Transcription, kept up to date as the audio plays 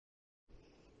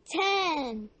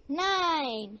10,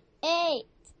 9, 8,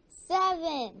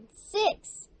 7,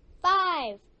 6,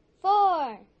 5,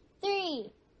 4,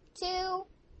 3, 2,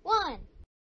 1.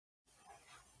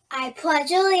 I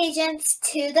pledge allegiance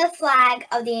to the flag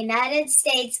of the United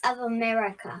States of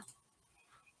America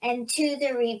and to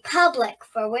the republic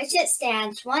for which it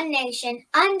stands, one nation,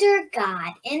 under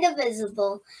God,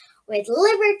 indivisible, with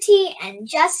liberty and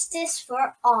justice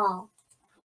for all.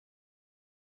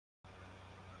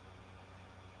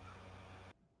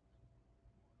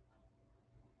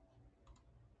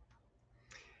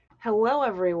 Hello,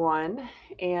 everyone,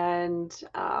 and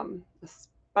a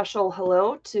special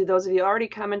hello to those of you already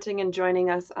commenting and joining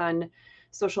us on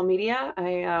social media.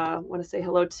 I want to say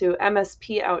hello to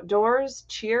MSP Outdoors,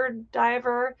 Cheer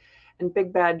Diver, and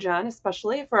Big Bad John,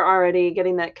 especially for already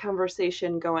getting that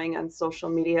conversation going on social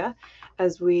media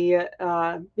as we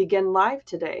begin live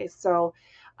today. So,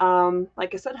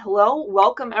 like I said, hello,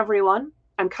 welcome, everyone.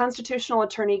 I'm constitutional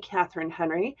attorney Catherine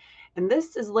Henry, and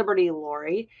this is Liberty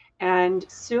Lori. And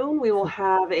soon we will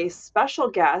have a special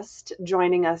guest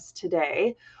joining us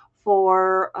today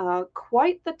for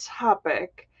quite the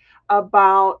topic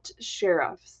about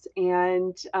sheriffs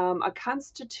and a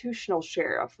constitutional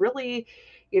sheriff. Really,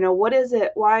 what is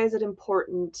it? Why is it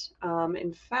important?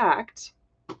 In fact,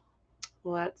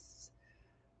 let's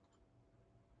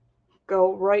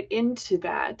go right into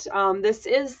that. This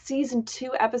is season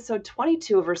 2, episode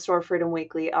 22 of Restore Freedom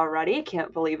Weekly already.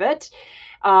 Can't believe it.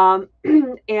 But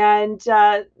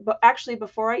actually,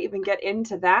 before I even get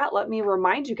into that, let me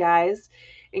remind you guys,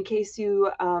 in case you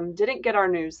didn't get our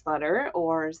newsletter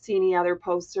or see any other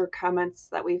posts or comments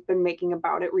that we've been making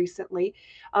about it recently,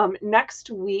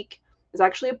 next week is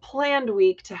actually a planned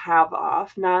week to have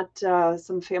off, not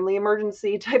some family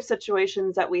emergency type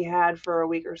situations that we had for a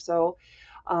week or so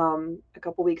a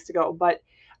couple weeks ago. But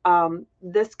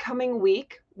this coming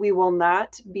week, we will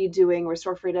not be doing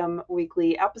Restore Freedom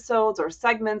weekly episodes or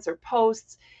segments or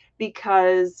posts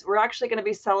because we're actually going to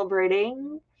be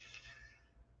celebrating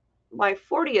my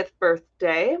 40th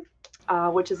birthday,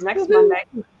 which is next Monday.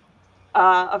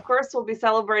 Of course, we'll be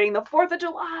celebrating the 4th of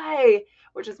July,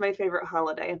 which is my favorite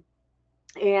holiday.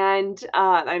 And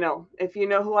I know if you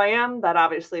know who I am, that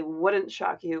obviously wouldn't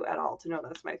shock you at all to know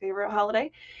that's my favorite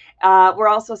holiday. We're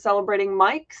also celebrating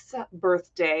Mike's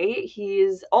birthday.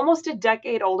 He's almost a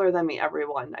decade older than me,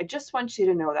 everyone. I just want you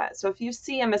to know that. So if you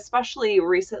see him, especially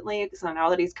recently, so now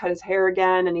that he's cut his hair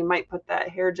again and he might put that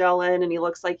hair gel in and he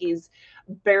looks like he's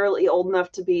barely old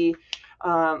enough to be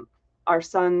our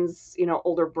son's,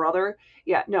 older brother.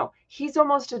 Yeah, no, he's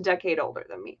almost a decade older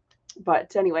than me.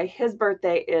 But anyway, his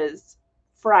birthday is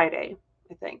Friday,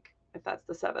 I think, if that's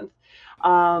the 7th.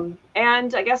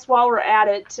 And I guess while we're at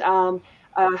it,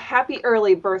 a happy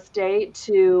early birthday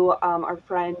to our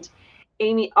friend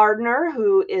Amy Ardner,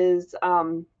 who is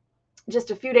just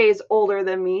a few days older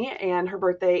than me, and her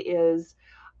birthday is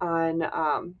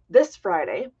on this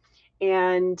Friday.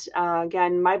 And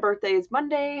again, my birthday is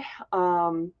Monday.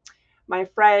 My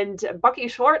friend Bucky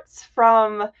Schwartz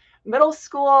from middle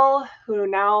school, who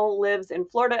now lives in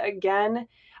Florida again,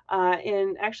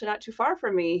 in actually not too far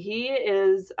from me. He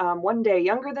is 1 day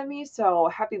younger than me, so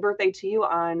happy birthday to you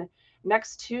on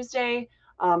next Tuesday.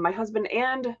 My husband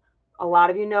and a lot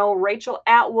of you know Rachel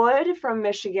Atwood from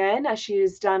Michigan.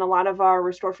 She's done a lot of our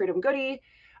Restore Freedom Goodie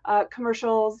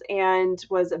commercials and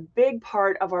was a big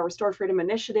part of our Restore Freedom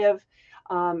initiative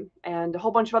and a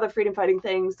whole bunch of other freedom fighting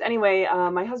things. Anyway,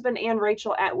 my husband and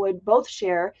Rachel Atwood both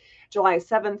share July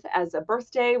 7th as a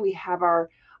birthday. We have our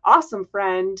awesome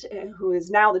friend who is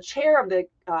now the chair of the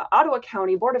Ottawa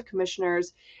County Board of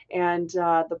Commissioners and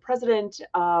the president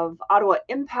of Ottawa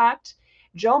Impact,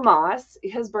 Joe Moss.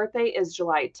 His birthday is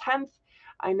July 10th.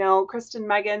 I know Kristen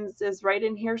Meggins is right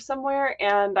in here somewhere,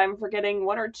 and I'm forgetting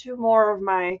 1 or 2 more of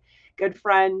my good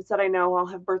friends that I know all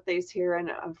have birthdays here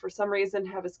and for some reason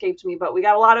have escaped me. But we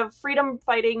got a lot of freedom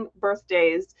fighting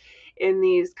birthdays in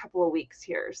these couple of weeks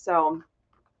here. So,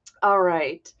 all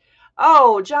right.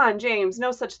 Oh, John James,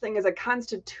 no such thing as a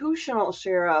constitutional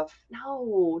sheriff.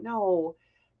 No.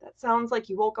 That sounds like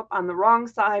you woke up on the wrong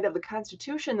side of the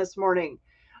Constitution this morning.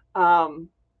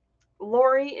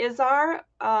 Lori Izar,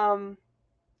 I'm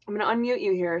going to unmute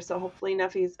you here, so hopefully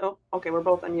Neffy's... Oh, okay, we're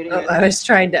both unmuting. I was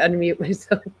trying to unmute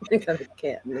myself. I got a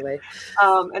cat anyway.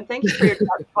 And thank you for your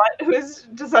cat butt, who's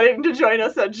deciding to join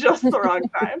us at just the wrong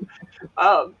time.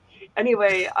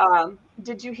 Anyway,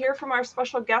 did you hear from our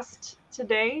special guest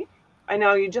today? I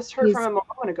know you just heard from him a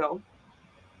moment ago.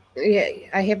 Yeah,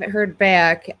 I haven't heard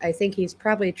back. I think he's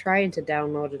probably trying to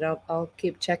download it. I'll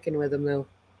keep checking with him, though.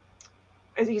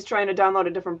 He's trying to download a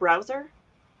different browser?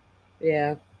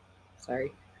 Yeah.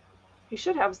 Sorry. He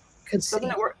should have. Doesn't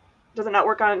it work? Does it not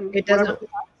work on It whatever? doesn't.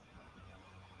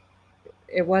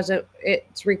 It wasn't.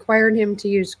 It's requiring him to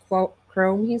use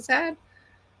Chrome. He said,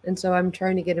 and so I'm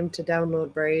trying to get him to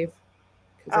download Brave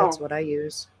because that's Oh, what I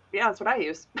use. yeah, that's what I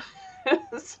use.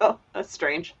 So that's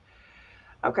strange.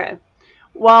 Okay.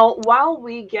 Well, while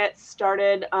we get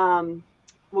started,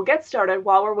 we'll get started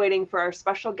while we're waiting for our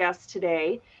special guest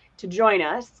today to join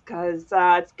us, because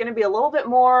it's going to be a little bit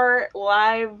more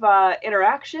live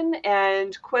interaction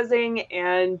and quizzing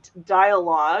and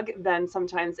dialogue than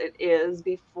sometimes it is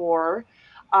before.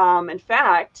 In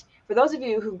fact, for those of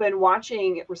you who've been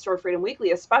watching Restore Freedom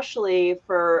Weekly, especially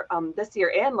for this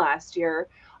year and last year,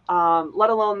 let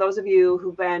alone those of you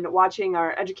who've been watching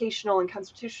our educational and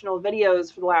constitutional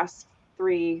videos for the last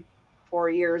 3-4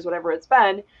 years, whatever it's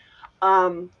been,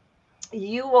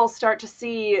 you will start to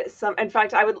see some. In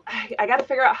fact, I got to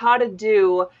figure out how to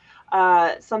do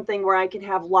something where I can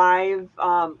have live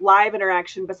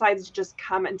interaction besides just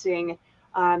commenting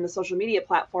on the social media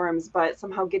platforms, but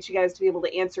somehow get you guys to be able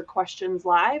to answer questions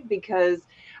live, because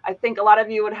I think a lot of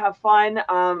you would have fun.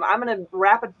 I'm going to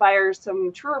rapid fire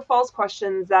some true or false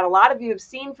questions that a lot of you have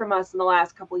seen from us in the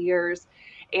last couple of years,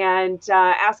 and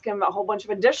ask him a whole bunch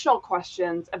of additional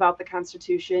questions about the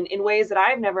Constitution in ways that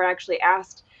I've never actually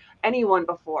asked anyone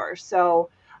before. So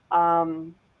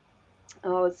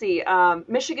let's see.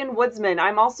 Michigan Woodsman,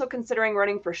 I'm also considering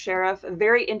running for sheriff.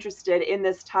 Very interested in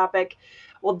this topic.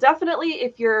 Well, definitely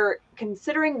if you're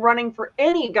considering running for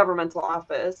any governmental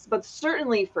office, but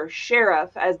certainly for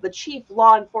sheriff as the chief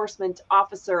law enforcement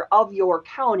officer of your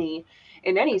county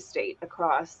in any state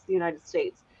across the United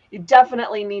States, you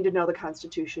definitely need to know the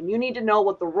Constitution. You need to know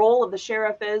what the role of the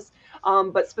sheriff is,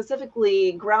 but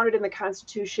specifically grounded in the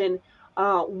Constitution.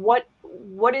 What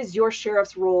is your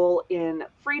sheriff's role in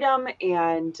freedom,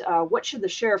 and what should the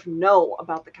sheriff know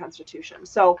about the Constitution?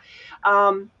 So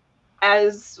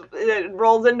as it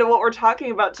rolls into what we're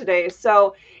talking about today,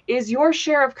 so is your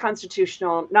sheriff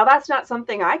constitutional? Now, that's not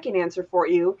something I can answer for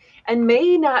you, and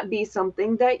may not be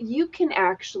something that you can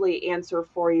actually answer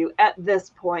for you at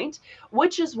this point,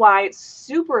 which is why it's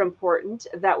super important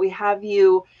that we have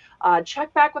you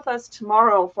check back with us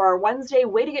tomorrow for our Wednesday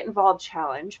Way to Get Involved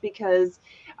challenge, because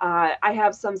I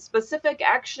have some specific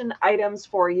action items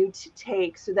for you to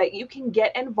take so that you can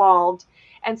get involved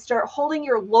and start holding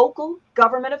your local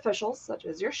government officials, such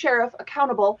as your sheriff,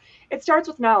 accountable. It starts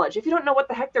with knowledge. If you don't know what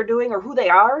the heck they're doing or who they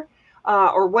are,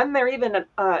 or when they're even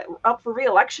up for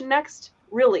re-election next,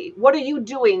 really, what are you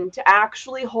doing to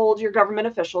actually hold your government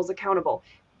officials accountable?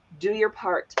 Do your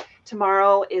part.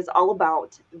 Tomorrow is all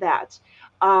about that.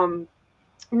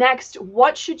 Next,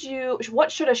 what should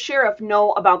a sheriff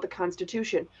know about the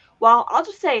Constitution? Well, I'll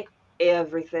just say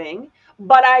everything,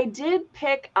 but I did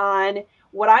pick on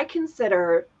what I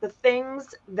consider the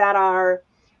things that are,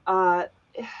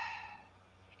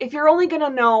 if you're only going to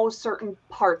know certain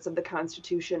parts of the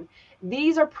Constitution,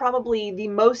 these are probably the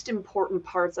most important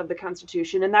parts of the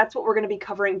Constitution, and that's what we're going to be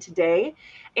covering today.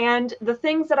 And the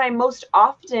things that I most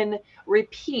often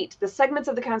repeat, the segments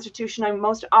of the Constitution I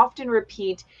most often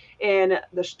repeat in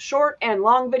the short and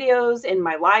long videos, in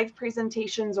my live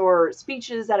presentations or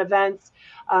speeches at events,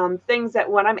 things that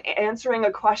when I'm answering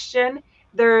a question,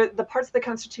 they're the parts of the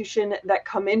Constitution that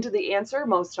come into the answer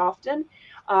most often.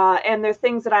 And they're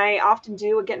things that I often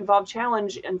do a Get Involved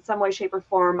challenge in some way, shape, or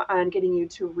form on getting you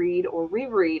to read or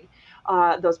reread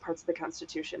those parts of the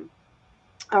Constitution.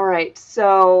 All right,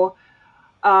 so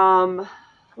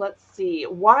let's see.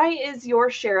 Why is your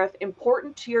sheriff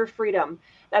important to your freedom?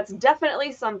 That's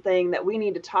definitely something that we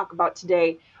need to talk about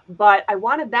today, but I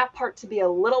wanted that part to be a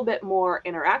little bit more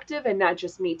interactive and not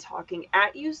just me talking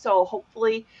at you. So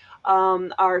hopefully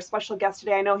our special guest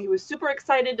today, I know he was super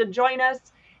excited to join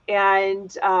us.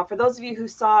 And for those of you who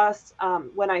saw us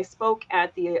when I spoke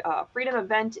at the Freedom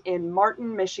event in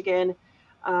Martin, Michigan,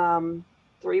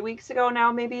 3 weeks ago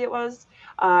now, maybe it was,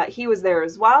 he was there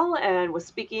as well and was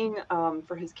speaking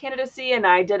for his candidacy. And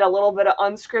I did a little bit of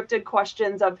unscripted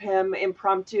questions of him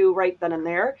impromptu right then and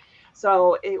there.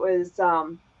 So it was,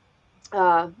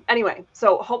 anyway,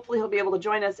 so hopefully he'll be able to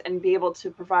join us and be able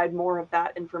to provide more of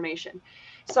that information.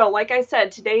 So like I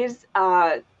said, today's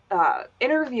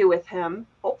interview with him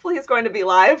hopefully is going to be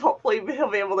live. Hopefully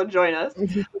he'll be able to join us.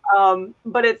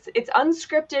 But it's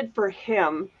unscripted for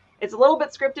him. It's a little bit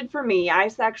scripted for me. I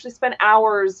actually spent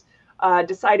hours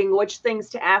deciding which things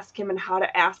to ask him and how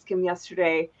to ask him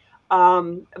yesterday.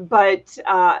 But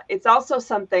it's also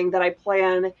something that I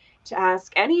plan to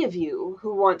ask any of you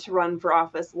who want to run for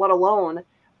office, let alone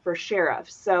for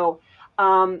sheriff. So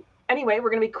anyway, we're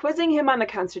going to be quizzing him on the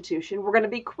Constitution. We're going to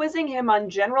be quizzing him on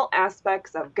general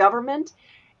aspects of government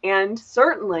and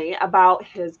certainly about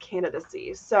his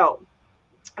candidacy. So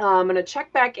I'm going to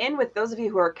check back in with those of you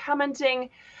who are commenting.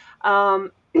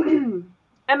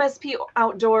 MSP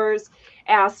Outdoors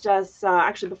asked us,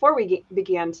 actually before we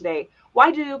began today,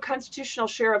 why do constitutional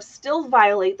sheriffs still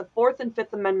violate the 4th and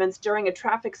 5th Amendments during a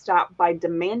traffic stop by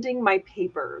demanding my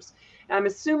papers? And I'm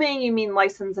assuming you mean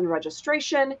license and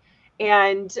registration.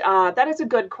 And that is a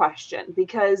good question,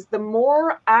 because the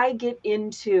more I get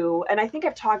into, and I think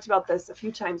I've talked about this a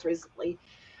few times recently,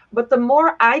 but the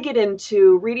more I get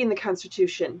into reading the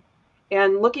Constitution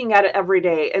and looking at it every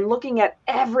day and looking at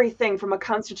everything from a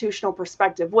constitutional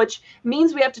perspective, which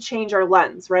means we have to change our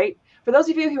lens, right? For those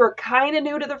of you who are kind of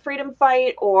new to the freedom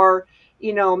fight, or,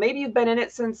 you know, maybe you've been in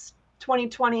it since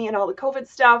 2020 and all the COVID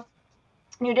stuff,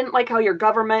 and you didn't like how your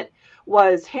government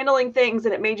was handling things,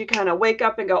 and it made you kind of wake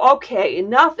up and go, okay,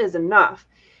 enough is enough.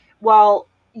 Well,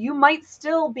 you might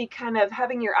still be kind of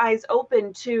having your eyes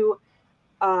open to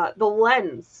the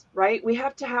lens, right? We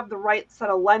have to have the right set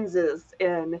of lenses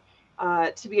in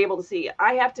to be able to see.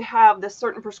 I have to have this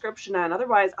certain prescription on,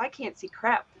 otherwise I can't see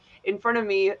crap in front of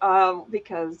me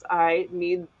because I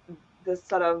need this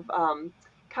set of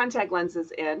contact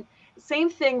lenses in. Same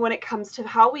thing when it comes to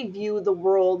how we view the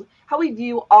world, how we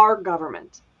view our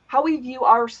government, how we view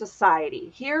our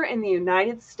society here in the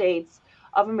United States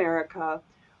of America.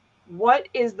 What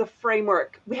is the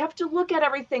framework? We have to look at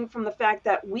everything from the fact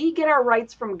that we get our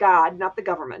rights from God, not the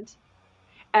government.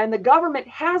 And the government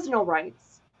has no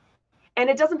rights. And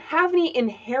it doesn't have any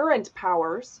inherent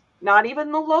powers. Not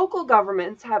even the local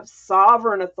governments have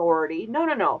sovereign authority. No,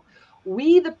 no, no.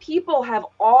 We, the people, have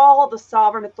all the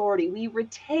sovereign authority. We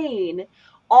retain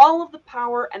all of the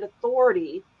power and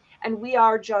authority. And we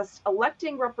are just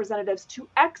electing representatives to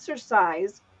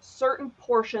exercise certain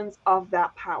portions of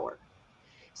that power.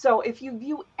 So if you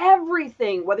view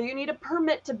everything, whether you need a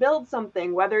permit to build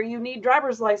something, whether you need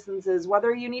driver's licenses,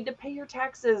 whether you need to pay your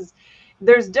taxes,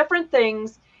 there's different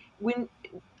things. When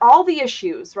all the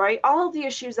issues, right? All the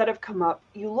issues that have come up,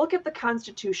 you look at the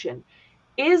Constitution.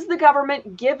 Is the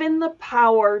government given the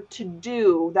power to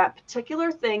do that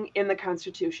particular thing in the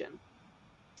Constitution?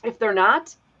 If they're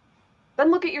not,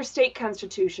 then look at your state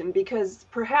constitution, because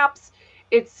perhaps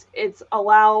it's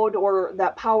allowed, or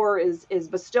that power is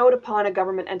bestowed upon a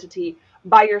government entity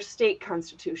by your state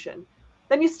constitution.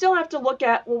 Then you still have to look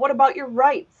at, well, what about your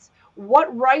rights?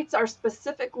 What rights are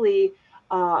specifically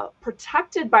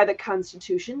protected by the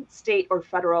Constitution, state or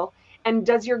federal? And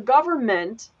does your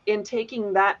government, in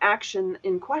taking that action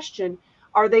in question,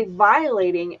 are they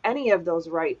violating any of those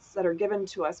rights that are given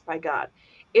to us by God?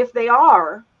 If they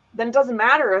are, then it doesn't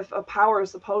matter if a power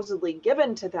is supposedly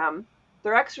given to them.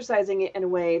 They're exercising it in a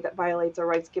way that violates our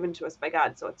rights given to us by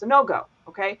God. So it's a no-go,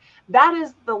 okay? That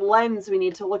is the lens we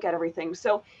need to look at everything.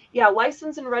 So yeah,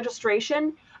 license and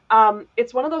registration,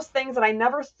 it's one of those things that I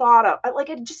never thought of.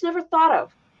 I just never thought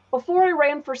of. Before I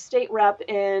ran for state rep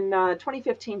in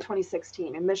 2015,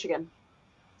 2016 in Michigan,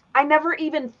 I never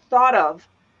even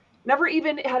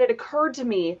had it occurred to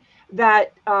me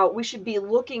that we should be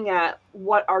looking at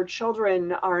what our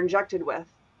children are injected with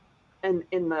and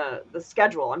in the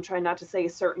schedule. I'm trying not to say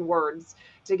certain words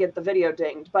to get the video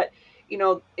dinged, but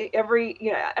every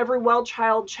well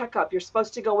child checkup, you're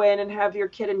supposed to go in and have your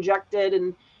kid injected.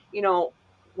 And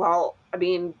well, I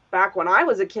mean, back when I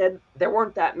was a kid, there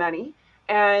weren't that many.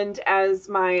 And as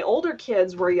my older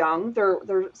kids were young,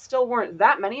 there still weren't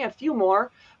that many, a few more.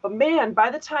 But man, by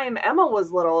the time Emma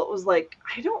was little, it was like,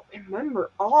 I don't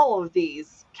remember all of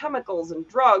these chemicals and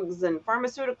drugs and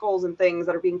pharmaceuticals and things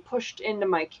that are being pushed into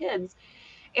my kids.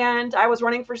 And I was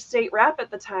running for state rep at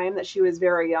the time that she was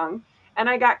very young. And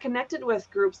I got connected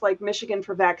with groups like Michigan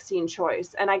for Vaccine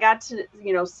Choice. And I got to,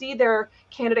 see their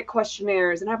candidate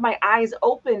questionnaires and have my eyes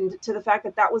opened to the fact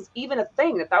that that was even a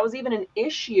thing, that was even an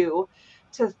issue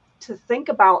to think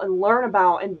about and learn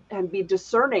about and be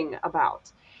discerning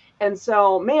about. And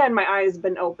so, man, my eyes have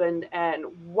been opened, and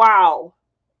wow,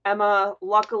 Emma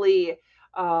luckily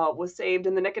was saved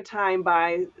in the nick of time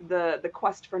by the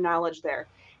quest for knowledge there.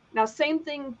 Now, same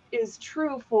thing is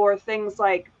true for things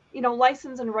like,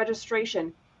 license and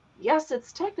registration. Yes,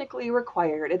 it's technically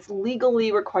required. It's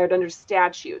legally required under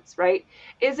statutes, right?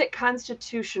 Is it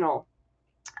constitutional?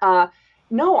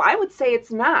 No, I would say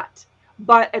it's not.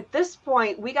 But at this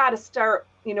point, we got to start,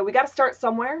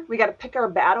 somewhere. We got to pick our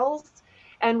battles,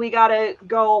 and we got to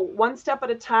go one step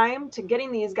at a time to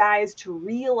getting these guys to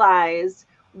realize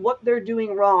what they're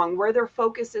doing wrong, where their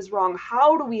focus is wrong.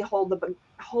 How do we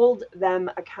hold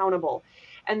them accountable?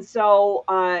 And so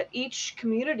each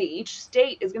community, each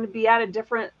state is going to be at a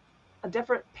different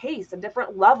pace, a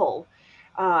different level.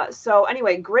 So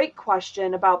anyway, great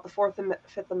question about the 4th and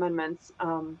 5th Amendments.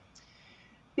 I'm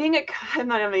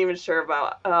not even sure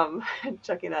about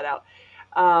checking that out.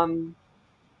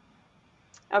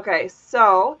 Okay,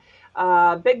 so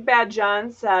Big Bad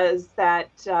John says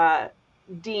that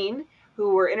Dean,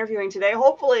 who we're interviewing today,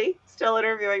 hopefully still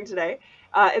interviewing today,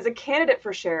 is a candidate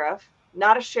for sheriff,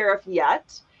 not a sheriff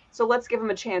yet. So let's give him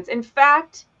a chance. In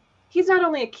fact, he's not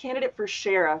only a candidate for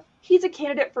sheriff, he's a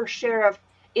candidate for sheriff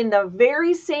in the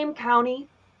very same county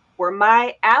where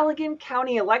my Allegan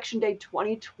County Election Day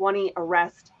 2020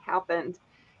 arrest happened.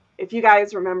 If you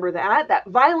guys remember that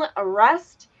violent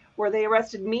arrest where they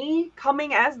arrested me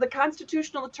coming as the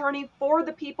constitutional attorney for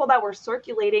the people that were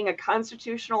circulating a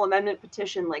constitutional amendment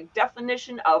petition, like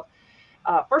definition of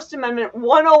First Amendment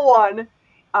 101.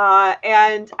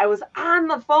 And I was on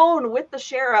the phone with the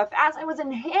sheriff as I was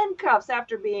in handcuffs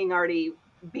after being already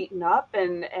beaten up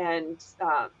and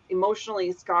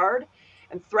emotionally scarred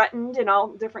and threatened in all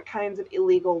different kinds of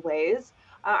illegal ways.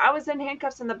 I was in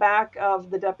handcuffs in the back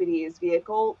of the deputy's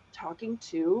vehicle talking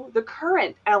to the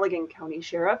current Allegan County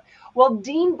Sheriff. Well,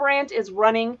 Dean Brandt is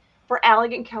running for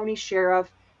Allegan County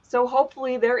Sheriff. So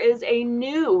hopefully there is a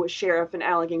new sheriff in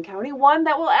Allegan County, one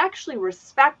that will actually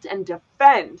respect and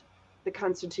defend the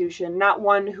Constitution, not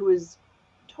one who is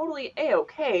totally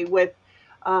A-okay with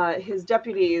his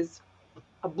deputies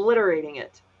obliterating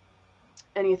it.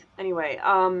 Anyway,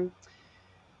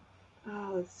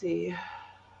 let's see.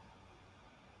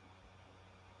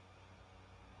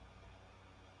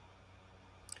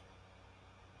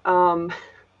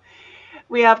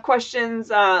 We have questions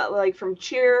like from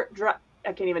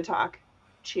I can't even talk.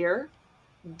 Cheer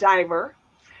Diver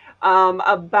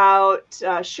about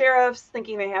sheriffs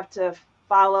thinking they have to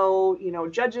follow,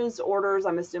 judges' orders,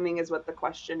 I'm assuming is what the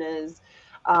question is.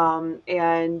 Yeah,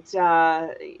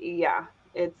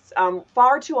 it's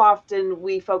far too often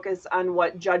we focus on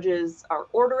what judges are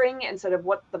ordering instead of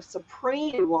what the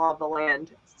supreme law of the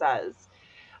land says.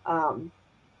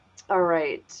 All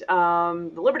right.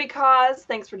 The Liberty Cause,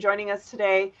 thanks for joining us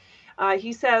today.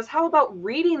 He says, how about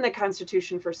reading the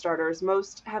Constitution for starters?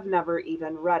 Most have never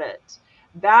even read it.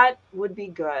 That would be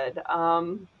good.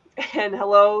 And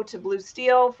hello to Blue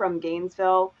Steel from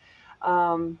Gainesville.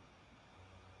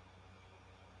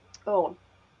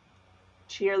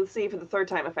 Cheer, let's see for the third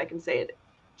time if I can say it.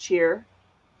 Cheer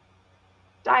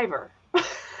Diver.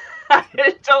 I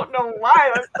don't know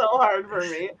why that's so hard for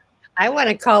me. I want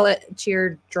to call it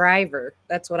Cheer Driver.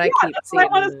 That's what I keep seeing. I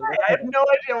want to say. I have no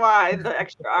idea why the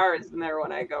extra R is in there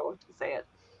when I go to say it.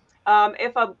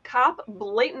 If a cop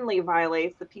blatantly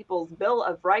violates the People's Bill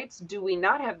of Rights, do we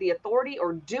not have the authority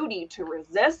or duty to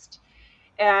resist?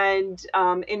 And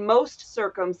in most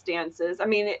circumstances, I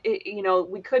mean,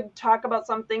 we could talk about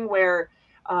something where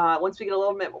once we get a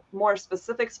little bit more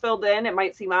specifics filled in, it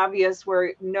might seem obvious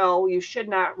where, no, you should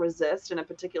not resist in a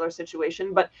particular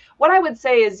situation. But what I would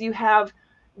say is you have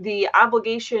the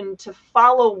obligation to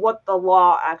follow what the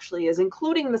law actually is,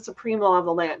 including the supreme law of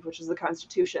the land, which is the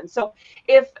Constitution. So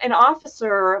if an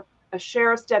officer, a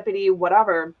sheriff's deputy,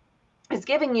 whatever, is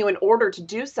giving you an order to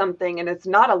do something and it's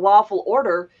not a lawful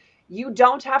order, you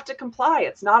don't have to comply.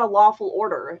 It's not a lawful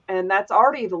order. And that's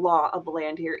already the law of the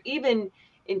land here, even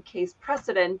in case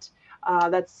precedent.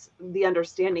 That's the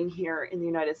understanding here in the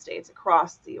United States,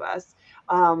 across the U.S.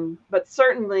 But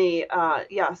certainly,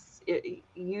 yes,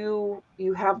 you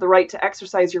have the right to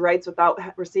exercise your rights without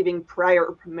receiving prior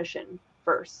permission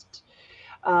first.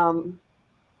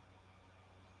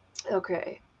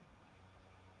 Okay.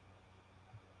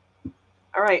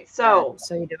 All right. So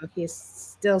he's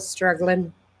still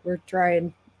struggling. We're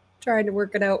trying to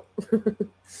work it out.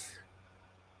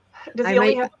 Does he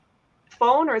only have a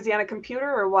phone, or is he on a computer,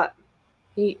 or what?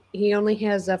 He only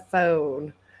has a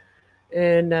phone,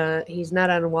 and he's not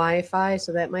on Wi-Fi,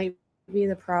 so that might be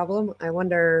the problem. I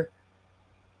wonder,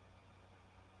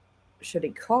 should he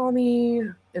call me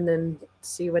and then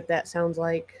see what that sounds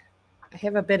like? I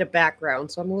have a bit of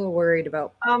background, so I'm a little worried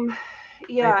about my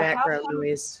background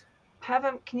noise.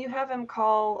 Can you have him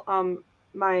call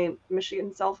my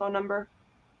Michigan cell phone number?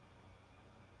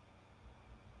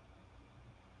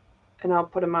 And I'll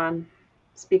put him on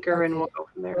speaker, and we'll go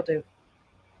from there. Will do.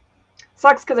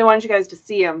 Sucks because I wanted you guys to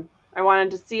see him. I wanted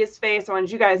to see his face. I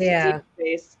wanted you guys to see his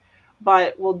face.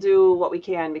 But we'll do what we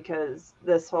can, because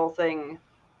this whole thing,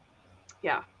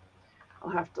 I'll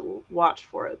have to watch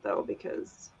for it, though,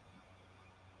 because...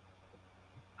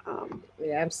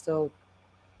 I'm still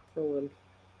pulling.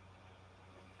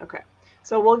 Okay.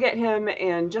 So we'll get him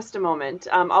in just a moment.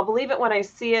 I'll believe it when I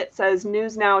see it. Says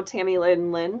News Now, Tammy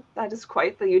Lynn. That is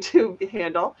quite the YouTube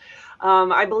handle.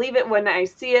 I believe it when I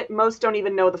see it. Most don't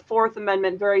even know the Fourth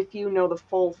Amendment. Very few know the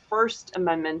full First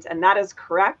Amendment, and that is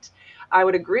correct. I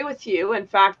would agree with you. In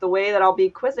fact, the way that I'll be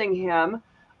quizzing him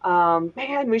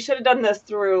Man, we should have done this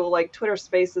through like Twitter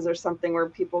Spaces or something where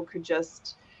people could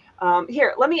just,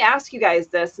 here, let me ask you guys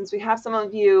this, since we have some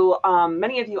of you,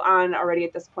 many of you on already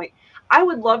at this point. I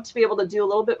would love to be able to do a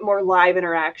little bit more live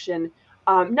interaction,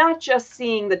 not just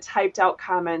seeing the typed out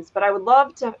comments, but I would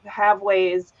love to have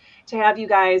ways to have you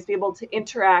guys be able to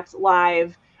interact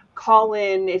live, call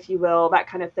in, if you will, that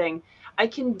kind of thing. I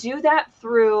can do that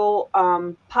through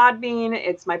Podbean.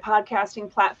 It's my podcasting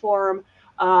platform.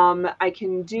 I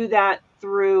can do that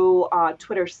through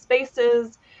Twitter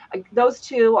Spaces. Those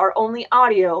two are only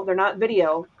audio. They're not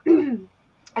video. And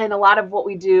a lot of what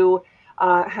we do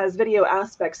has video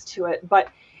aspects to it. But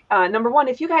number one,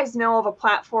 if you guys know of a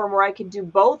platform where I could do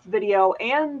both video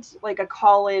and like a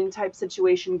call-in type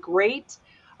situation, great.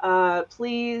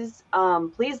 Please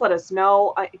let us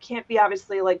know. It can't be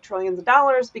obviously like trillions of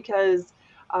dollars because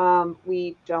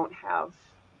we don't have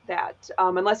that.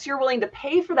 Unless you're willing to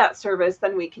pay for that service,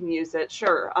 then we can use it.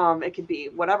 Sure. It could be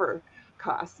whatever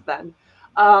cost then.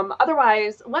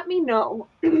 Otherwise, let me know,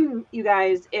 you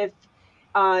guys, if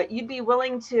you'd be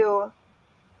willing to,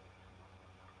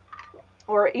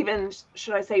 or even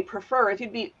should I say prefer, if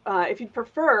you'd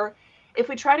prefer, if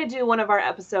we try to do one of our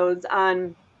episodes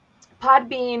on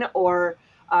Podbean or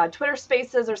Twitter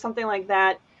Spaces or something like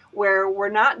that, where we're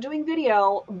not doing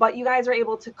video, but you guys are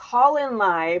able to call in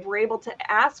live, we're able to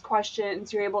ask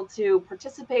questions, you're able to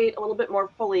participate a little bit more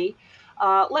fully.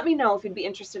 Let me know if you'd be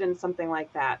interested in something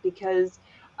like that, because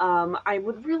I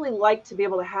would really like to be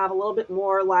able to have a little bit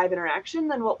more live interaction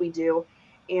than what we do.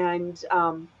 And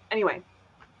anyway,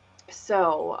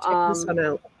 so check this one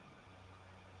out.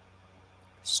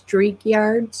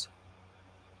 StreakYards.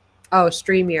 Oh,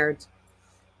 StreamYards.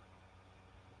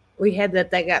 We had that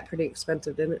got pretty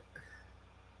expensive, didn't it?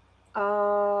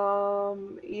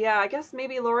 Yeah, I guess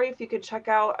maybe Lori, if you could check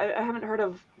out, I haven't heard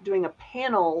of doing a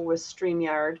panel with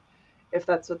StreamYard, if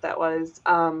that's what that was.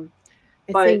 I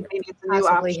think maybe it's a new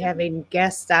option. Having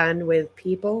guests on with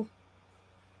people.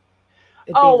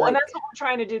 And that's what we're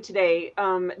trying to do today.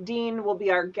 Dean will be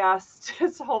our guest,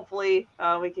 so hopefully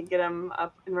we can get him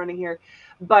up and running here.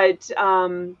 But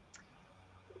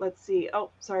let's see.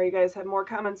 Oh, sorry, you guys have more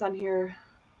comments on here.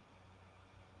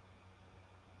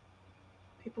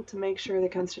 People to make sure the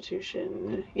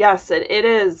Constitution. Yes, it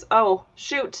is. Oh,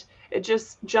 shoot. It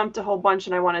just jumped a whole bunch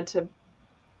and I wanted to.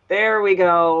 There we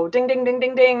go. Ding, ding, ding,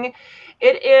 ding, ding.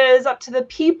 It is up to the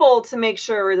people to make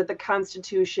sure that the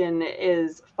Constitution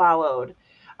is followed.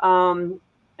 And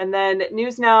then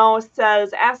News Now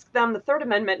says, ask them the Third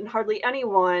Amendment, and hardly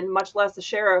anyone, much less the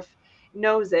sheriff,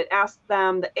 knows it. Ask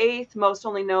them the Eighth. Most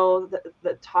only know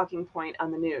the talking point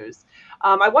on the news.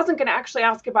 I wasn't going to actually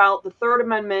ask about the Third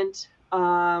Amendment.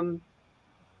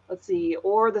 Let's see,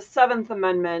 or the Seventh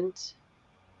Amendment.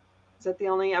 Is that the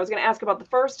only? I was going to ask about the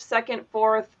First, Second,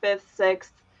 Fourth, Fifth,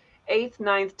 Sixth, Eighth,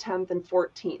 Ninth, 10th, and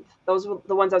 14th. Those were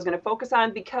the ones I was going to focus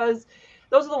on because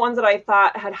those are the ones that I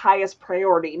thought had highest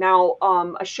priority. Now,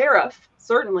 a sheriff,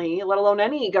 certainly, let alone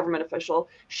any government official,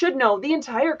 should know the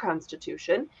entire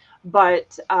Constitution.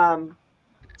 But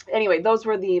anyway, those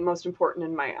were the most important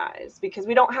in my eyes because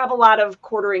we don't have a lot of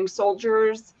quartering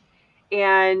soldiers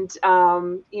and,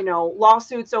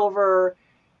 lawsuits over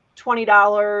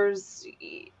 $20.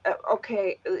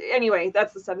 Okay. Anyway,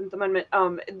 that's the Seventh Amendment.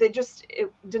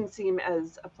 It didn't seem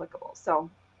as applicable. So,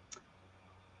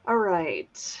 all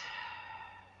right.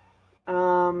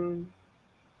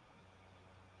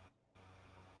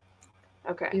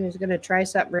 Okay. He was going to try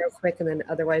something real quick and then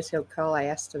otherwise he'll call. I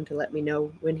asked him to let me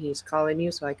know when he's calling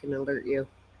you so I can alert you.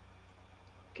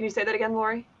 Can you say that again,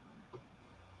 Lori?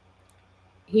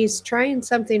 He's trying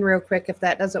something real quick. If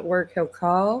that doesn't work, he'll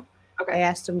call. Okay. I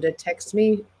asked him to text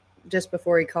me just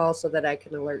before he calls so that I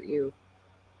can alert you.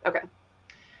 Okay.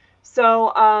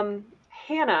 So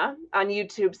Hannah on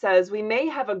YouTube says, we may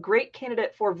have a great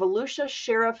candidate for Volusia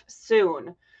Sheriff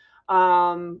soon.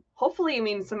 Hopefully you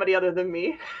mean somebody other than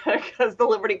me because the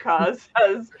Liberty Cause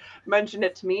has mentioned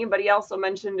it to me, but he also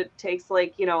mentioned it takes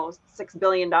like, $6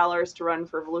 billion to run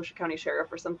for Volusia County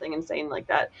Sheriff or something insane like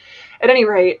that. At any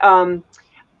rate,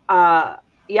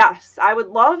 yes, I would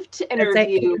love to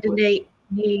interview.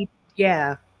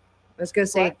 I was going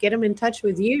to say, get him in touch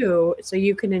with you so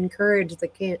you can encourage the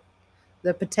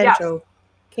potential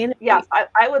candidate. Yes,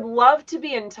 I would love to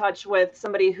be in touch with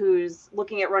somebody who's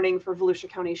looking at running for Volusia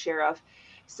County Sheriff.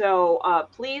 So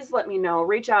please let me know.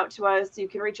 Reach out to us. You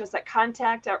can reach us at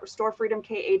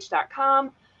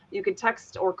contact@restorefreedomkh.com. You can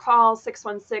text or call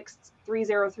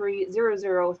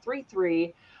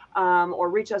 616-303-0033. Or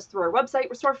reach us through our website,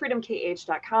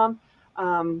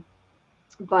 restorefreedomkh.com.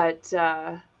 But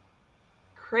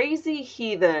Crazy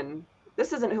Heathen,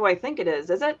 This isn't who I think it is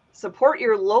it? Support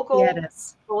your local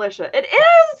militia. It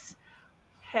is!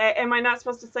 Hey, am I not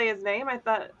supposed to say his name? I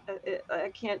thought I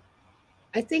can't.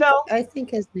 I think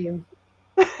his name.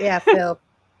 Yeah, Phil.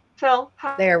 Phil.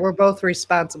 There, we're both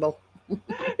responsible.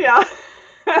 Yeah.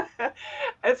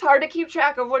 It's hard to keep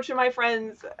track of which of my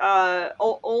friends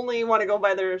only want to go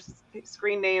by their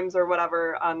screen names or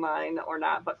whatever online or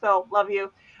not. But Phil, love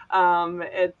you.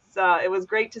 It was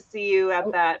great to see you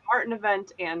at that Martin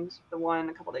event and the one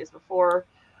a couple days before.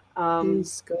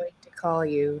 He's going to call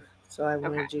you, so I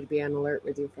wanted you to be on alert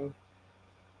with your phone.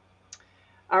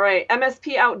 All right.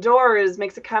 MSP Outdoors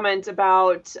makes a comment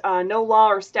about no law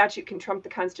or statute can trump the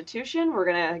Constitution. We're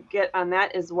going to get on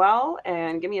that as well.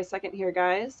 And give me a second here,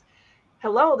 guys.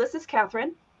 Hello, this is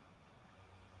Catherine.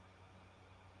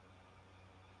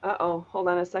 Uh-oh, hold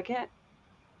on a second.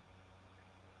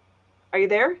 Are you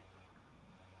there?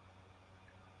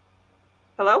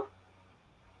 Hello?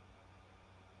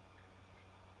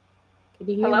 Can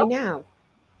you hear me now?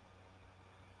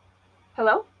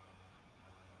 Hello?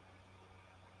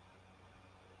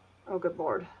 Oh, good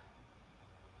Lord.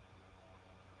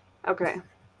 Okay.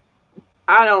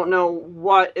 I don't know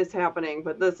what is happening,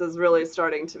 but this is really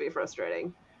starting to be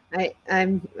frustrating.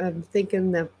 I'm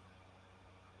thinking the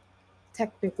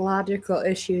technological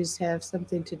issues have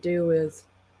something to do with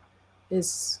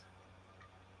his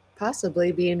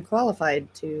possibly being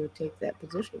qualified to take that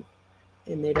position,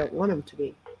 and they don't want him to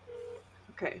be.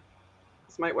 Okay.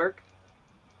 This might work.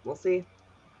 We'll see.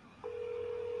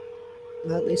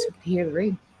 Well, at least we can hear the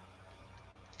ring.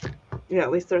 Yeah,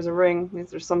 at least there's a ring. At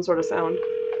least there's some sort of sound.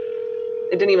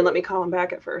 It didn't even let me call him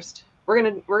back at first. We're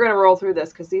gonna roll through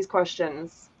this because these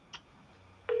questions.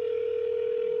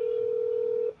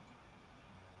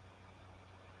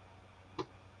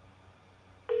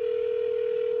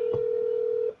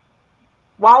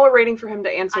 While we're waiting for him to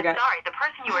answer, guys. I'm sorry, the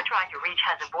person you were trying to reach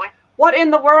has a voice. What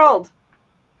in the world?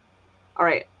 All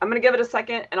right, I'm gonna give it a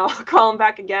second and I'll call him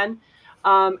back again.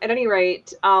 At any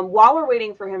rate, while we're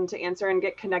waiting for him to answer and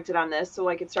get connected on this so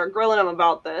I can start grilling him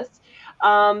about this,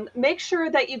 make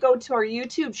sure that you go to our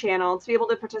YouTube channel to be able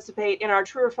to participate in our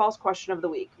true or false question of the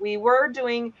week. We were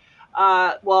doing,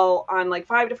 on like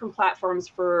 5 different platforms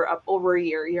for over a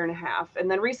year and a half.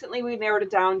 And then recently we narrowed it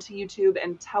down to YouTube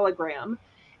and Telegram.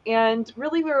 And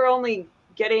really we were only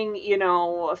getting,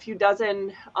 a few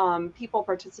dozen people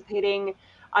participating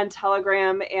on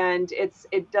Telegram, and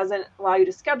it doesn't allow you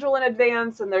to schedule in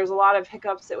advance, and there's a lot of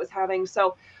hiccups it was having.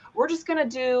 So we're just going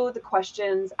to do the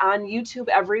questions on YouTube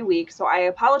every week. So I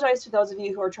apologize to those of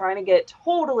you who are trying to get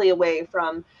totally away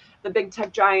from the big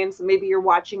tech giants, and maybe you're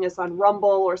watching us on Rumble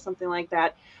or something like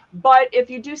that. But if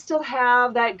you do still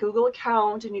have that Google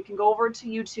account and you can go over to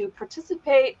YouTube,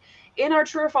 participate in our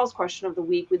true or false question of the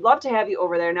week. We'd love to have you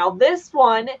over there. Now, this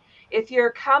one, if you're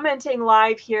commenting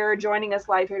live here, joining us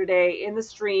live here today in the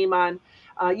stream on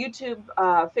YouTube,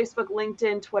 Facebook,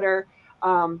 LinkedIn, Twitter,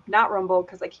 not Rumble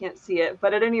because I can't see it.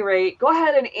 But at any rate, go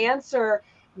ahead and answer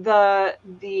the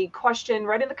question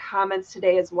right in the comments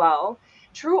today as well.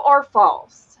 True or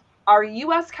false? Our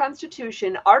U.S.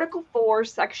 Constitution, Article 4,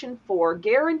 Section 4,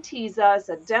 guarantees us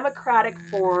a democratic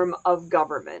form of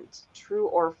government. True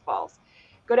or false?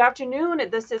 Good afternoon.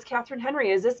 This is Catherine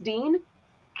Henry. Is this Dean?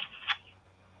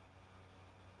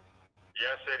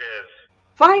 Yes, it is.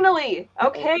 Finally.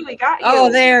 Okay, we got you.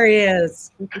 Oh, there he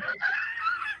is. Finally.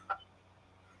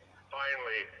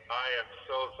 I am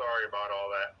so sorry about all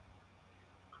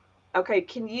that. Okay,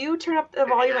 can you turn up the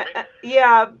volume?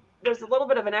 Yeah, there's a little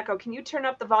bit of an echo. Can you turn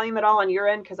up the volume at all on your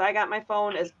end? Because I got my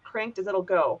phone as cranked as it'll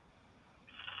go.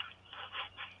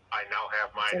 I now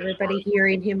have mine. Is everybody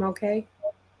hearing him okay?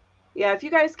 Yeah, if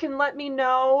you guys can let me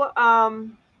know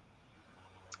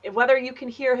whether you can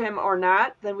hear him or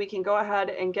not, then we can go ahead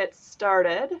and get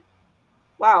started.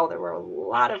 Wow, there were a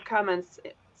lot of comments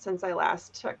since I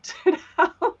last checked it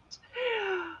out.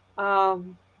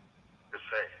 Just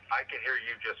say, I can hear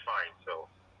you just fine, so.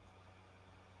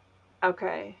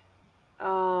 Okay.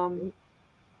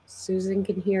 Susan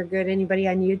can hear good. Anybody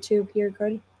on YouTube hear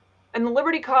good? And the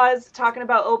Liberty Cause talking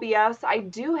about OBS. I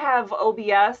do have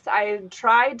OBS. I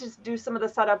tried to do some of the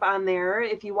setup on there.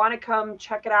 If you want to come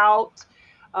check it out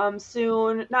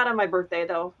soon, not on my birthday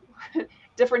though,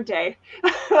 different day.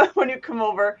 When you come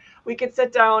over, we could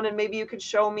sit down and maybe you could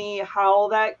show me how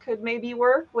that could maybe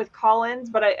work with call-ins,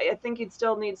 but I think you'd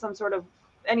still need some sort of,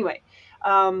 anyway.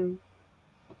 Okay.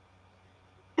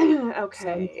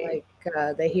 Sounds like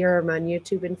they hear him on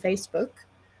YouTube and Facebook.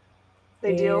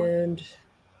 They do? And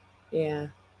yeah,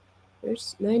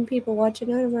 there's 9 people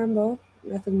watching on Rumble.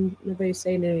 Nobody's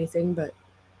saying anything, but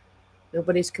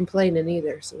nobody's complaining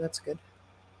either, so that's good.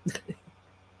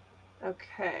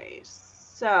 Okay,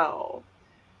 so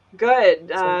good.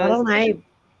 So why don't I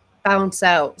bounce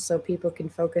out so people can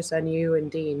focus on you and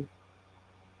Dean?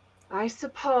 I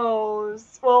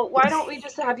suppose. Well, why don't we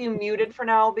just have you muted for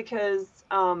now, because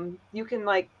you can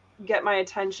like get my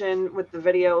attention with the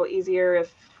video easier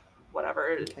if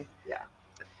whatever. Okay. Yeah.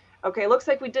 Okay, looks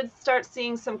like we did start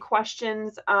seeing some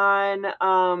questions on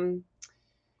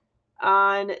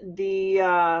the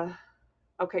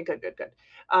okay, good.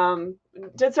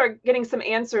 Did start getting some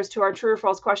answers to our true or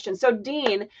false questions. So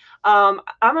Dean,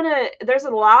 there's a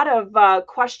lot of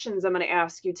questions I'm gonna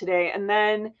ask you today, and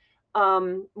then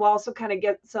we'll also kind of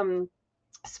get some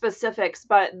specifics.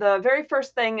 But the very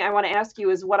first thing I want to ask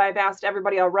you is what I've asked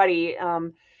everybody already.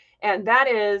 And that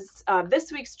is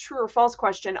this week's true or false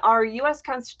question. Our U.S.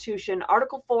 Constitution,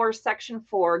 Article 4, Section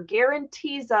 4,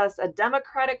 guarantees us a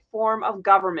democratic form of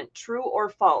government. True or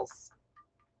false?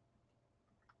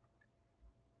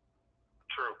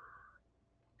 True.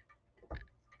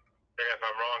 And if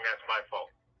I'm wrong, that's my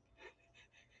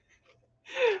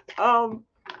fault.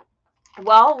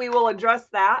 Well, we will address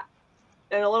that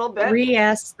in a little bit.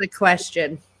 Re-ask the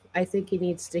question. I think he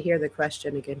needs to hear the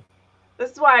question again.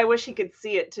 This is why I wish he could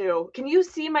see it too. Can you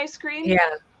see my screen?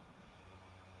 Yeah.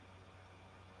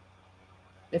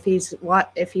 If he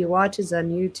watches on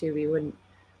YouTube,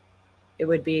 it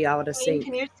would be out of sync.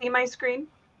 Can you see my screen?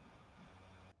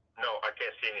 No, I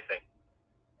can't see anything.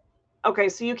 Okay,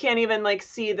 so you can't even like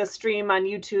see the stream on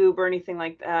YouTube or anything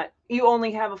like that. You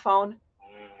only have a phone?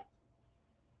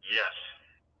 Yes.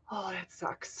 Oh, that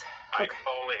sucks. I Okay.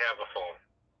 only have a phone.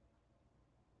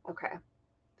 Okay.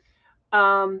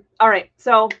 All right.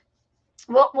 So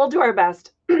we'll do our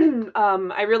best.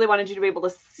 I really wanted you to be able to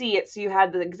see it so you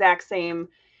had the exact same,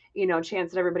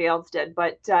 chance that everybody else did.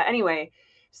 But anyway,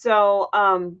 so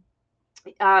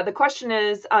the question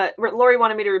is, Lori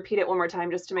wanted me to repeat it one more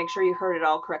time just to make sure you heard it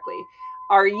all correctly.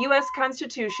 Our U.S.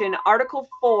 Constitution, Article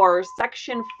 4,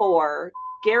 Section 4,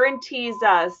 guarantees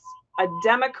us a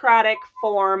democratic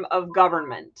form of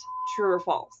government. True or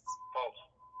false? False.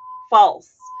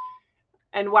 False.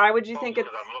 And why would you think it's...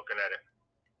 Because I'm looking at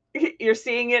it. You're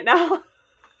seeing it now?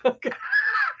 Okay.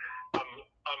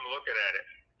 I'm looking at it.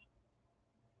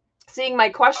 Seeing my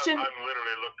question? I'm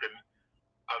literally looking.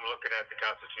 I'm looking at the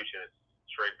Constitution.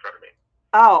 It's right in front of me.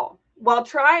 Oh, well,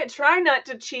 try not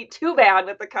to cheat too bad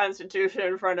with the Constitution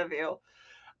in front of you.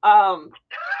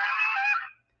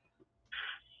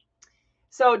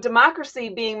 So democracy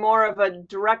being more of a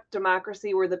direct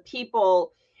democracy where the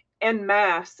people en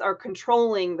masse are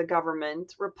controlling the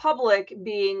government. Republic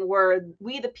being where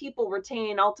we, the people,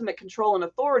 retain ultimate control and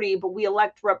authority, but we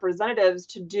elect representatives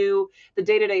to do the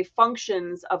day-to-day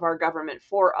functions of our government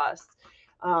for us.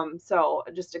 So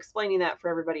just explaining that for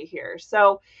everybody here.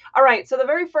 So, all right. So the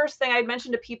very first thing I'd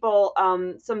mentioned to people,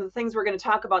 some of the things we're going to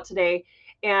talk about today,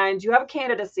 and you have a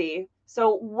candidacy.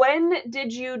 So when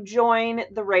did you join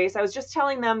the race? I was just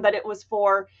telling them that it was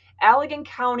for Allegan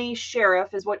County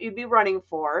Sheriff is what you'd be running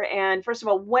for. And first of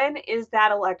all, when is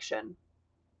that election?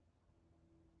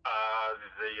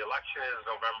 The election is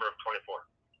November of 24.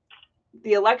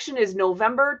 The election is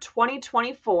November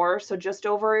 2024, so just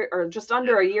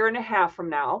under a year and a half from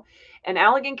now. And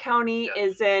Allegan County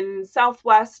is in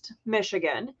Southwest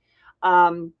Michigan.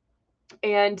 And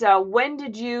when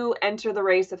did you enter the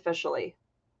race officially?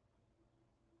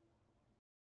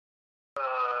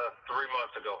 3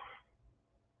 months ago.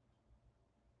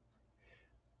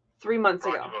 3 months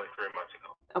ago. Approximately 3 months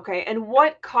ago. Okay, and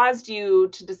what caused you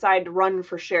to decide to run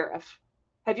for sheriff?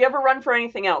 Have you ever run for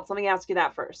anything else? Let me ask you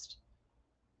that first.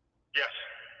 Yes.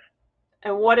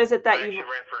 And what is it that you... I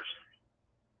ran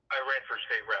for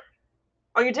state rep.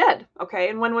 Oh, you did? Okay,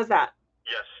 and when was that?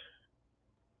 Yes.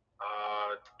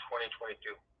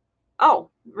 2022.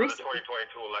 Oh, recent. recently. The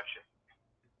 2022 election.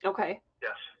 Okay.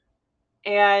 Yes.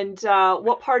 And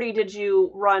what party did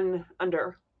you run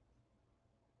under?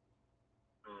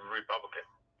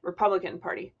 Republican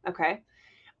Party. Okay.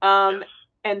 Yes.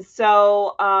 And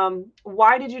so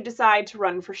why did you decide to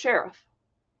run for sheriff?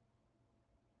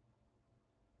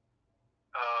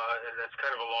 And that's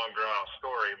kind of a long drawn out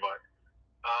story, but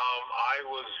I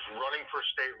was running for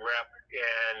state rep,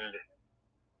 and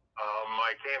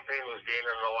my campaign was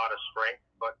gaining a lot of strength,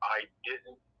 but it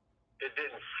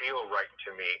didn't feel right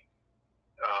to me.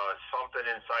 Something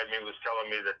inside me was telling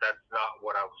me that that's not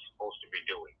what I was supposed to be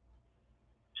doing.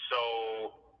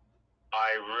 So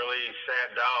I really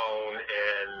sat down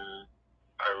and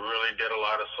I really did a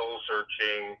lot of soul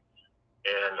searching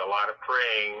and a lot of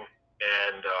praying,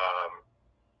 and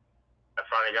I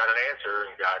finally got an answer,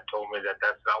 and God told me that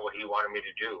that's not what He wanted me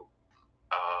to do.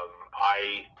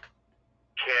 I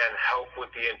can help with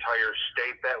the entire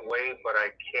state that way, but I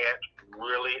can't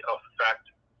really affect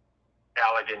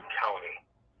Allegan County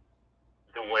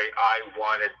the way I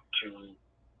wanted to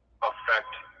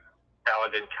affect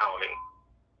Allegan County.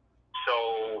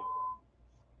 So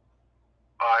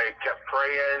I kept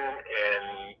praying,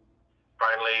 and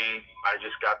finally I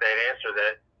just got that answer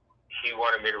that he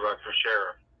wanted me to run for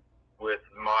sheriff. With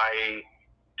my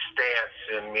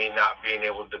stance and me not being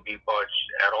able to be budged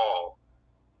at all,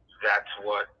 that's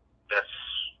what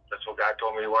God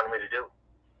told me he wanted me to do.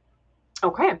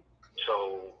 Okay.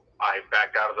 So I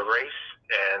backed out of the race,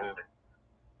 and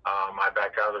I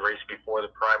backed out of the race before the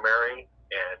primary,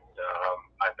 and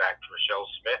I backed Rochelle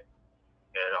Smith,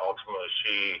 and ultimately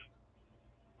she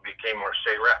became our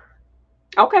state rep.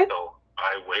 Okay. So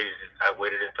I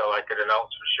waited until I could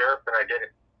announce for sheriff, and I did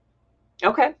it.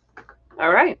 Okay.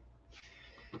 All right.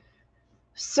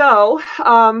 So,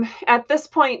 at this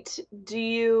point, do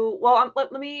you? Well,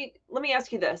 let me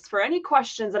ask you this: for any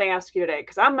questions that I ask you today,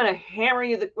 because I'm going to hammer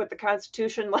you with the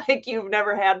Constitution like you've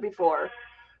never had before.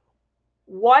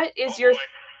 What is your? Boy.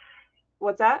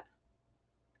 What's that?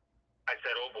 I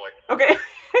said, "Oh boy." Okay.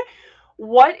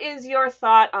 What is your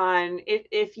thought on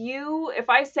if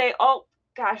I say, oh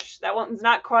gosh, that one's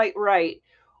not quite right?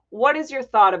 What is your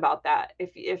thought about that?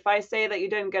 If I say that you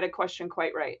didn't get a question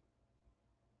quite right?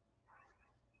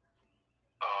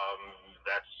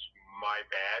 That's my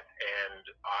bad, and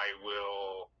I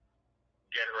will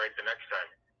get it right the next time.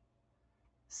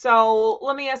 So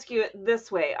let me ask you it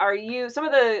this way. Are you, some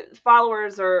of the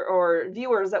followers or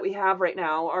viewers that we have right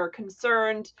now are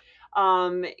concerned,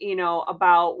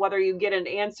 about whether you get an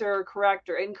answer correct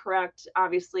or incorrect?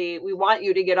 Obviously, we want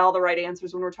you to get all the right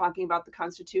answers when we're talking about the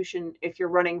Constitution if you're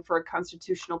running for a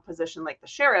constitutional position like the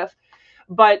sheriff.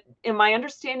 But am I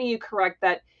understanding you correct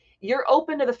that you're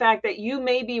open to the fact that you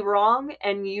may be wrong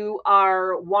and you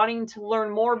are wanting to learn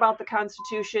more about the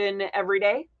Constitution every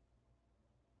day?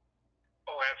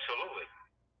 Oh, absolutely.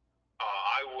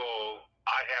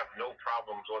 I have no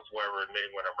problems whatsoever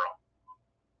admitting when I'm wrong.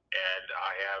 And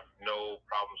I have no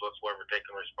problems whatsoever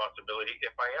taking responsibility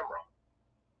if I am wrong.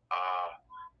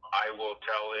 I will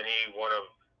tell any one of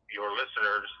your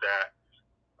listeners that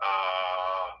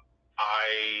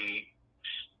I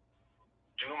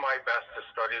do my best to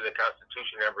study the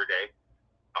Constitution every day.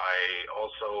 I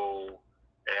also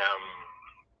am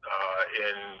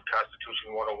in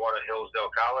Constitution 101 at Hillsdale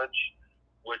College,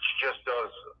 which just does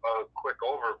a quick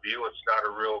overview. It's not a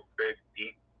real big,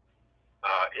 deep,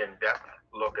 in-depth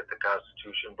look at the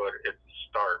Constitution, but it's a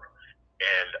start.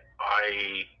 And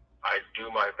I do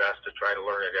my best to try to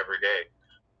learn it every day.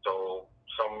 So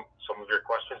some of your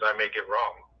questions I may get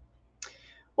wrong.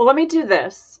 Well, let me do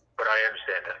this. But I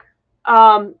understand that.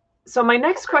 So my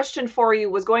next question for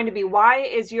you was going to be, why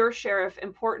is your sheriff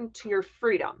important to your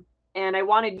freedom? And I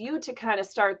wanted you to kind of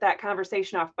start that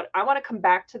conversation off, but I want to come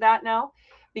back to that now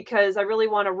because I really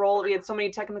want to roll. We had so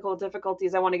many technical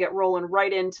difficulties. I want to get rolling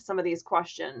right into some of these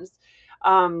questions.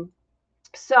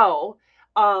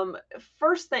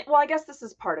 First thing, well, I guess this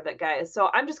is part of it, guys. So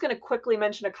I'm just going to quickly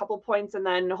mention a couple points, and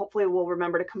then hopefully we'll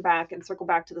remember to come back and circle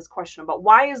back to this question about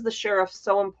why is the sheriff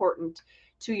so important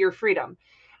to your freedom?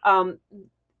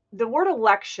 The word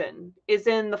election is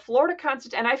in the Florida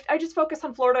Constitution, and I just focus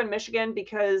on Florida and Michigan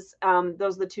because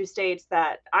those are the two states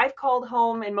that I've called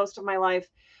home in most of my life.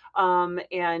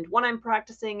 And one I'm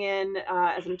practicing in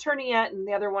as an attorney yet, and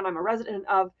the other one I'm a resident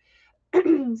of.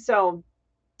 So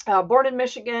born in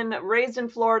Michigan, raised in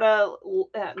Florida,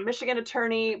 Michigan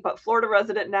attorney, but Florida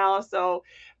resident now. So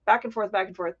back and forth, back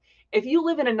and forth. If you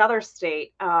live in another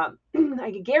state, I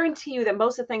can guarantee you that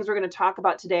most of the things we're going to talk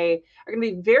about today are going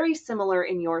to be very similar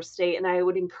in your state. And I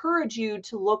would encourage you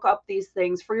to look up these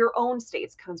things for your own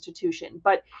state's constitution.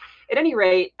 But at any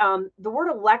rate, the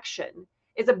word election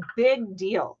is a big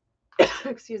deal.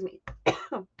 Excuse me.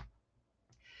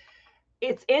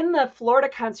 It's in the Florida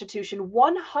Constitution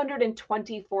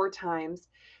 124 times.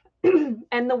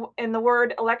 and the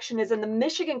word election is in the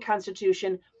Michigan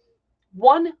Constitution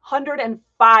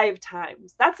 105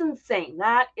 times. That's insane.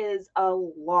 That is a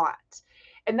lot.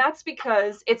 And that's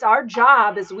because it's our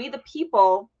job as we the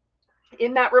people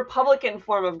in that Republican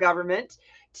form of government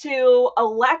to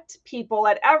elect people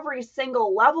at every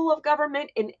single level of government,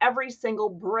 in every single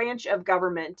branch of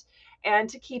government, and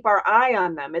to keep our eye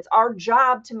on them. It's our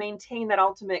job to maintain that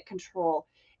ultimate control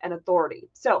and authority.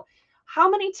 So how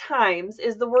many times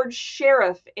is the word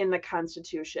sheriff in the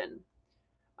Constitution?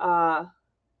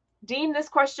 Dean, this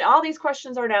question, all these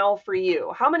questions are now for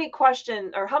you. How many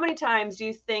times do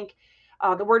you think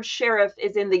the word sheriff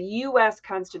is in the U.S.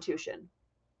 Constitution?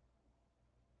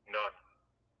 None.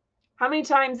 How many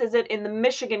times is it in the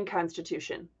Michigan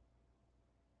Constitution?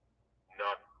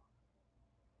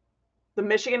 the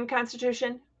Michigan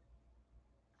Constitution?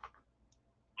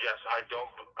 Yes, I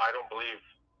don't believe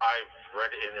I've read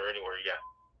it in there anywhere yet.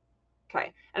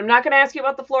 Okay. And I'm not going to ask you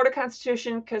about the Florida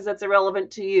Constitution because that's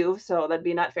irrelevant to you, so that'd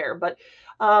be not fair. But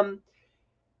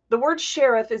the word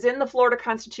sheriff is in the Florida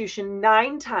Constitution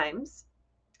 9 times.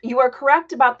 You are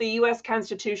correct about the U.S.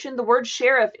 Constitution. The word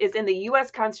sheriff is in the U.S.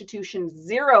 Constitution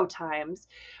 0 times,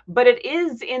 but it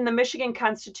is in the Michigan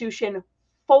Constitution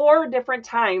 4 different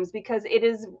times because it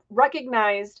is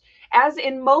recognized, as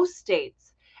in most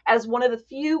states, as one of the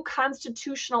few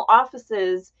constitutional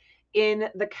offices in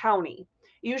the county.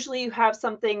 Usually you have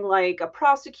something like a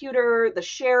prosecutor, the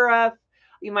sheriff,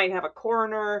 you might have a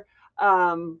coroner,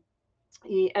 and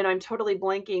I'm totally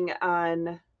blanking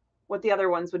on what the other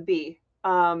ones would be.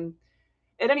 At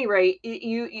any rate,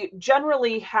 you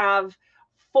generally have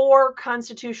 4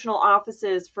 constitutional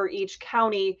offices for each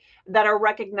county that are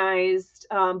recognized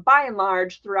by and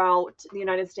large throughout the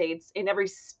United States in every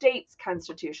state's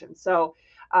constitution. So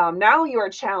now you are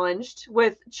challenged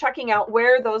with checking out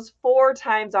where those 4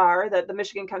 times are that the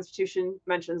Michigan Constitution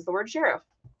mentions the word sheriff.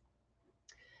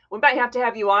 We might have to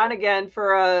have you on again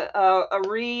for a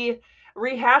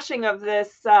rehashing of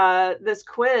this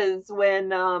quiz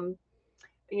when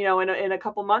in a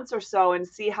couple months or so, and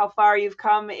see how far you've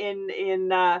come in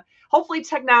hopefully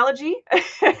technology,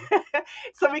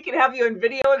 so we can have you in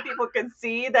video and people can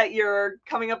see that you're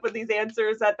coming up with these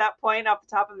answers at that point off the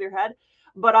top of your head,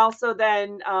 but also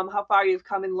then how far you've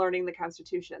come in learning the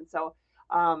Constitution. So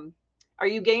are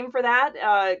you game for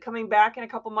that, coming back in a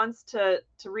couple months to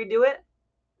redo it?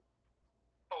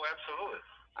 Oh, absolutely.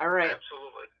 All right.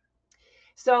 Absolutely.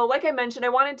 So like I mentioned, I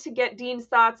wanted to get Dean's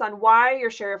thoughts on why your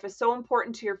sheriff is so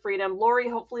important to your freedom. Lori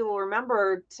hopefully will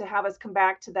remember to have us come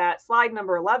back to that slide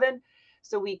number 11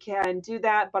 so we can do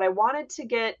that. But I wanted to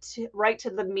get right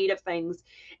to the meat of things.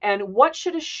 And what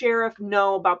should a sheriff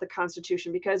know about the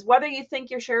Constitution? Because whether you think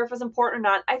your sheriff is important or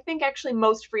not, I think actually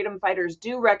most freedom fighters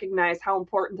do recognize how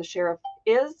important the sheriff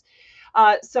is.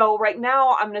 So right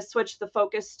now I'm going to switch the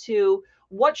focus to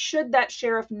what should that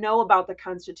sheriff know about the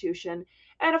Constitution?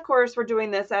 And of course, we're doing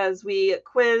this as we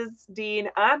quiz Dean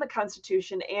on the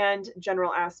Constitution and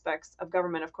general aspects of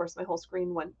government. Of course, my whole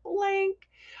screen went blank.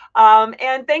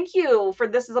 And thank you for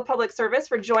This is a Public Service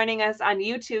for joining us on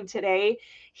YouTube today.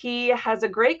 He has a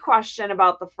great question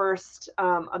about the First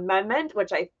Amendment,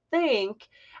 which I think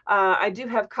I do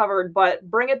have covered, but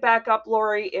bring it back up,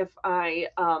 Lori, if I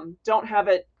don't have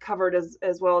it covered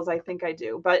as well as I think I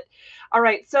do. But all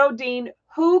right, so Dean,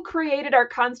 who created our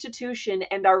Constitution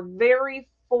and our very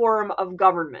form of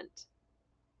government?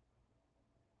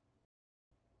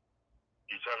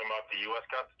 You talking about the U.S.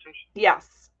 Constitution?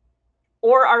 Yes,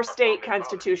 or our state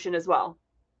constitution as well.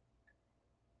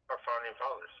 Our founding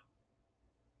fathers.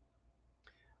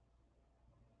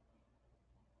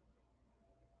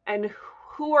 And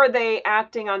who are they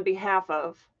acting on behalf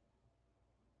of?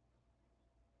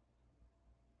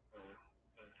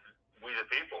 We the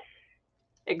people.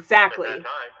 Exactly. At that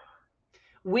time.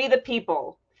 We the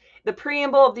people. The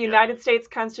preamble of the United States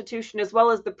Constitution, as well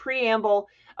as the preamble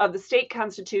of the state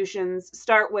constitutions,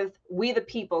 start with we the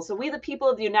people. So we the people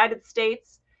of the United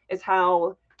States is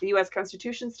how the U.S.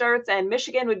 Constitution starts, and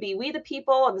Michigan would be we the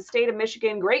people of the state of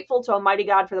Michigan, grateful to Almighty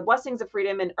God for the blessings of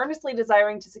freedom and earnestly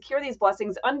desiring to secure these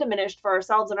blessings undiminished for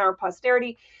ourselves and our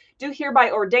posterity, do hereby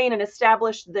ordain and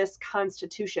establish this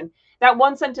Constitution. That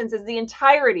one sentence is the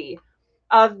entirety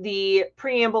of the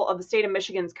preamble of the state of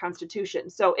Michigan's Constitution.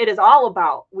 So it is all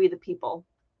about we the people.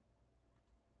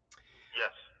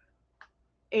 Yes.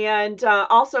 And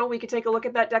also, we could take a look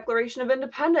at that Declaration of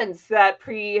Independence that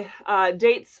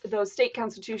predates those state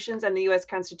constitutions and the U.S.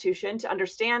 Constitution to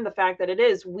understand the fact that it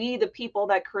is we the people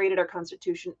that created our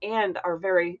Constitution and our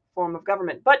very form of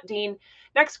government. But Dean,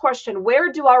 next question,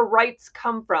 where do our rights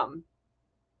come from?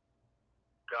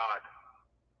 God.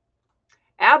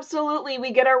 Absolutely, we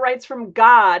get our rights from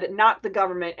God, not the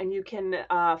government. And you can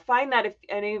find that if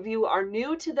any of you are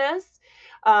new to this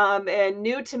and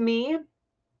new to me.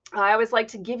 I always like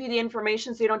to give you the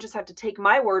information so you don't just have to take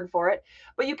my word for it,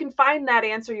 but you can find that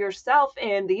answer yourself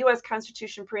in the U.S.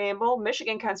 Constitution Preamble,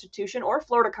 Michigan Constitution, or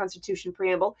Florida Constitution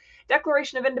Preamble,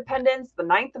 Declaration of Independence, the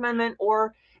 9th Amendment,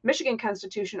 or Michigan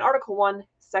Constitution, Article 1,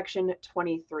 Section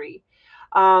 23.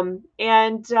 I'll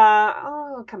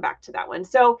come back to that one.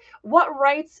 So what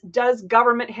rights does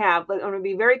government have? I'm going to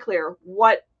be very clear.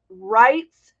 What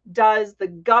rights does the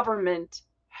government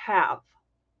have?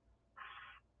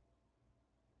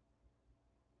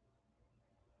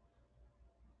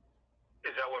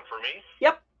 Is that one for me?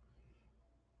 Yep.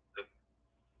 The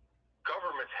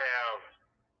governments have,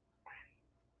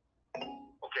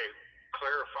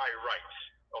 clarify rights,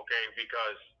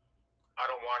 because I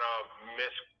don't want to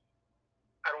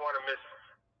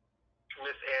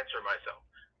misanswer myself.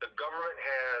 The government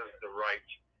has the right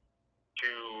to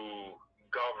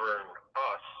govern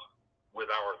us with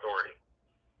our authority.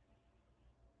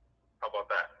 How about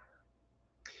that?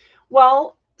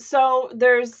 Well, so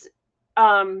there's,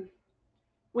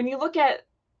 when you look at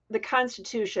the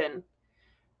Constitution,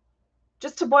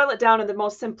 just to boil it down in the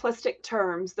most simplistic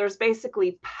terms, there's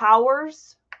basically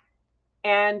powers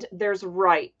and there's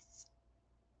rights.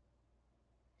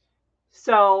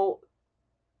 So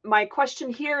my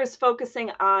question here is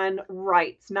focusing on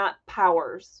rights, not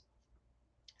powers.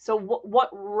 So what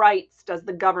rights does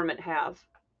the government have?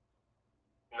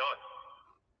 None.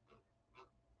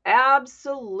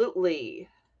 Absolutely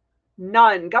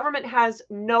none. Government has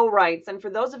no rights. And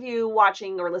for those of you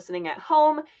watching or listening at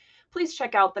home, please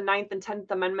check out the 9th and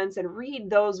 10th Amendments and read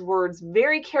those words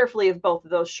very carefully of both of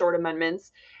those short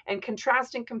amendments and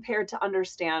contrast and compare to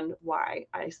understand why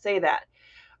I say that.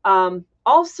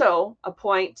 Also, a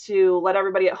point to let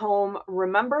everybody at home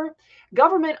remember,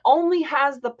 government only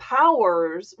has the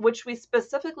powers which we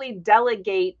specifically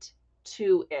delegate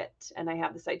to it. And I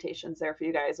have the citations there for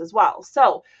you guys as well.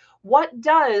 So what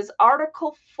does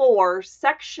Article 4,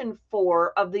 Section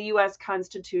 4 of the U.S.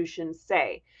 Constitution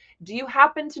say? Do you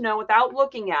happen to know, without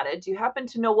looking at it, do you happen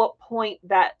to know what point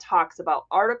that talks about?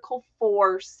 Article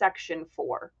 4, Section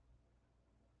 4.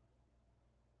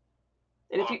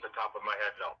 And Off the top of my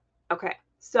head, no. Okay,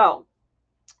 so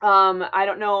I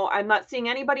don't know. I'm not seeing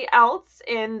anybody else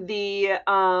in the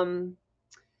oh,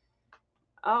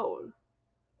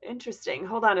 interesting.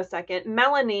 Hold on a second.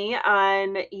 Melanie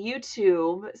on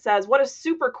YouTube says, what a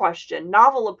super question.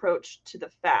 Novel approach to the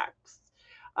facts.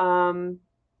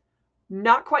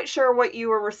 Not quite sure what you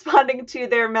were responding to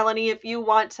there, Melanie. If you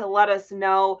want to let us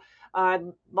know, I'd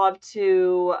love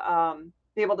to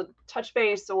be able to touch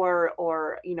base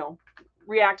or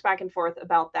react back and forth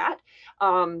about that.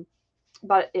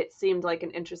 But it seemed like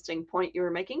an interesting point you were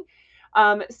making.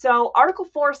 So Article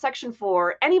 4, Section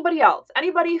 4, anybody else,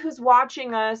 anybody who's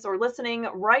watching us or listening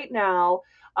right now,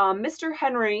 Mr.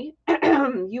 Henry,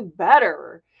 you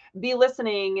better be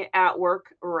listening at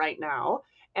work right now,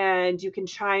 and you can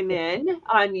chime in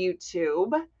on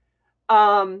YouTube.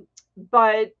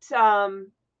 But I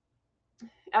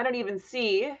don't even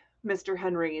see Mr.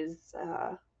 Henry's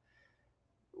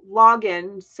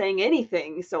login saying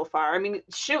anything so far. I mean,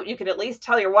 shoot, you could at least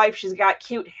tell your wife she's got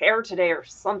cute hair today or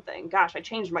something. Gosh, I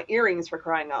changed my earrings for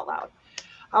crying out loud.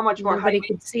 How much more? Nobody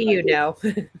can see you now.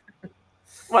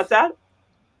 What's that?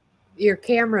 Your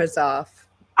camera's off.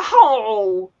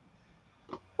 Oh,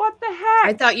 what the heck?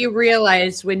 I thought you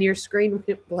realized when your screen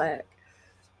went black.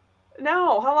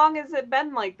 No, how long has it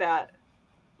been like that?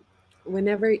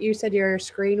 Whenever you said your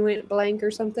screen went blank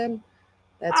or something,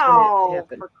 that's when it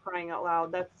happened. For crying out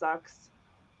loud, that sucks.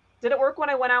 Did it work when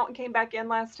I went out and came back in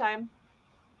last time?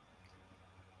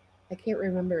 I can't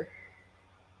remember.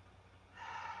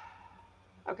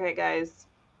 Okay, guys.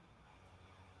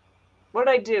 What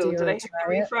did I do? Did I hit the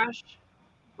refresh?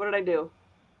 What did I do?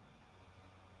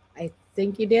 I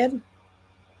think you did.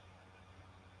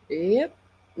 Yep.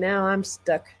 Now I'm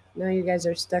stuck. Now you guys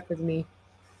are stuck with me.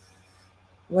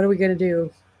 What are we going to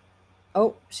do?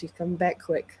 Oh, she's coming back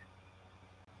quick.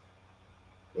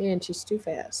 Man, she's too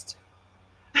fast.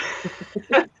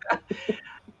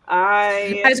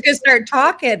 I was going to start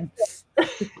talking. I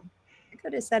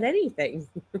could have said anything.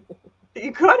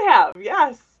 You could have,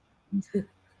 yes.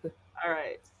 All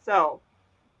right, so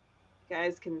you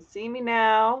guys can see me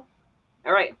now.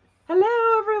 All right.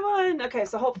 Hello, everyone. Okay,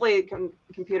 so hopefully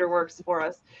computer works for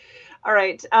us. All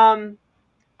right.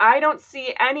 I don't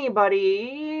see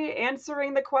anybody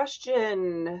answering the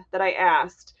question that I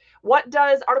asked. What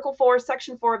does Article 4,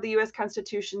 Section 4 of the U.S.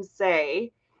 Constitution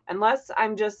say? Unless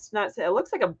I'm just not saying, it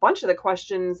looks like a bunch of the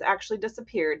questions actually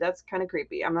disappeared. That's kind of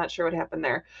creepy. I'm not sure what happened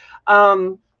there.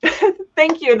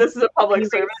 Thank you. This is a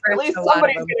public service. At least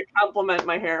somebody's going to compliment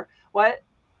my hair. What,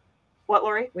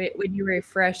 Lori? When you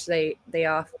refresh, they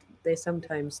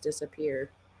sometimes disappear.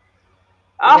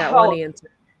 I got one answer.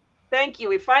 Thank you.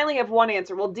 We finally have one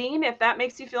answer. Well, Dean, if that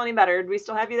makes you feel any better, do we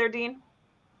still have you there, Dean?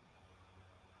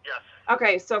 Yes.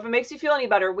 Okay, so if it makes you feel any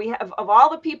better, we have, of all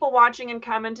the people watching and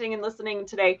commenting and listening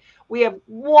today, we have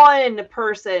one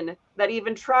person that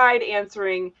even tried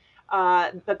answering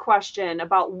the question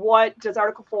about what does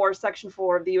Article 4, Section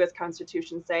 4 of the U.S.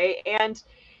 Constitution say. And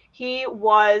He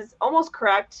was almost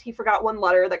correct. He forgot one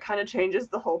letter that kind of changes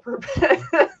the whole purpose.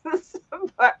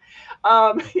 But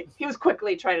he was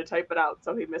quickly trying to type it out,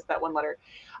 so he missed that one letter.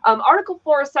 Article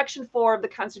 4, Section 4 of the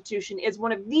Constitution is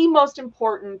one of the most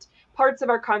important parts of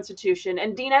our Constitution.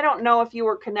 And Dean, I don't know if you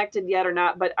were connected yet or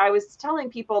not, but I was telling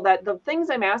people that the things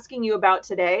I'm asking you about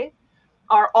today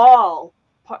are all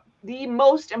the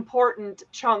most important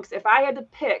chunks. If I had to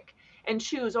pick and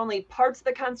choose only parts of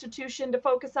the Constitution to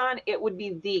focus on, it would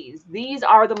be these. These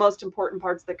are the most important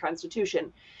parts of the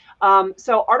Constitution.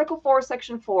 So Article 4,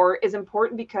 Section 4 is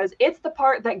important because it's the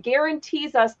part that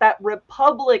guarantees us that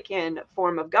Republican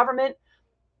form of government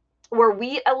where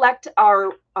we elect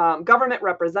our government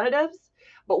representatives,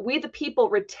 but we, the people,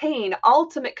 retain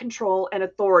ultimate control and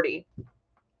authority.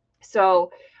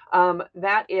 So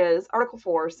that is Article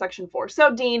 4, Section 4.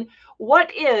 So, Dean,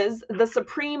 what is the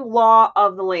supreme law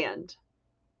of the land?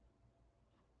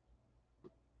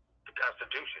 The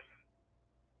Constitution.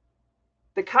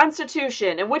 The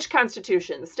Constitution. And which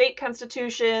Constitution? The state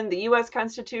Constitution, the U.S.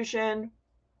 Constitution?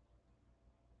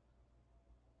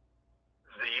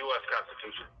 The U.S.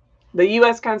 Constitution. The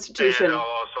U.S. Constitution. And I'll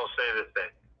also say the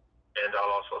state.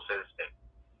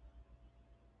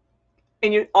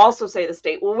 And you also say the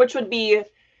state. Well,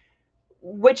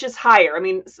 which is higher? I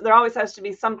mean, there always has to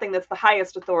be something that's the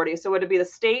highest authority. So would it be the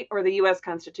state or the U.S.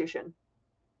 Constitution?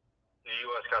 The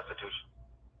U.S. Constitution.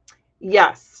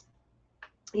 Yes.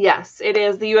 Yes, it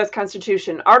is the U.S.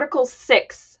 Constitution. Article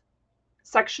 6,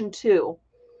 Section 2.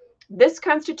 This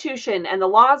Constitution and the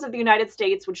laws of the United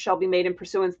States, which shall be made in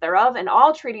pursuance thereof, and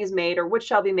all treaties made or which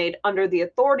shall be made under the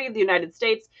authority of the United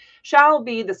States, shall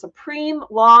be the supreme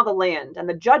law of the land, and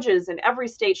the judges in every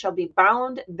state shall be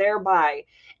bound thereby.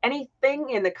 Anything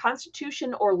in the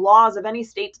Constitution or laws of any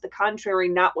state to the contrary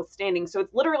notwithstanding. So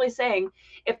it's literally saying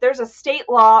if there's a state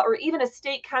law or even a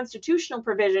state constitutional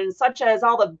provision, such as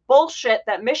all the bullshit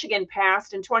that Michigan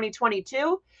passed in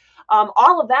 2022,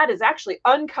 all of that is actually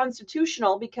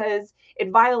unconstitutional because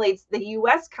it violates the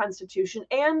U.S. Constitution,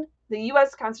 and the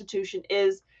U.S. Constitution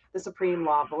is the supreme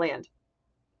law of the land.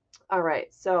 All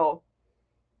right, so.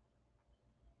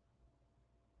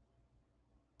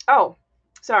 Oh,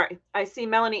 sorry. I see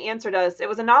Melanie answered us. It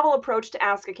was a novel approach to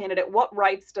ask a candidate, what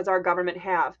rights does our government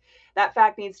have? That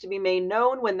fact needs to be made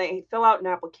known when they fill out an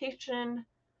application.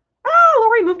 Oh,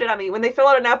 Lori moved it on me. When they fill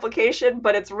out an application,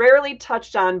 but it's rarely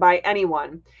touched on by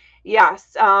anyone.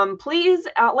 Yes, please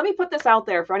let me put this out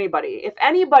there for anybody. If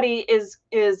anybody is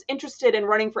interested in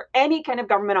running for any kind of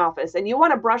government office and you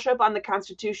want to brush up on the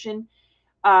Constitution,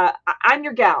 I'm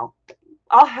your gal.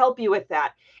 I'll help you with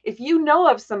that. If you know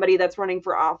of somebody that's running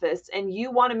for office and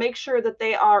you want to make sure that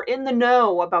they are in the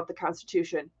know about the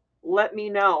Constitution, let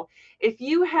me know. If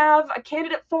you have a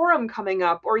candidate forum coming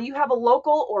up, or you have a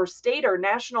local or state or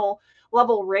national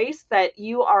level race that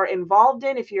you are involved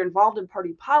in, if you're involved in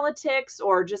party politics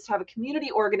or just have a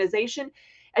community organization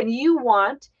and you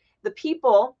want the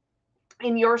people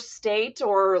in your state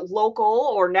or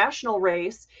local or national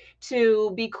race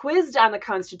to be quizzed on the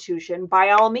Constitution, by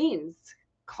all means,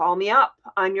 call me up.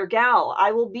 I'm your gal.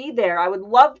 I will be there. I would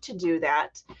love to do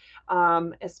that,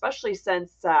 especially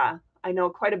since I know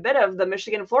quite a bit of the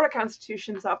Michigan and Florida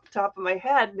Constitutions off the top of my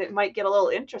head. It might get a little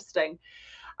interesting.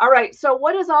 All right, so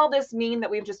what does all this mean that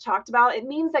we've just talked about? It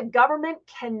means that government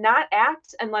cannot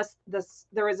act unless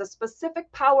there is a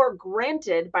specific power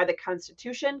granted by the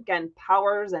Constitution, again,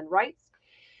 powers and rights,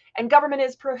 and government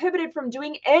is prohibited from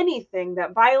doing anything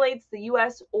that violates the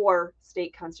U.S. or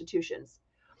state constitutions.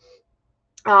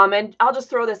 And I'll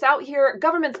just throw this out here.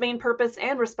 Government's main purpose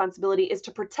and responsibility is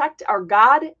to protect our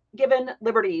God-given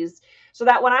liberties so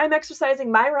that when I'm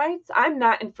exercising my rights, I'm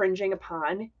not infringing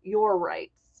upon your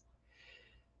rights.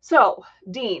 So,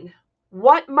 Dean,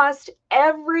 what must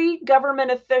every government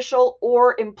official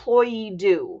or employee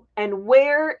do, and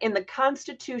where in the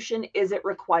Constitution is it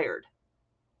required?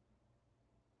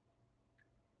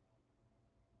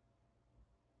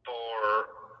 For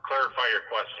clarify your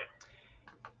question.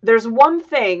 There's one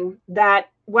thing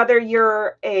that whether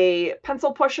you're a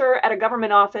pencil pusher at a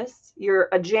government office, you're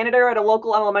a janitor at a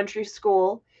local elementary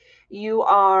school, you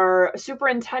are a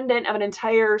superintendent of an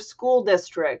entire school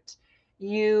district,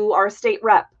 you are a state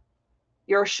rep,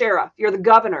 you're a sheriff, you're the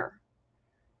governor.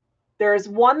 There's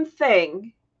one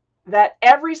thing that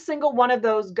every single one of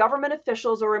those government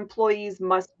officials or employees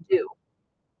must do.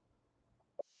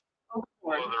 Follow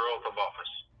their oath of office.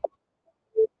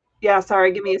 Yeah,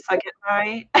 sorry, give me a second.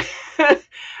 I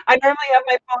normally have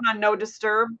my phone on no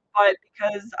disturb, but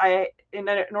because in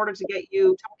order to get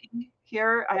you talking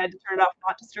here, I had to turn it off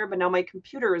not disturb, and now my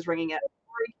computer is ringing it.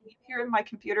 Lori, can you hear my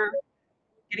computer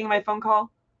getting my phone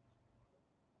call?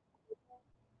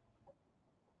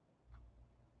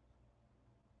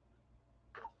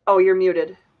 Oh, you're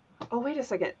muted. Oh, wait a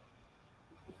second.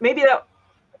 Maybe that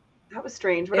was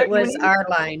strange. It was our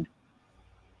line.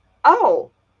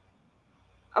 Oh.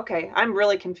 Okay, I'm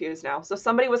really confused now. So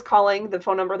somebody was calling the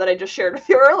phone number that I just shared with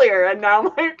you earlier, and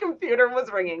now my computer was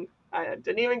ringing. I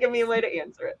didn't even give me a way to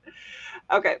answer it.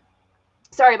 Okay.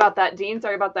 Sorry about that, Dean.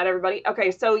 Sorry about that, everybody.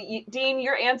 Okay, so Dean,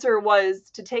 your answer was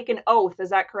to take an oath. Is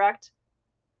that correct?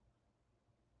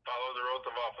 Follow their oath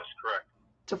of office, correct.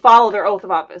 To follow their oath of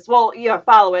office. Well, yeah,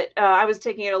 follow it. I was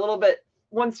taking it a little bit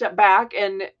one step back,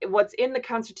 and what's in the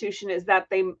Constitution is that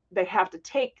they have to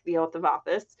take the oath of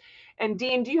office. And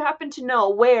Dean, do you happen to know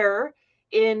where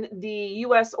in the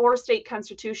U.S. or state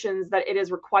constitutions that it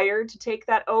is required to take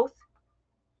that oath?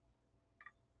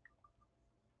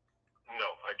 No,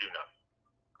 I do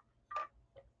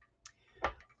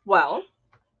not. Well,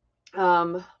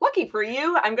 lucky for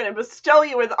you, I'm going to bestow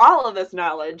you with all of this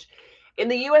knowledge. In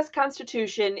the U.S.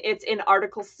 Constitution, it's in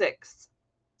Article 6.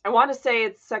 I want to say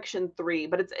it's Section 3,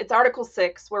 but it's Article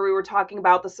 6 where we were talking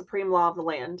about the supreme law of the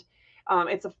land.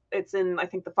 It's in, I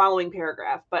think, the following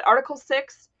paragraph. But Article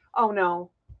 6, oh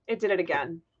no, it did it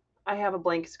again. I have a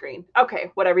blank screen.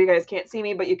 Okay, whatever. You guys can't see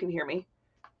me, but you can hear me.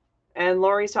 And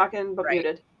Lori's talking, but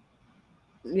muted.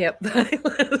 Yep.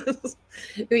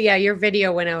 Yeah, your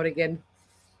video went out again.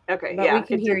 Okay, but yeah. we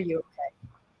can hear you. Okay.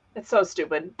 It's so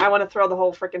stupid. I want to throw the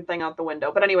whole freaking thing out the window.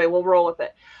 But anyway, we'll roll with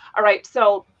it. All right,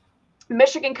 so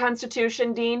Michigan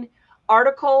Constitution, Dean,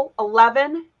 Article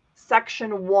 11,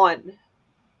 Section 1.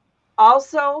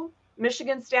 Also,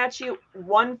 Michigan Statute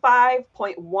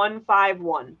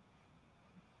 15.151.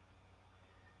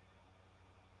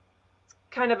 It's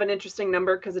kind of an interesting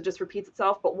number because it just repeats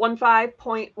itself, but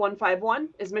 15.151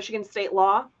 is Michigan state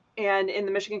law, and in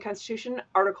the Michigan Constitution,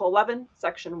 Article 11,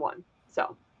 Section 1.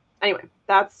 So anyway,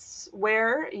 that's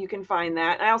where you can find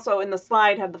that. I also, in the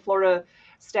slide, have the Florida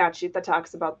statute that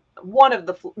talks about one of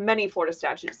the many Florida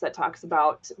statutes that talks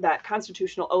about that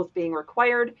constitutional oath being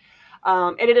required.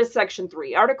 And it is Section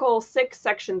 3. Article 6,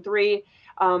 Section 3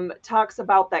 talks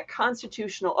about that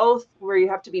constitutional oath where you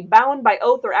have to be bound by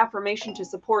oath or affirmation to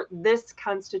support this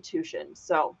Constitution.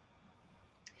 So,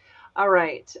 all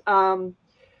right.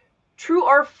 True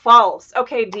or false?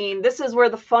 Okay, Dean, this is where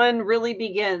the fun really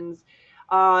begins.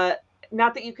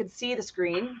 Not that you could see the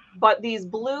screen, but these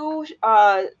blue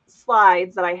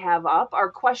slides that I have up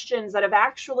are questions that have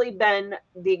actually been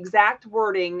the exact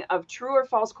wording of true or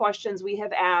false questions we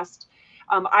have asked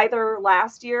either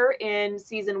last year in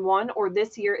season 1 or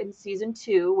this year in season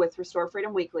 2 with Restore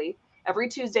Freedom Weekly. Every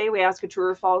Tuesday, we ask a true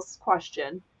or false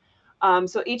question.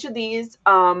 So each of these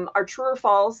are true or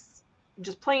false,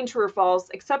 just plain true or false,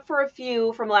 except for a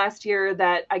few from last year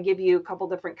that I give you a couple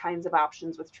different kinds of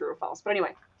options with true or false. But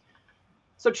anyway.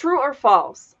 So true or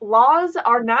false, laws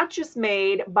are not just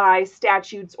made by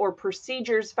statutes or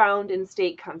procedures found in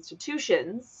state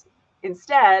constitutions.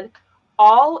 Instead,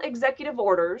 all executive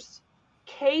orders,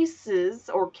 cases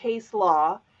or case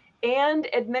law, and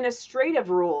administrative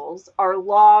rules are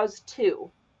laws too.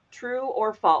 True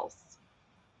or false?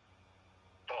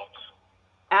 False.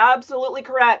 Absolutely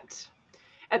correct.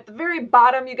 At the very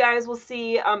bottom, you guys will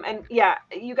see, and yeah,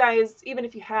 you guys, even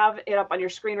if you have it up on your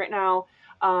screen right now,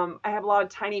 I have a lot of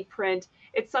tiny print.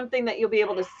 It's something that you'll be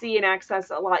able to see and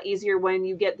access a lot easier when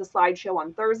you get the slideshow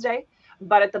on Thursday.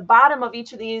 But at the bottom of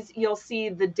each of these, you'll see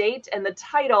the date and the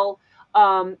title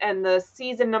and the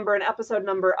season number and episode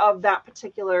number of that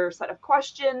particular set of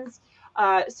questions.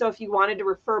 So if you wanted to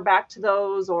refer back to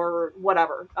those or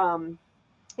whatever,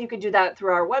 you could do that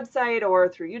through our website or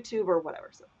through YouTube or whatever.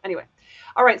 So anyway,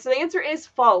 all right, so the answer is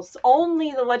false.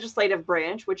 Only the legislative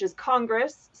branch, which is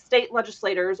Congress, state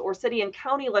legislators, or city and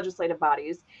county legislative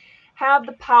bodies, have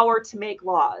the power to make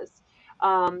laws.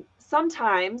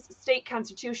 Sometimes state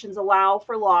constitutions allow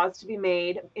for laws to be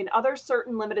made in other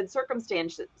certain limited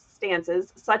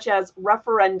circumstances, such as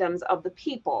referendums of the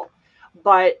people.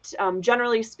 But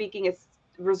generally speaking, it's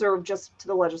reserved just to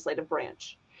the legislative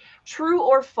branch. True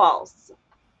or false?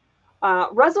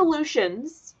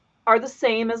 Resolutions are the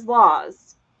same as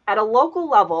laws. At a local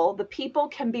level, the people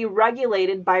can be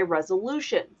regulated by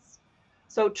resolutions.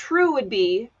 So true would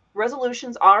be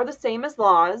resolutions are the same as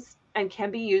laws and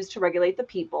can be used to regulate the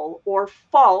people, or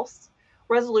false,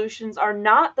 resolutions are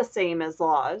not the same as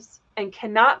laws and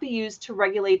cannot be used to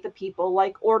regulate the people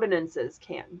like ordinances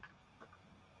can.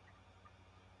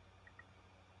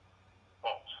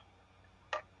 False.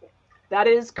 That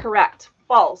is correct.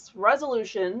 False.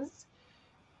 Resolutions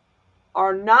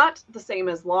are not the same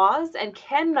as laws and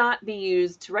cannot be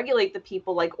used to regulate the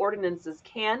people like ordinances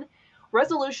can.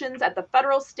 Resolutions at the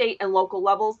federal, state, and local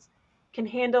levels can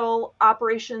handle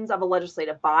operations of a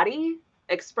legislative body,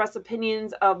 express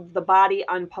opinions of the body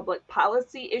on public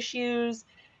policy issues,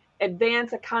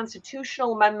 advance a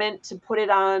constitutional amendment to put it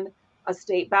on a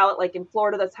state ballot. Like in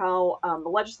Florida, that's how the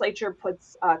legislature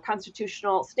puts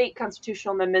state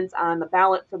constitutional amendments on the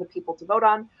ballot for the people to vote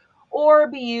on, or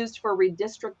be used for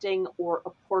redistricting or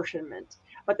apportionment.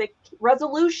 But the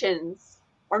resolutions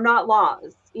are not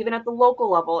laws, even at the local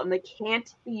level, and they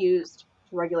can't be used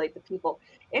to regulate the people.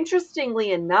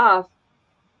 Interestingly enough,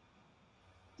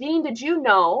 Dean, did you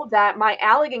know that my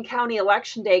Allegan County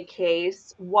Election Day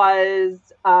case was,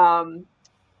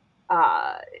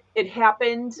 it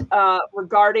happened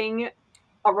regarding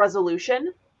a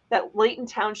resolution, that Layton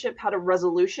Township had a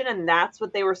resolution, and that's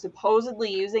what they were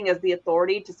supposedly using as the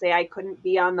authority to say I couldn't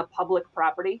be on the public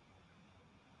property?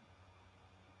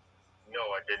 No,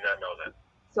 I did not know that.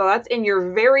 So that's in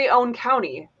your very own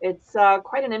county. It's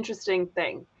quite an interesting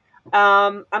thing.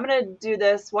 I'm going to do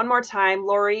this one more time.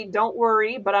 Lori, don't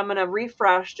worry, but I'm going to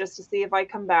refresh just to see if I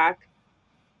come back.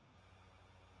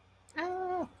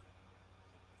 Oh.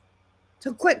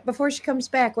 So quick, before she comes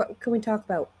back, what can we talk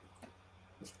about?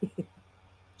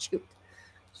 Shoot.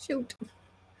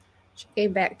 She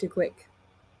came back too quick.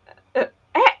 What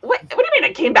do you mean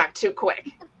it came back too quick?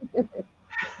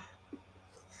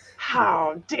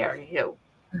 How dare you?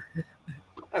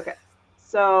 Okay,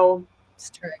 so let's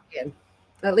try again.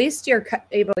 At least you're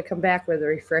able to come back with a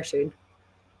refreshing.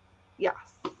 Yes,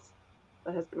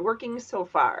 that has been working so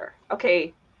far.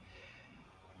 Okay.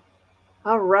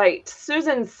 All right.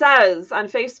 Susan says on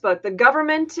Facebook, the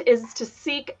government is to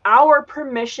seek our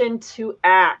permission to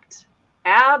act.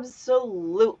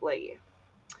 Absolutely.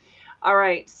 All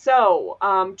right. So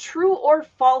true or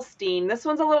false, Dean? This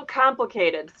one's a little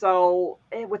complicated. So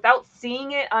without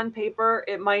seeing it on paper,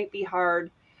 it might be hard.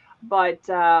 But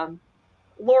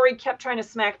Lori kept trying to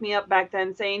smack me up back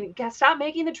then, saying, stop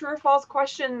making the true or false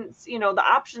questions, the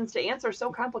options to answer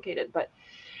so complicated. But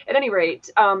at any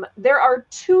rate, there are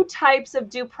two types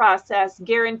of due process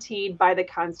guaranteed by the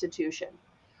Constitution.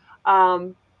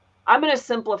 I'm going to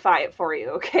simplify it for you,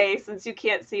 okay, since you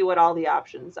can't see what all the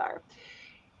options are.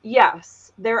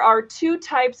 Yes, there are two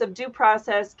types of due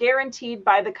process guaranteed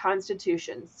by the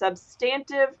Constitution,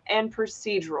 substantive and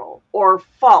procedural, or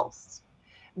false.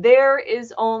 There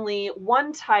is only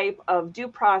one type of due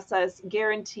process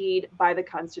guaranteed by the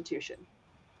Constitution.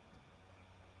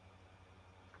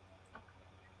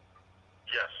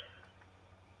 Yes.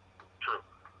 True.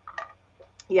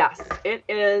 Yes, it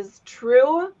is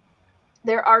true.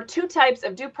 There are two types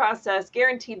of due process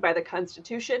guaranteed by the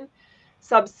Constitution,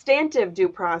 substantive due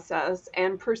process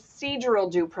and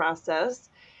procedural due process.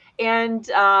 And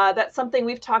that's something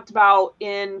we've talked about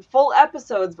in full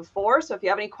episodes before. So if you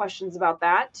have any questions about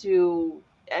that to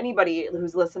anybody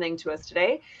who's listening to us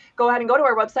today, go ahead and go to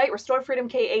our website,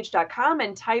 restorefreedomkh.com,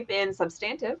 and type in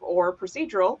substantive or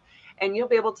procedural, and you'll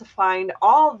be able to find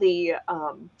all the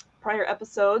prior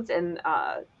episodes and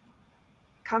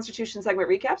Constitution segment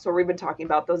recaps where we've been talking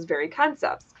about those very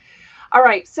concepts. All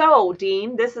right, so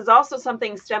Dean, this is also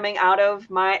something stemming out of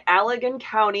my Allegan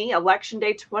County Election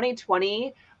Day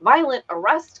 2020 violent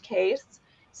arrest case.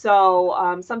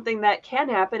 So something that can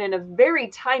happen in a very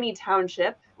tiny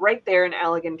township right there in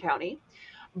Allegan County.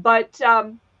 But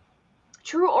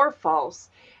true or false,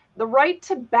 the right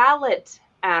to ballot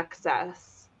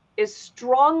access is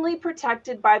strongly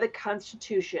protected by the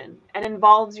Constitution and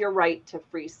involves your right to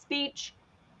free speech,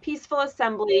 peaceful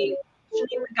assembly,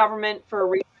 questioning the government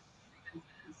for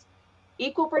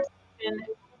equal protection,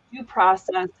 due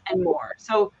process, and more.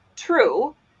 So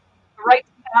true, the right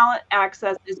to ballot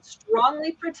access is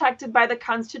strongly protected by the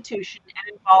Constitution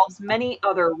and involves many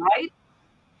other rights.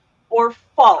 Or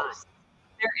false,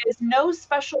 there is no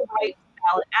special right to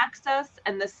ballot access,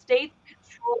 and the states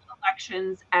control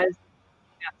elections as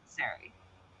necessary.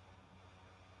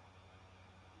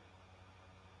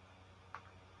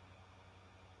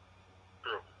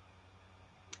 True.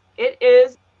 It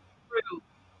is true.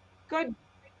 Good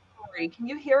story. Can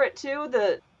you hear it too?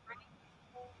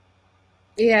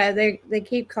 Yeah, they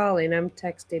keep calling. I'm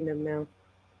texting them now.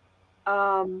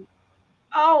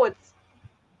 Oh,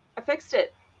 I fixed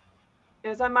it. It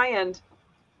was on my end.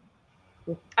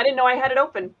 I didn't know I had it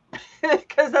open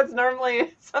because that's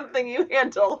normally something you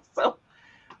handle. So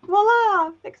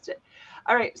voila, fixed it.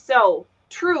 All right. So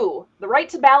true, the right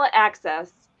to ballot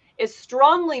access is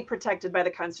strongly protected by the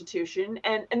Constitution.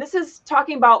 And this is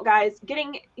talking about, guys,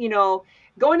 getting,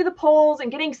 going to the polls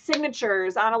and getting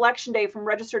signatures on election day from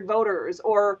registered voters,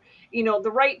 or,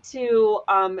 the right to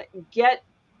get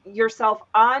yourself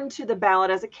onto the ballot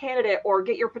as a candidate or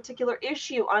get your particular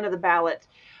issue onto the ballot.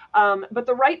 But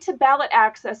the right to ballot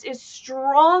access is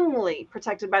strongly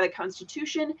protected by the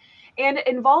Constitution and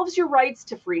involves your rights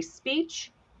to free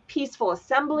speech, peaceful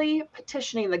assembly,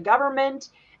 petitioning the government,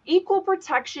 equal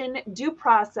protection, due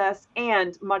process,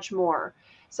 and much more.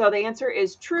 So the answer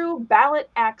is true. Ballot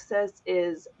access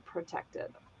is protected.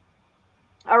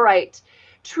 All right.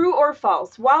 True or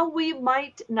false? While we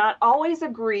might not always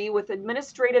agree with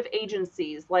administrative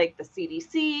agencies like the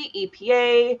CDC,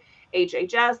 EPA,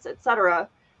 HHS, etc.,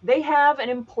 they have an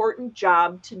important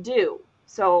job to do.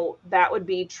 So that would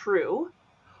be true.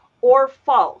 Or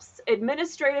false?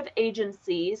 Administrative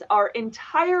agencies are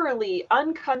entirely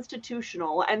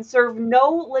unconstitutional and serve no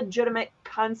legitimate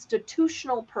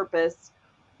constitutional purpose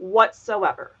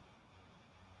whatsoever.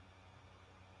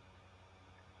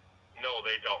 No,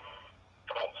 they don't.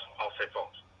 False. I'll say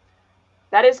false.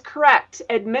 That is correct.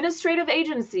 Administrative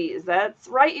agencies. That's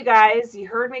right, you guys. You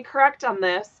heard me correct on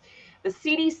this. The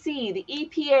CDC, the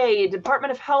EPA,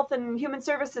 Department of Health and Human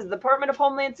Services, Department of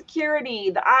Homeland Security,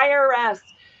 the IRS,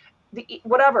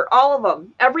 whatever, all of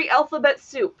them. Every alphabet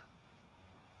soup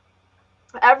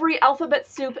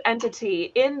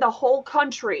entity in the whole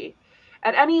country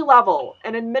at any level,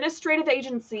 an administrative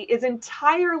agency is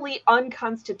entirely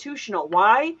unconstitutional.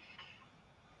 Why?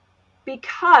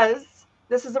 Because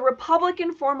this is a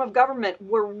Republican form of government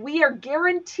where we are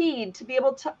guaranteed to be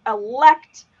able to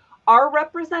elect our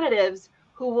representatives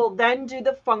who will then do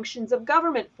the functions of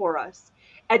government for us.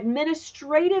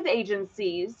 Administrative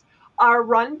agencies are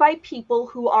run by people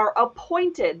who are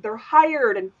appointed. They're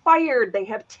hired and fired. They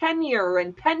have tenure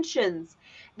and pensions.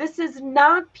 This is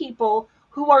not people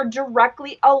who are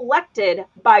directly elected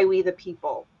by we the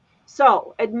people.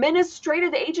 So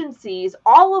administrative agencies,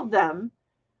 all of them,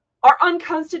 are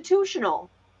unconstitutional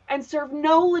and serve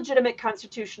no legitimate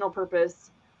constitutional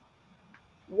purpose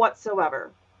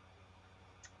whatsoever.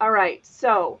 All right,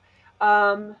 so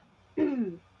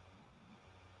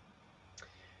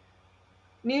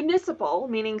municipal,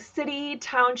 meaning city,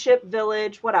 township,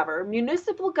 village, whatever,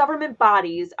 municipal government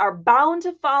bodies are bound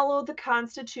to follow the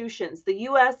constitutions, the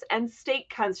U.S. and state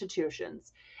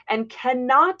constitutions, and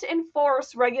cannot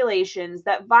enforce regulations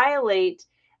that violate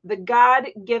the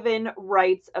God-given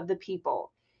rights of the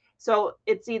people. So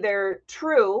it's either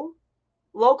true,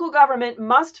 local government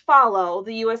must follow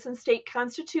the U.S. and state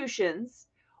constitutions,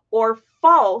 or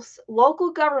false,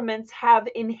 local governments have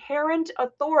inherent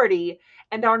authority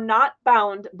and are not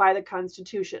bound by the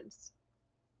constitutions.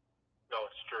 No,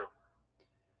 it's true.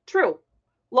 True.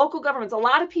 Local governments. A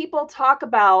lot of people talk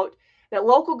about that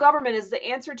local government is the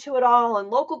answer to it all, and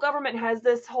local government has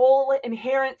this whole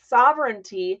inherent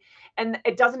sovereignty, and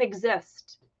it doesn't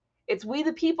exist. It's we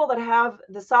the people that have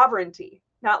the sovereignty,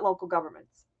 not local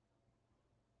governments.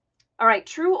 All right,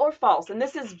 true or false? And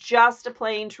this is just a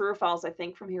plain true or false, I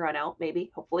think, from here on out,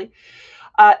 maybe, hopefully.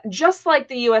 Just like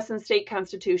the U.S. and state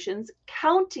constitutions,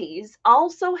 counties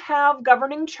also have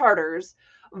governing charters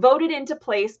voted into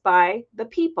place by the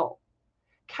people.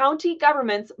 County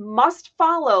governments must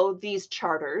follow these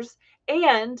charters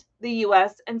and the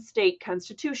U.S. and state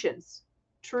constitutions.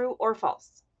 True or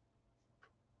false?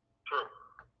 True.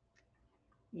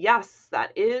 Yes,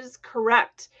 that is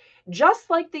correct. Just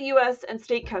like the U.S. and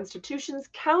state constitutions,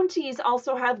 counties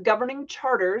also have governing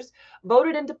charters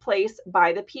voted into place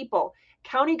by the people.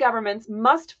 County governments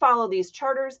must follow these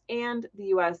charters and the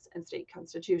U.S. and state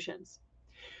constitutions.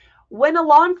 When a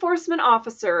law enforcement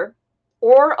officer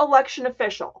or election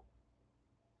official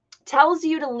tells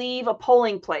you to leave a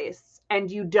polling place and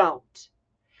you don't,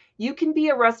 you can be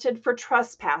arrested for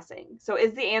trespassing. So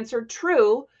is the answer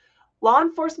true? Law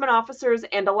enforcement officers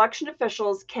and election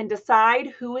officials can decide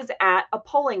who is at a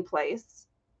polling place,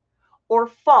 or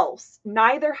false,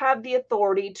 neither have the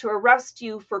authority to arrest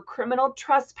you for criminal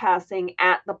trespassing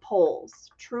at the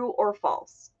polls. True or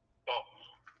false? False.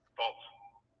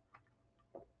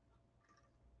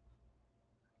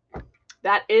 False.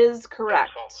 That is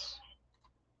correct. False.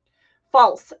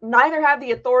 False. Neither have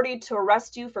the authority to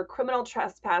arrest you for criminal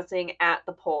trespassing at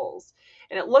the polls.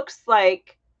 And it looks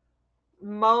like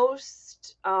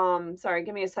most, sorry,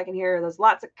 give me a second here. There's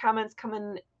lots of comments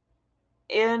coming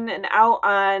in and out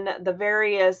on the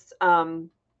various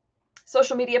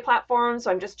social media platforms.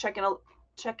 So I'm just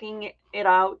checking it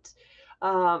out.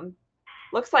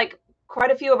 Looks like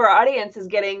quite a few of our audience is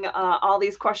getting all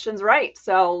these questions right.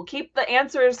 So keep the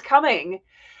answers coming.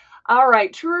 All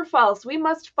right, true or false? We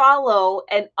must follow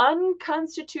an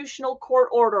unconstitutional court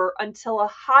order until a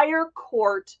higher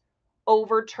court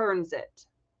overturns it.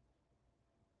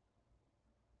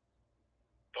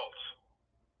 False.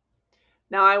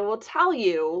 Now, I will tell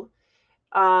you,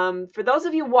 for those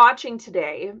of you watching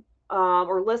today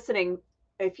or listening,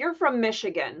 if you're from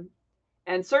Michigan,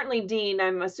 and certainly Dean,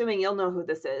 I'm assuming you'll know who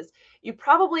this is. You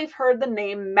probably have heard the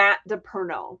name Matt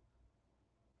DePerno.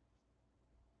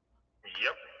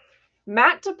 Yep.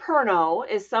 Matt DePerno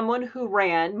is someone who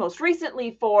ran most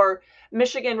recently for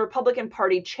Michigan Republican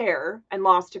Party chair and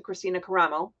lost to Christina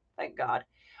Caramo, thank God.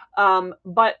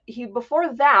 But he,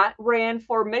 before that, ran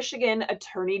for Michigan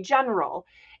Attorney General,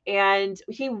 and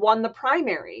he won the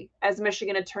primary as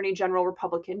Michigan Attorney General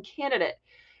Republican candidate.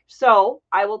 So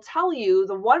I will tell you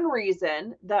the one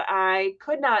reason that I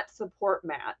could not support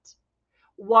Matt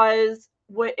was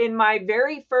in my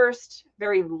very first,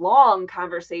 very long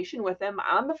conversation with him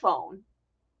on the phone.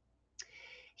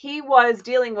 He was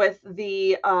dealing with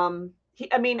the,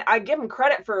 I mean, I give him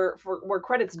credit for where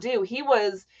credit's due. He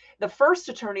was the first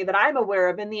attorney that I'm aware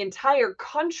of in the entire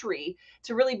country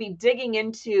to really be digging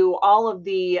into all of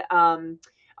the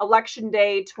Election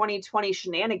Day 2020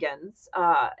 shenanigans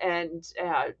and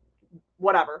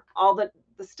whatever, all the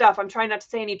stuff. I'm trying not to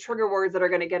say any trigger words that are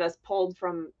going to get us pulled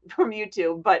from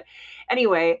YouTube. But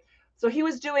anyway, so he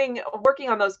was working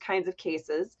on those kinds of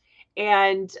cases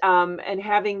and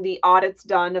having the audits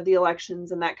done of the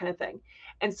elections and that kind of thing.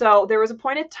 And so there was a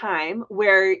point of time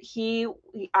where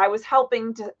I was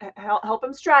helping to help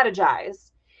him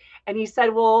strategize. And he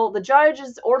said, well, the judge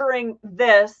is ordering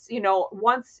this,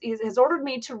 once he has ordered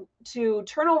me to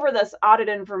turn over this audit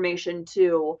information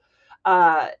to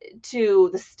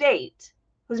the state,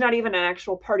 who's not even an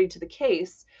actual party to the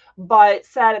case, but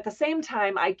said at the same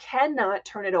time, I cannot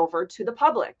turn it over to the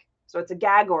public. So it's a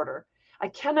gag order. I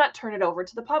cannot turn it over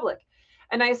to the public.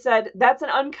 And I said, that's an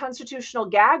unconstitutional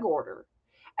gag order.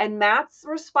 And Matt's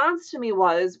response to me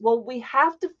was, well, we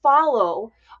have to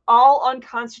follow all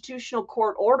unconstitutional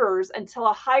court orders until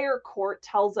a higher court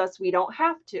tells us we don't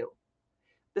have to.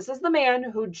 This is the man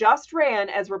who just ran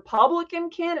as Republican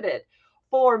candidate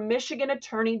for Michigan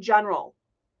Attorney General.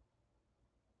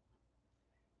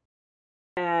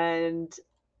 And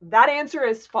that answer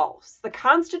is false. The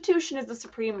Constitution is the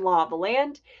supreme law of the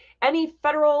land. Any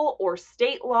federal or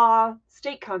state law,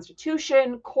 state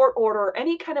constitution, court order,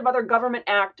 any kind of other government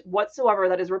act whatsoever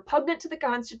that is repugnant to the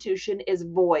Constitution is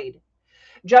void.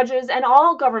 Judges and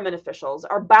all government officials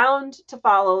are bound to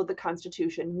follow the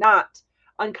Constitution, not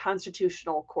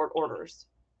unconstitutional court orders.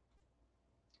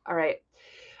 All right.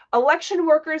 Election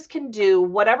workers can do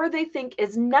whatever they think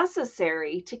is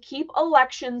necessary to keep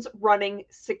elections running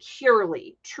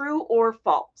securely. True or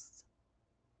false?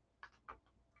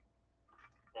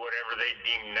 Whatever they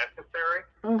deem necessary.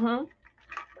 Mm-hmm.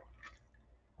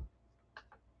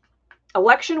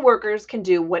 Election workers can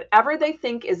do whatever they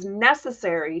think is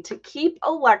necessary to keep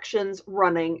elections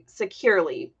running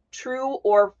securely. True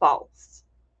or false?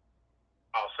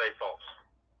 I'll say false.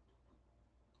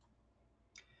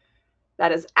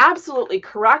 That is absolutely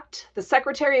correct. The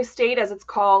Secretary of State, as it's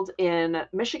called in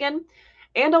Michigan,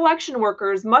 and election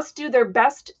workers must do their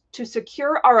best to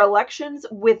secure our elections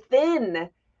within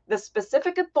the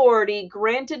specific authority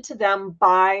granted to them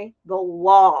by the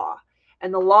law.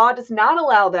 And the law does not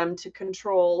allow them to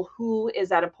control who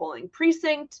is at a polling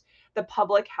precinct. The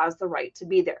public has the right to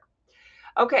be there.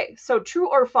 Okay, so true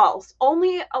or false?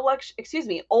 Only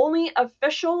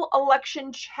official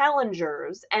election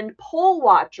challengers and poll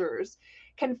watchers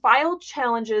can file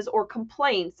challenges or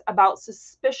complaints about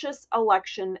suspicious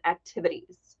election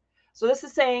activities. So this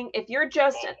is saying if you're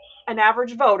just an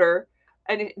average voter,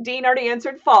 and Dean already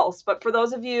answered false, but for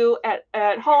those of you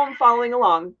at home following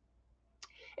along,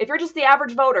 if you're just the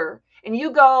average voter and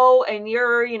you go and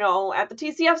you're, at the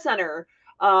TCF Center,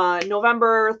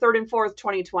 November 3rd and 4th,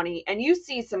 2020, and you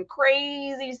see some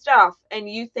crazy stuff and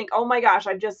you think, oh my gosh,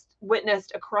 I've just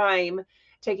witnessed a crime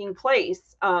taking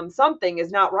place. Something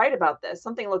is not right about this.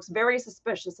 Something looks very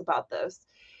suspicious about this.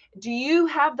 Do you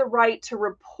have the right to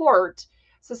report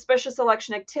suspicious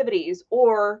election activities,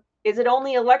 or is it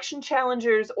only election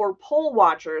challengers or poll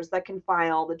watchers that can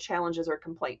file the challenges or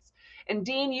complaints? And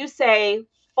Dean, you say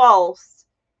false.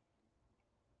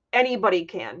 Anybody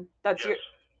can. That's yes.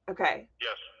 Okay.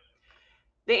 Yes.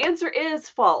 The answer is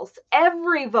false.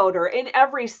 Every voter in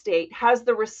every state has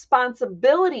the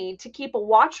responsibility to keep a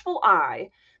watchful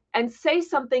eye and say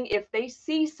something if they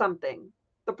see something.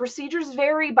 The procedures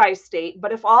vary by state,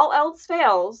 but if all else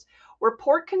fails,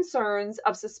 report concerns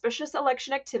of suspicious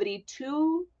election activity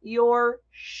to your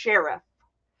sheriff.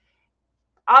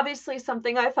 Obviously,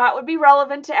 something I thought would be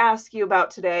relevant to ask you about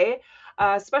today,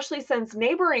 especially since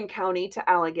neighboring county to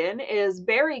Allegan is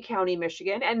Berry County,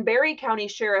 Michigan, and Berry County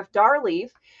Sheriff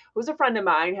Darleaf, who's a friend of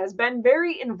mine, has been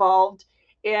very involved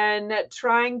in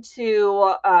trying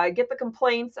to get the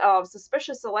complaints of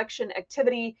suspicious election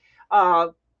activity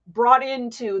brought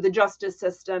into the justice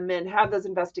system and have those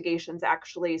investigations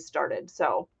actually started.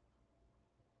 So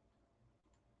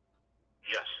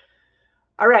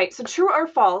All right, so true or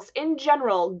false, in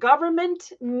general,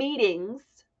 government meetings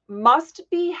must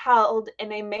be held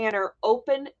in a manner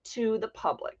open to the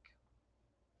public.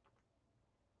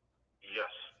 Yes.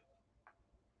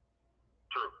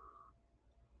 True.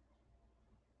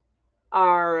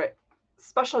 Our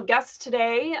special guest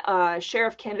today,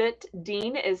 Sheriff Candidate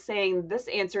Dean, is saying this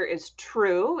answer is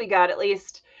true. We got at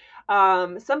least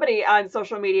somebody on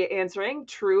social media answering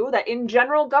true, that in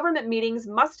general, government meetings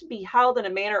must be held in a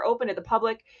manner open to the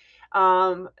public.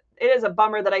 It is a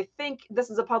bummer that I think This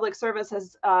Is a Public Service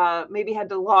has maybe had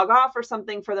to log off or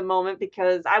something for the moment,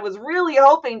 because I was really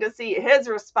hoping to see his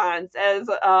response as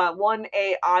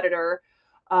 1A auditor.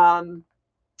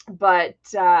 But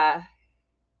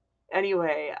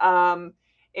anyway,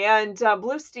 and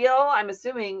Blue Steel, I'm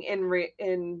assuming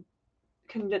in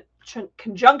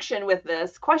conjunction with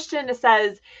this question, it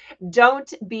says,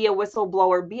 don't be a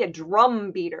whistleblower, be a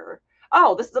drum beater.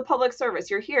 Oh, this is a public service.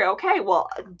 You're here. Okay, well,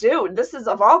 dude, this is,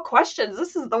 of all questions,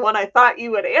 this is the one I thought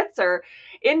you would answer.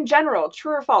 In general,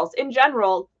 true or false, in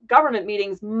general, government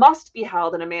meetings must be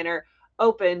held in a manner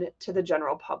open to the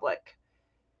general public.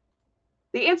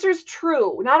 The answer is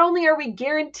true. Not only are we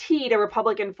guaranteed a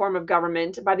Republican form of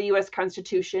government by the U.S.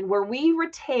 Constitution, where we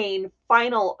retain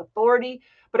final authority,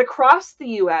 but across the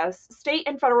U.S., state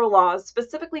and federal laws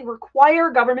specifically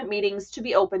require government meetings to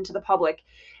be open to the public.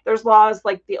 There's laws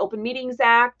like the Open Meetings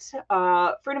Act,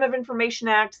 Freedom of Information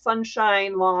Act,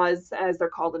 Sunshine Laws, as they're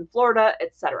called in Florida,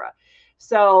 etc.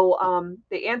 So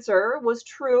the answer was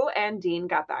true, and Dean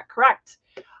got that correct.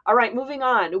 All right, moving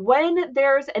on. When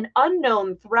there's an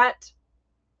unknown threat,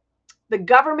 the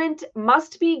government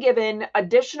must be given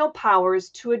additional powers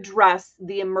to address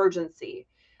the emergency.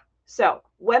 So,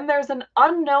 when there's an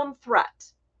unknown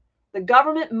threat, the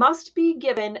government must be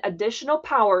given additional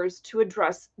powers to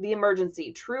address the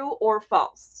emergency. True or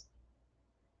false?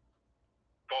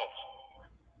 False.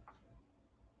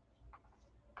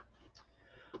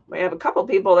 We have a couple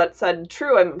people that said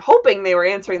true. I'm hoping they were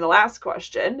answering the last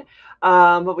question,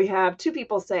 but we have two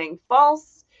people saying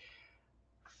false.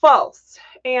 False.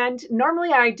 And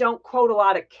normally I don't quote a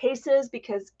lot of cases,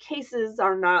 because cases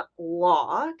are not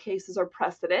law. Cases are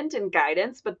precedent and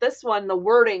guidance. But this one, the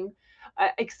wording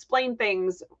explained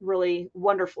things really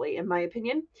wonderfully, in my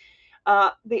opinion.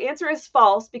 The answer is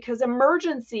false, because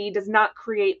emergency does not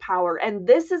create power. And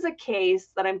this is a case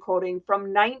that I'm quoting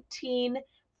from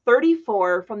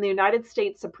 1934 from the United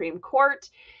States Supreme Court.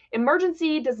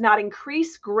 Emergency does not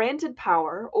increase granted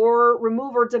power or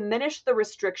remove or diminish the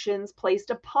restrictions placed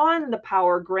upon the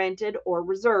power granted or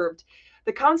reserved.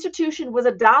 The Constitution was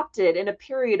adopted in a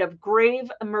period of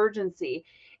grave emergency.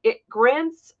 It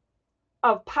grants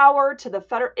of power to the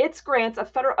power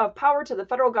to the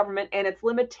federal government, and its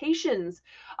limitations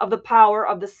of the power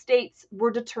of the states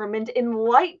were determined in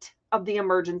light of the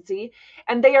emergency,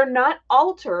 and they are not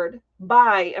altered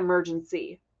by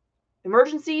emergency.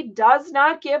 Emergency does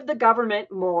not give the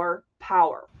government more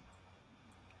power.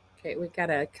 Okay, we got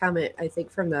a comment, I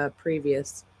think, from the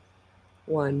previous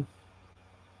one.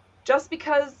 Just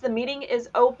because the meeting is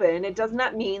open, it does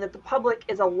not mean that the public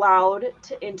is allowed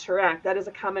to interact. That is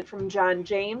a comment from John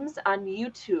James on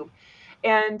YouTube.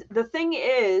 And the thing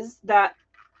is that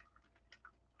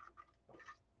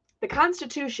the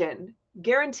Constitution,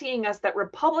 guaranteeing us that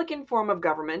Republican form of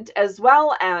government, as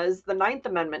well as the 9th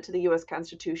Amendment to the U.S.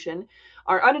 Constitution,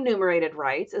 are unenumerated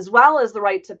rights, as well as the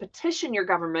right to petition your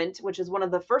government, which is one of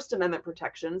the First Amendment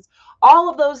protections. All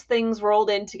of those things rolled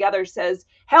in together says,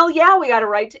 hell yeah, we got a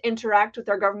right to interact with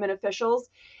our government officials.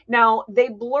 Now, they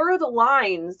blur the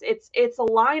lines. It's a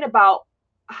line about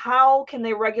how can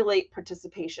they regulate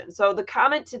participation. So the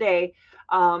comment today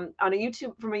from a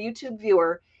YouTube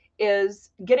viewer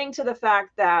is getting to the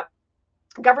fact that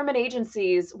government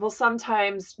agencies will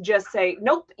sometimes just say,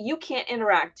 nope, you can't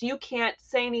interact. You can't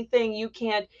say anything. You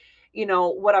can't,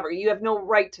 whatever. You have no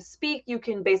right to speak. You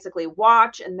can basically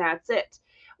watch, and that's it.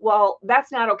 Well,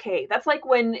 that's not okay. That's like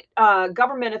when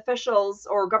government officials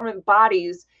or government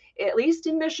bodies, at least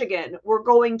in Michigan, were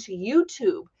going to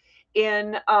YouTube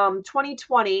in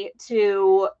 2020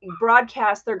 to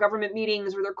broadcast their government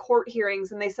meetings or their court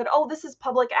hearings. And they said, oh, this is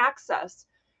public access.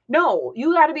 No,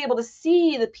 you got to be able to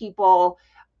see the people,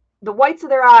 the whites of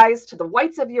their eyes to the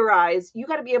whites of your eyes. You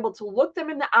got to be able to look them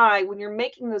in the eye when you're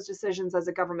making those decisions as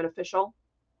a government official.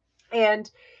 And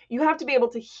you have to be able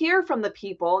to hear from the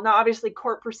people. Now, obviously,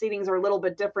 court proceedings are a little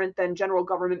bit different than general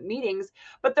government meetings,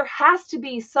 but there has to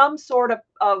be some sort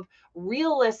of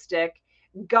realistic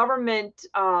government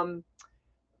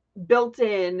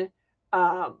built-in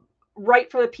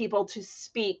right for the people to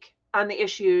speak on the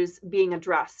issues being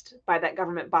addressed by that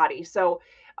government body. So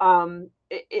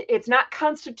it's not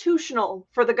constitutional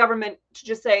for the government to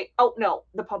just say, oh, no,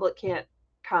 the public can't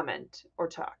comment or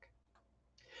talk.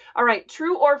 All right,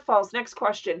 true or false? Next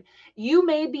question. You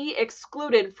may be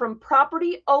excluded from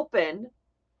property open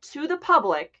to the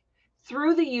public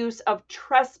through the use of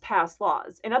trespass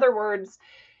laws. In other words,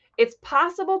 it's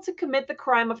possible to commit the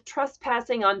crime of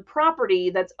trespassing on property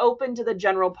that's open to the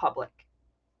general public.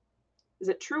 Is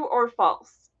it true or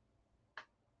false?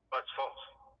 That's false.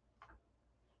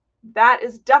 That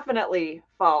is definitely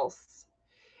false.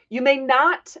 You may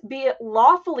not be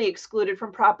lawfully excluded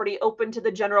from property open to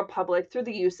the general public through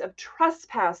the use of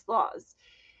trespass laws.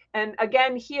 And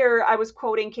again, here I was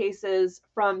quoting cases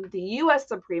from the U.S.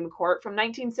 Supreme Court from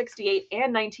 1968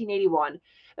 and 1981,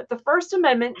 that the First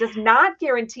Amendment does not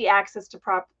guarantee access to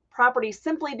property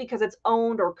simply because it's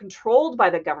owned or controlled by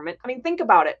the government. I mean, think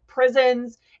about it.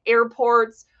 Prisons,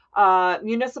 airports,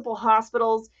 municipal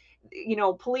hospitals,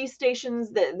 police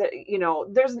stations,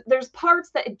 there's parts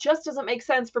that it just doesn't make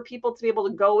sense for people to be able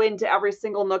to go into every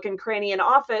single nook and cranny and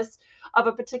office of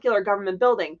a particular government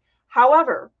building.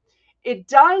 However,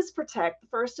 the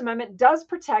First Amendment does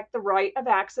protect the right of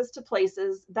access to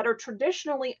places that are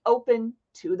traditionally open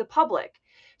to the public.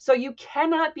 So you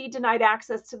cannot be denied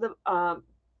access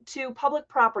to public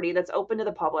property that's open to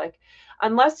the public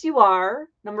unless you are,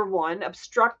 number one,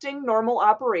 obstructing normal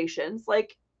operations,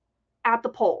 like at the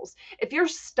polls. If you're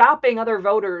stopping other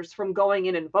voters from going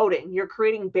in and voting, you're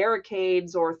creating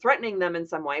barricades or threatening them in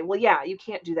some way. Well, yeah, you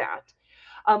can't do that.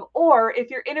 Or if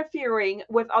you're interfering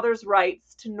with others'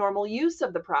 rights to normal use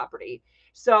of the property.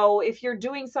 So if you're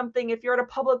doing something, if you're at a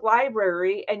public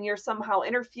library and you're somehow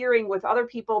interfering with other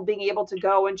people being able to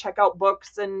go and check out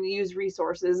books and use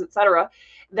resources, etc.,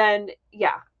 then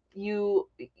yeah, you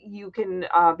can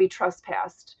be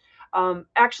trespassed.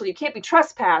 Actually, you can't be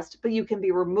trespassed, but you can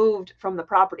be removed from the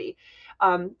property.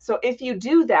 So if you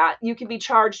do that, you can be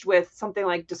charged with something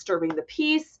like disturbing the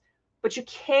peace, but you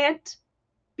can't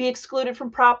be excluded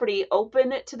from property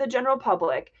open to the general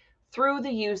public through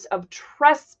the use of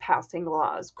trespassing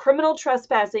laws. Criminal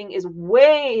trespassing is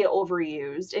way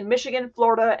overused in Michigan,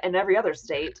 Florida, and every other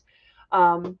state.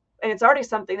 And it's already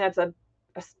something that's a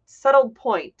settled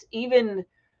point, even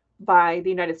by the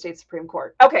United States Supreme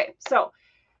Court. Okay, so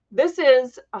this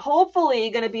is hopefully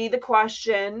going to be the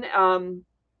question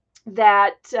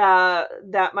that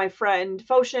my friend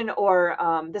Foshin, or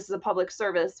this is a public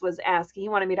service, was asking. He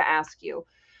wanted me to ask you.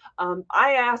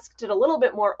 I asked it a little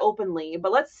bit more openly,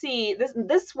 but let's see.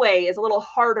 This way is a little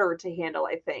harder to handle,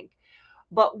 I think.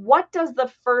 But what does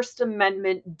the First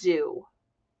Amendment do?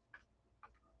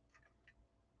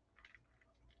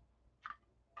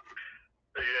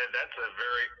 Yeah, that's a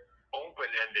very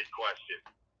open-ended question.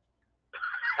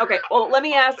 Okay, well, let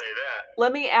me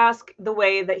ask the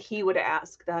way that he would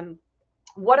ask then.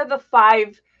 What are the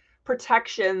 5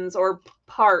 protections or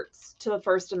parts to the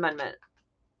First Amendment?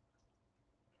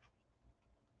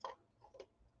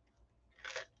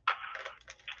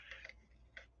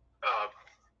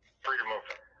 Freedom of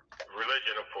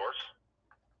religion, of course.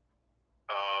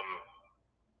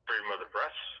 Freedom of the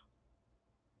press.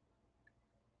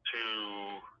 To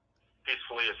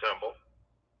peacefully assemble.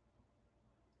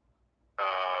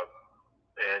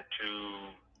 And to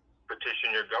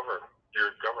petition your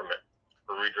government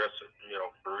for redress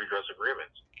of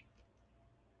grievance.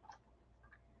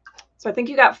 So I think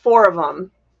you got 4 of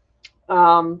them.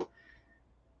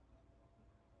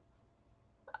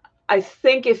 I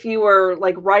think if you were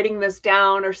like writing this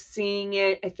down or seeing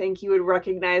it, I think you would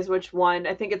recognize which one.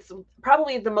 I think it's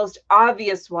probably the most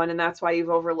obvious one, and that's why you've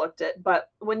overlooked it. But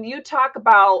when you talk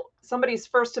about somebody's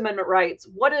First Amendment rights,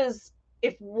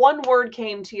 if one word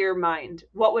came to your mind,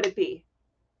 what would it be?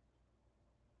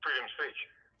 Freedom of speech.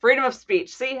 Freedom of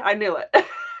speech. See, I knew it.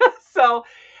 So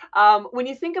when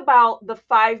you think about the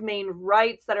 5 main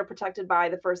rights that are protected by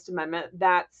the First Amendment,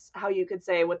 that's how you could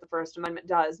say what the First Amendment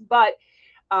does. But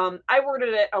I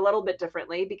worded it a little bit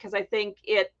differently because I think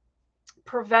it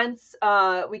prevents,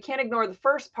 we can't ignore the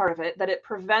first part of it, that it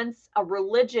prevents a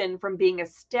religion from being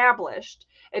established.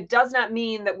 It does not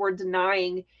mean that we're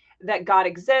denying that God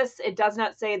exists. It does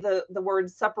not say the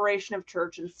word separation of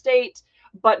church and state,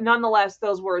 but nonetheless,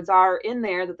 those words are in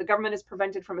there, that the government is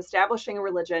prevented from establishing a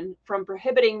religion, from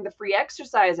prohibiting the free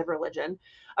exercise of religion,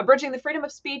 abridging the freedom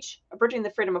of speech, abridging the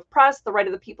freedom of press, the right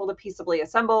of the people to peaceably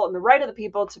assemble, and the right of the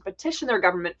people to petition their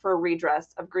government for a redress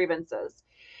of grievances.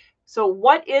 So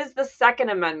what is the Second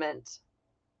Amendment?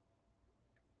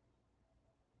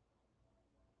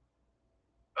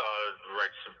 The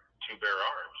rights to bear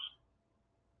arms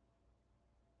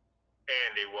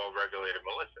and a well-regulated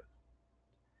militia.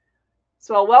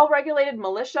 So a well-regulated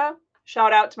militia,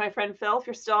 shout out to my friend Phil if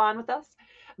you're still on with us,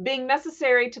 being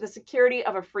necessary to the security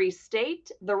of a free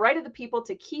state, the right of the people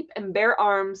to keep and bear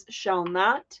arms shall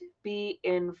not be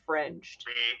infringed.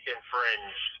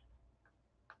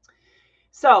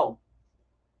 So,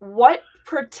 what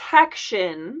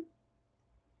protection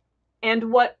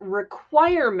and what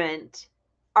requirement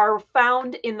are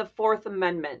found in the Fourth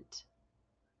Amendment?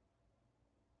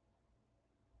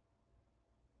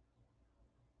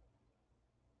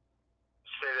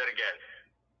 Say that again.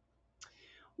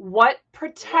 What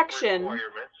protection? What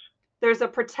requirements? There's a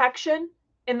protection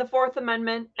in the Fourth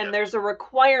Amendment, and Yes. there's a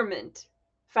requirement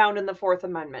found in the Fourth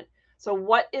Amendment. So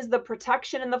what is the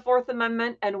protection in the Fourth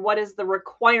Amendment, and what is the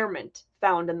requirement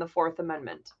found in the Fourth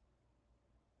Amendment?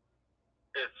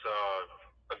 It's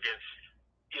against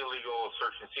illegal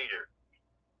search and seizure.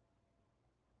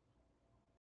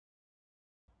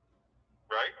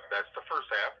 Right? That's the first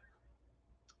half.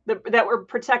 That we're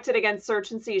protected against search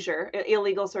and seizure,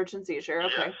 illegal search and seizure.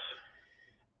 Okay.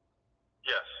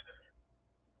 Yes.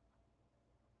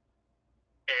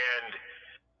 And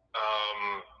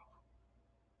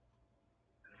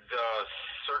the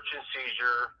search and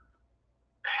seizure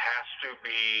has to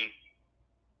be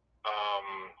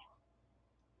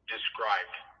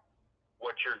described.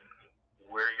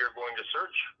 Where you're going to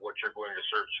search, what you're going to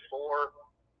search for,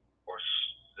 or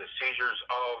the seizures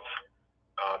of,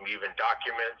 even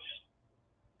documents.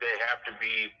 They have to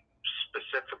be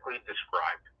specifically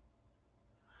described.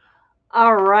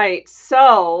 All right.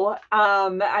 So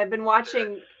I've been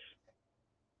watching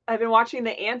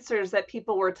the answers that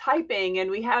people were typing,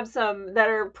 and we have some that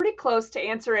are pretty close to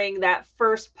answering that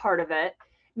first part of it.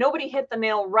 Nobody hit the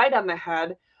nail right on the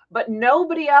head, but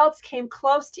nobody else came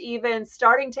close to even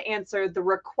starting to answer the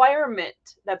requirement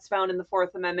that's found in the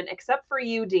Fourth Amendment, except for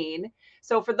you, Dean.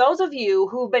 So for those of you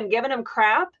who've been giving him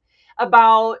crap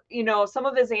about, some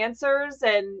of his answers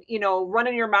and,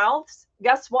 running your mouths,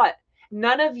 guess what?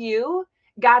 None of you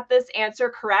got this answer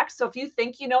correct. So if you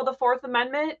think you know the Fourth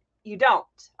Amendment, you don't.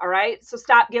 All right. So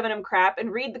stop giving him crap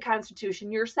and read the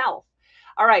Constitution yourself.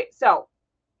 All right. So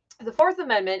the Fourth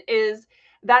Amendment is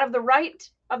that of the right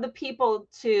of the people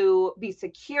to be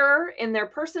secure in their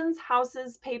persons,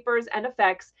 houses, papers, and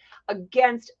effects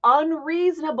against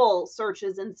unreasonable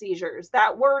searches and seizures.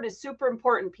 That word is super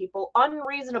important, people.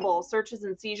 Unreasonable searches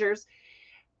and seizures.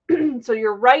 So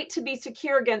your right to be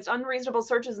secure against unreasonable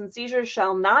searches and seizures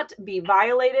shall not be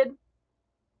violated.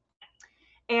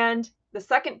 And the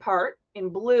second part in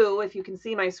blue, if you can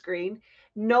see my screen,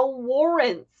 no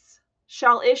warrants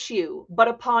shall issue, but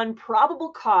upon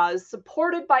probable cause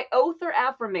supported by oath or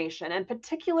affirmation, and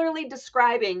particularly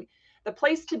describing the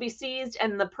place to be seized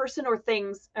and the person or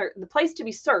things, or the place to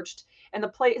be searched and the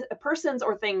persons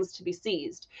or things to be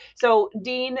seized. So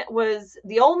Dean was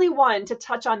the only one to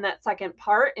touch on that second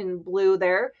part in blue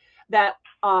there, that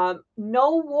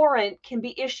no warrant can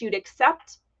be issued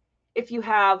except if you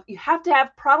have to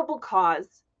have probable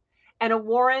cause, and a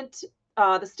warrant,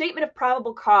 the statement of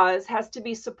probable cause has to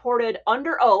be supported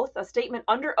under oath, a statement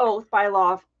under oath by a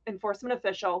law enforcement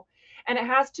official, and it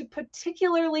has to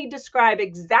particularly describe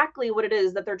exactly what it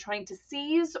is that they're trying to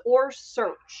seize or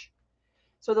search.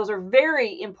 So those are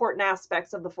very important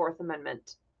aspects of the Fourth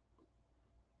Amendment.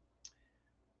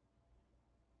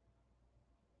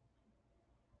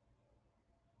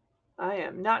 I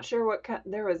am not sure what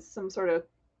there was some sort of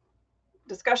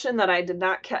discussion that I did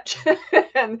not catch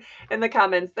in the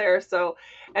comments there. So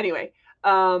anyway,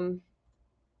 all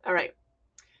right.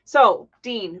 So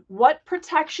Dean, what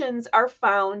protections are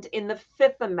found in the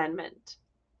Fifth Amendment?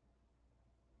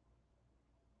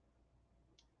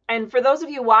 And for those of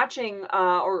you watching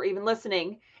or even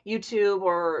listening, YouTube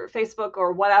or Facebook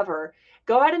or whatever,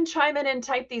 go ahead and chime in and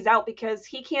type these out, because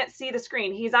he can't see the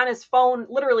screen. He's on his phone,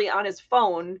 literally on his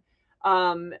phone,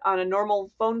 on a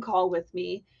normal phone call with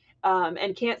me,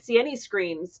 and can't see any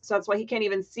screens. So that's why he can't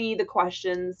even see the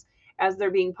questions as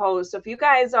they're being posed. So if you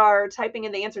guys are typing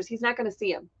in the answers, he's not going to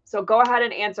see them. So go ahead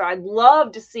and answer. I'd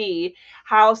love to see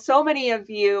how so many of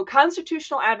you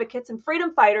constitutional advocates and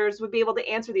freedom fighters would be able to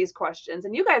answer these questions.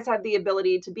 And you guys have the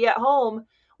ability to be at home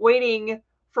waiting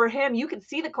for him. You can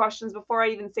see the questions before I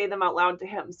even say them out loud to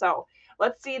him. So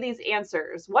let's see these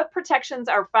answers. What protections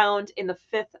are found in the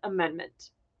Fifth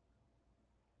Amendment?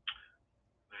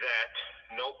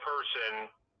 That no person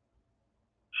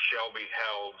shall be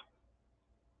held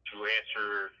to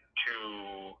answer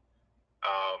to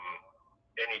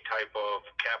any type of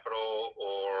capital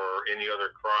or any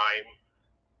other crime,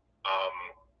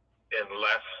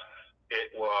 unless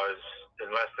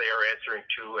they are answering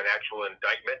to an actual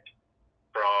indictment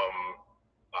from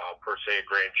per se a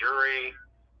grand jury,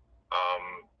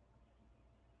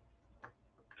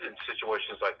 in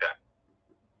situations like that.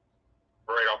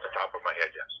 Right off the top of my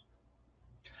head,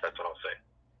 yes. That's what I'll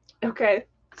say. Okay.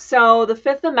 So the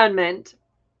Fifth Amendment,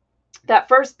 that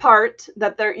first part,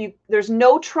 that there's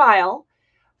no trial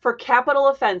for capital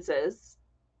offenses.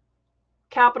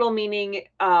 Capital meaning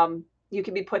you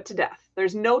can be put to death.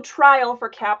 There's no trial for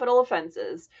capital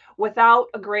offenses without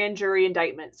a grand jury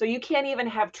indictment. So you can't even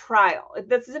have trial.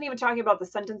 This isn't even talking about the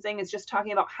sentencing. It's just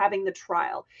talking about having the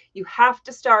trial. You have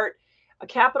to start a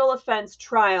capital offense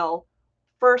trial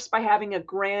first by having a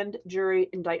grand jury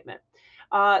indictment.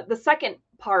 The second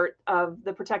part of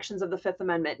the protections of the Fifth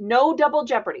Amendment, no double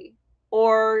jeopardy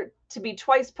or to be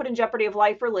twice put in jeopardy of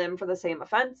life or limb for the same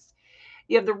offense.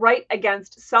 You have the right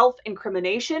against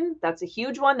self-incrimination. That's a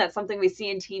huge one. That's something we see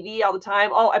in TV all the time.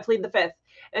 Oh, I plead the Fifth.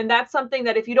 And that's something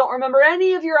that if you don't remember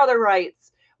any of your other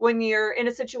rights, when you're in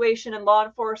a situation and law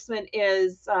enforcement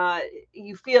is,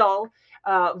 you feel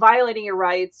violating your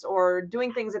rights or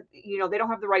doing things that, they don't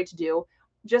have the right to do,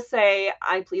 just say,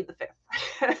 I plead the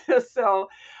Fifth. So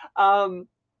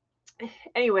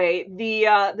anyway,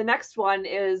 the next one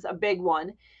is a big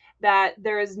one, that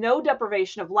there is no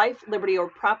deprivation of life, liberty, or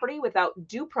property without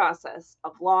due process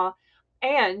of law.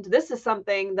 And this is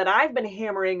something that I've been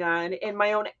hammering on in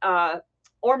my own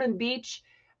Ormond Beach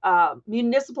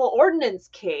municipal ordinance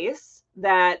case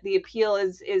that the appeal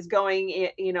is going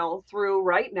through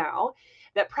right now,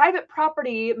 that private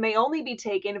property may only be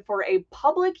taken for a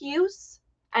public use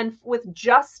and with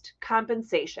just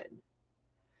compensation.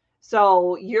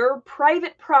 So your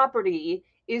private property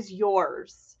is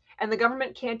yours, and the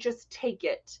government can't just take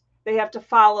it. They have to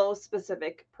follow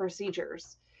specific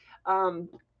procedures. All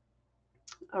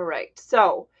right.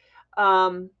 So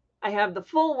I have the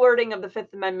full wording of the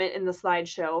Fifth Amendment in the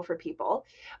slideshow for people.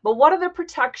 But what are the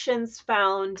protections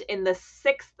found in the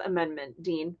Sixth Amendment,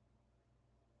 Dean?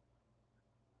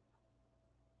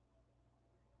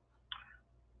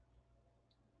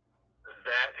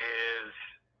 That is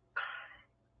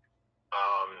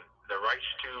the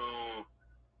rights to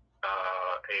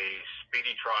a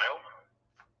speedy trial,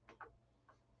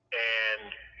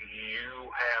 and you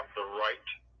have the right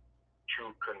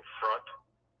to confront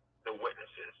the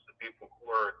witnesses, the people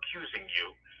who are accusing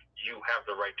you. You have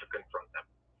the right to confront them.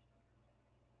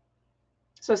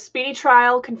 So speedy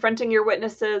trial, confronting your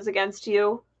witnesses against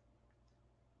you.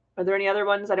 Are there any other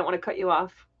ones? I don't want to cut you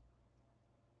off.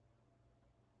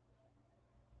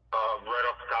 Right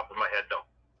off the top of my head,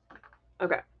 no.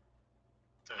 Okay.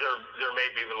 There may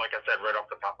be, but like I said, right off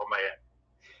the top of my head.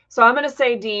 So I'm going to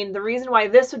say, Dean, the reason why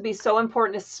this would be so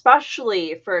important,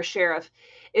 especially for a sheriff,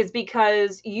 is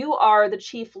because you are the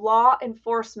chief law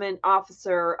enforcement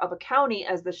officer of a county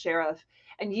as the sheriff,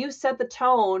 and you set the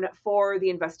tone for the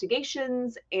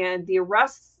investigations and the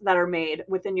arrests that are made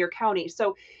within your county.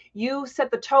 So you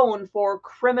set the tone for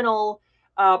criminal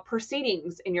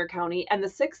proceedings in your county, and the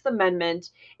Sixth Amendment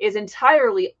is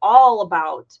entirely all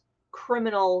about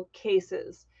criminal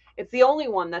cases. It's the only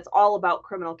one that's all about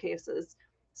criminal cases.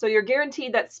 So you're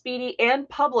guaranteed that speedy and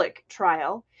public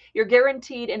trial. You're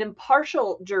guaranteed an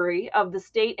impartial jury of the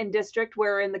state and district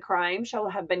wherein the crime shall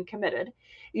have been committed.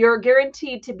 You're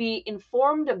guaranteed to be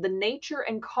informed of the nature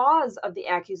and cause of the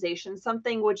accusation,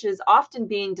 something which is often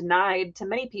being denied to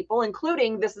many people,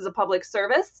 including this is a public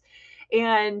service.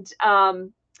 And, oh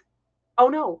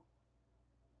no,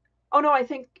 I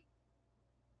think,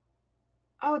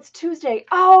 oh, it's Tuesday.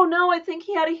 Oh no, I think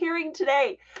he had a hearing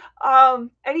today.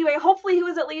 Anyway, hopefully he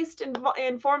was at least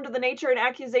informed of the nature and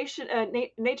accusation,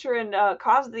 nature and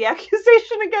cause of the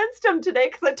accusation against him today,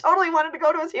 because I totally wanted to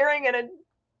go to his hearing, and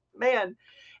man.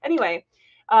 Anyway,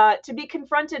 to be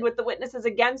confronted with the witnesses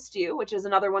against you, which is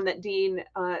another one that Dean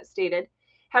stated,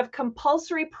 have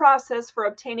compulsory process for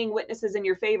obtaining witnesses in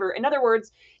your favor. In other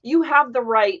words, you have the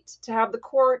right to have the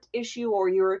court issue, or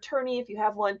your attorney, if you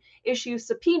have one, issue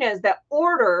subpoenas that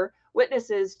order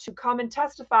witnesses to come and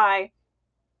testify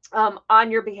on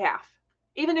your behalf.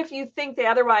 Even if you think they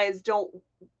otherwise don't,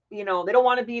 they don't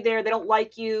want to be there, they don't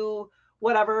like you,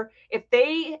 whatever. If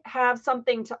they have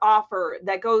something to offer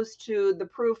that goes to the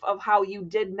proof of how you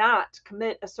did not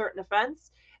commit a certain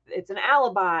offense, it's an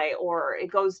alibi, or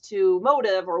it goes to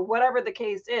motive, or whatever the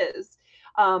case is,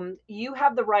 you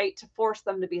have the right to force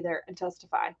them to be there and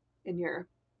testify in your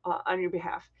on your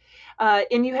behalf.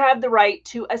 And you have the right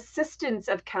to assistance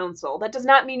of counsel. That does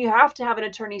not mean you have to have an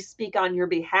attorney speak on your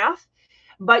behalf,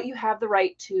 but you have the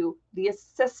right to the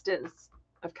assistance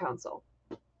of counsel.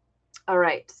 All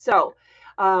right, so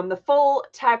the full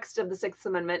text of the Sixth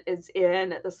Amendment is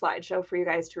in the slideshow for you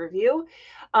guys to review.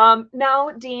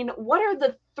 Now, Dean, what are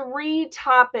the 3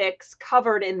 topics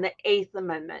covered in the Eighth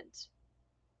Amendment?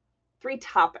 3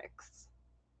 topics.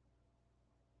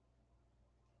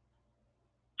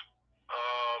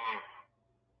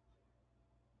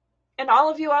 And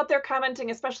all of you out there commenting,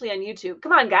 especially on YouTube.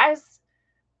 Come on, guys.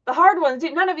 The hard ones,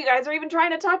 none of you guys are even trying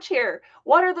to touch here.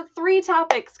 What are the 3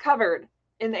 topics covered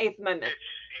in the 8th Amendment?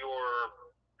 It's your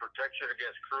protection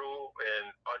against cruel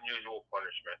and unusual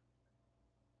punishment.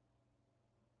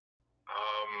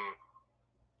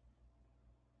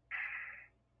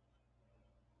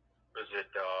 Is it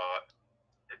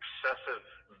excessive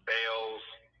bails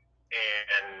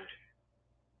and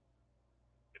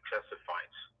excessive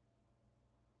fines?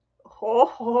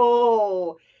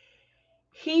 Oh,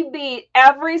 he beat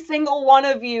every single one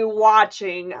of you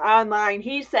watching online.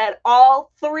 He said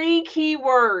all 3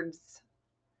 keywords.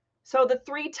 So the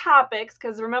 3 topics,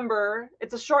 because remember,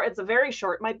 it's a very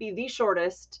short, might be the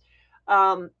shortest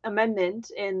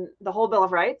amendment in the whole Bill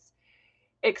of Rights.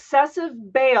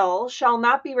 Excessive bail shall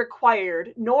not be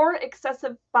required, nor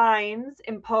excessive fines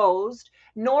imposed,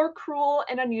 nor cruel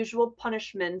and unusual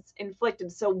punishments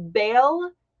inflicted. So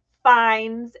bail,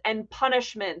 fines, and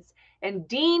punishments. And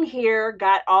Dean here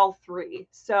got all 3.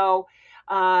 So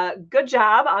good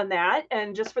job on that.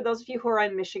 And just for those of you who are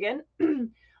in Michigan,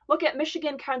 look at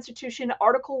Michigan Constitution,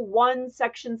 Article 1,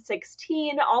 Section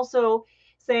 16, also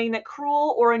saying that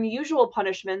cruel or unusual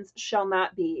punishments shall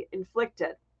not be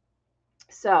inflicted.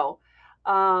 So,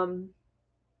 all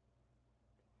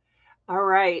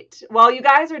right. Well, you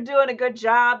guys are doing a good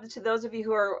job. To those of you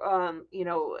who are,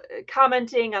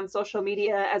 commenting on social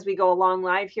media as we go along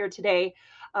live here today,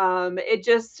 I'm going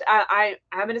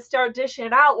to start dishing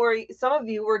it out where some of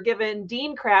you were giving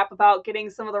Dean crap about getting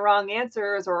some of the wrong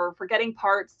answers or forgetting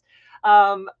parts.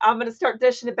 I'm going to start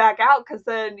dishing it back out because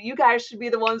then you guys should be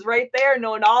the ones right there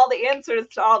knowing all the answers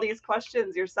to all these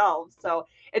questions yourselves. So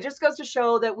it just goes to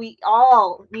show that we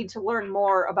all need to learn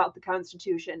more about the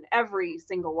Constitution, every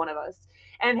single one of us.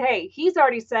 And hey, he's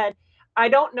already said, I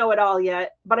don't know it all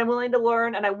yet, but I'm willing to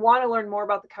learn and I want to learn more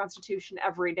about the Constitution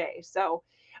every day. So,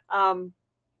 all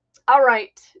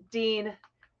right, Dean,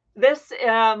 this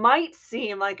might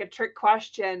seem like a trick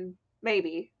question,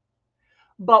 maybe,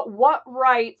 but what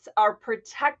rights are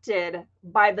protected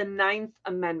by the 9th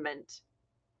Amendment?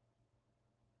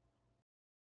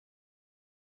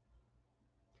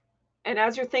 And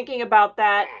as you're thinking about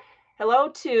that, hello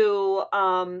to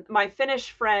my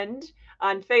Finnish friend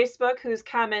on Facebook who's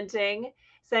commenting,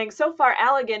 saying, so far,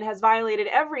 Allegan has violated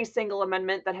every single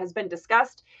amendment that has been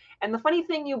discussed. And the funny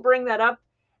thing you bring that up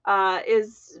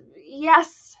is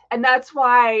yes. And that's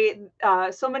why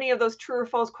so many of those true or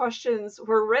false questions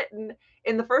were written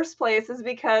in the first place, is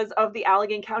because of the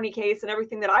Allegan County case and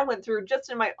everything that I went through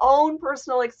just in my own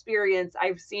personal experience.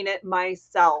 I've seen it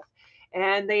myself.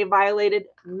 And they violated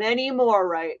many more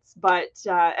rights. But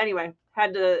anyway,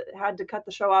 had to cut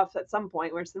the show off at some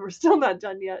point. We're still not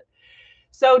done yet.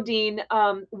 So, Dean,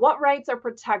 what rights are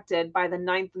protected by the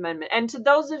 9th Amendment? And to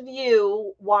those of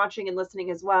you watching and listening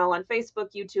as well on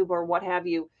Facebook, YouTube, or what have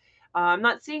you, I'm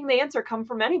not seeing the answer come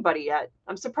from anybody yet.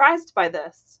 I'm surprised by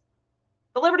this.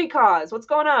 The Liberty Cause, what's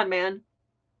going on, man?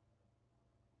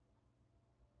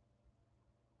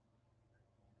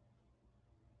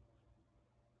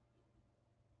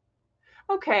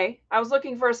 Okay, I was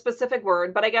looking for a specific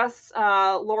word, but I guess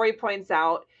Lori points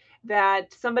out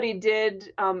that somebody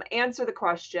did answer the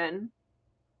question.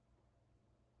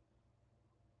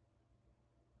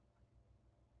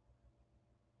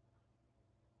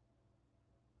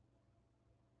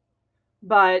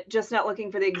 But just not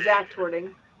looking for the exact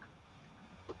wording.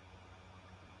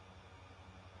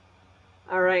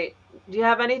 All right. Do you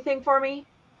have anything for me?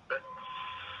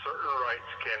 Certain rights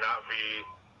cannot be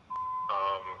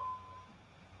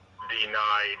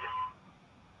denied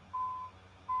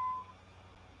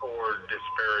or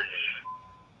disparaged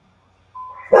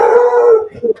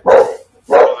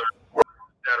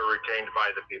that are retained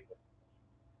by the people.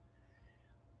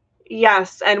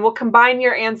 Yes, and we'll combine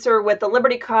your answer with the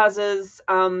Liberty Causes.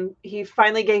 He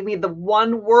finally gave me the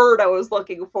one word I was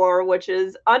looking for, which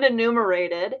is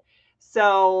unenumerated.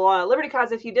 So Liberty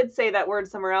Cause, if you did say that word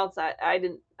somewhere else, I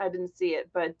didn't see it.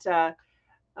 But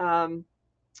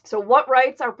so what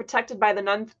rights are protected by the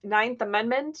 9th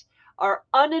Amendment are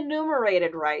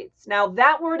unenumerated rights. Now,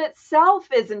 that word itself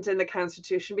isn't in the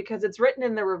Constitution because it's written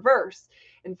in the reverse.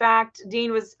 In fact,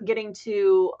 Dean was getting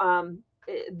to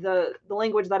the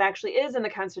language that actually is in the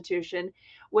Constitution,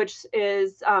 which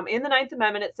is in the 9th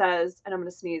Amendment. It says, and I'm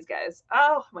going to sneeze, guys.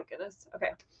 Oh my goodness.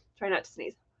 Okay, try not to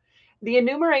sneeze. The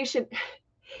enumeration.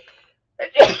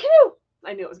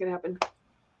 I knew it was going to happen.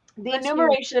 The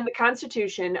enumeration in the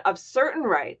Constitution of certain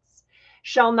rights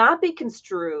shall not be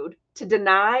construed to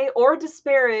deny or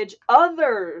disparage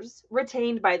others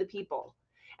retained by the people.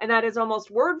 And that is almost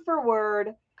word for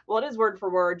word. Well, it is word for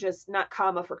word, just not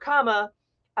comma for comma.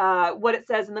 what it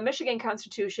says in the Michigan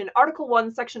Constitution, Article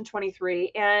 1, Section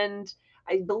 23, and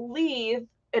I believe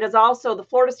it is also the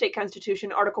Florida State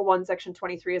Constitution, Article 1, Section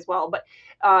 23 as well. But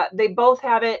they both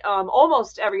have it.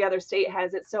 Almost every other state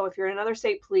has it. So if you're in another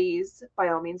state, please, by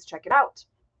all means, check it out.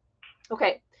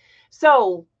 Okay,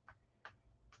 so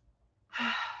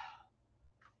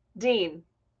Dean,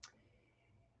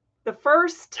 the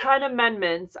first 10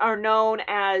 amendments are known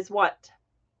as what?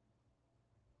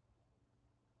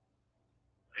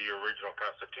 The original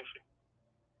Constitution.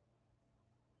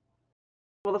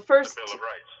 Well, the first, the Bill of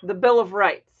Rights. The Bill of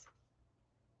Rights.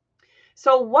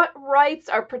 So what rights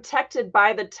are protected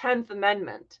by the 10th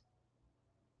Amendment?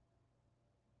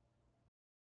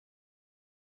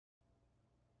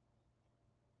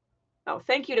 Oh,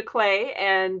 thank you to Clay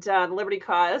and the Liberty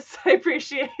Cause. I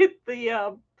appreciate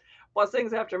the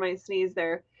blessings after my sneeze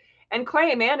there. And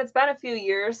Clay, man, it's been a few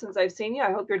years since I've seen you.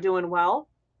 I hope you're doing well.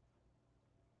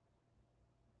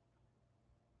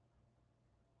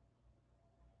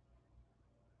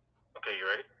 Okay, you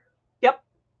ready? Yep.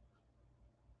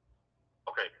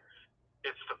 Okay.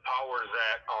 It's the powers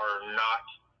that are not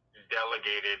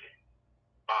delegated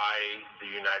by the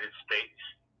United States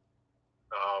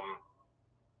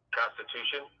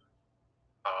Constitution.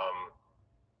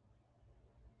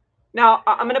 Now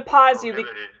I'm going to pause you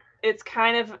because it's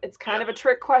kind of a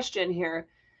trick question here.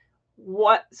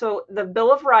 So the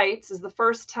Bill of Rights is the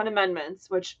first 10 amendments,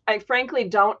 which I frankly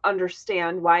don't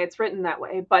understand why it's written that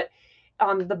way, but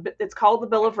it's called the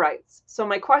Bill of Rights. So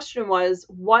my question was,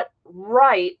 what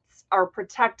rights are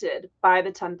protected by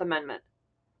the 10th Amendment?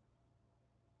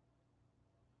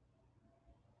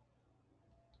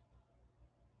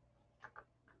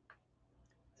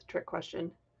 It's a trick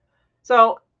question.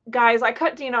 So guys, I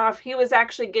cut Dean off. He was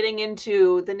actually getting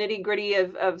into the nitty-gritty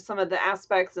of some of the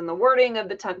aspects and the wording of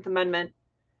the 10th Amendment.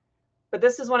 But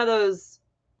this is one of those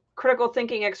critical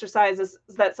thinking exercises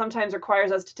that sometimes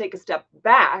requires us to take a step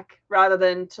back rather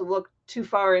than to look too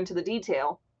far into the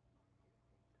detail.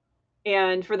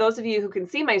 And for those of you who can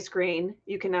see my screen,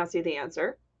 you can now see the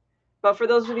answer. But for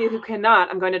those of you who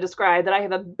cannot, I'm going to describe that I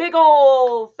have a big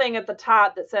old thing at the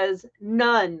top that says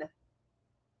none.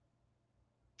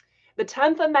 The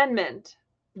 10th Amendment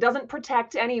doesn't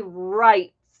protect any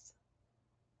rights.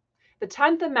 The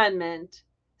 10th Amendment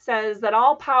says that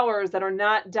all powers that are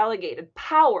not delegated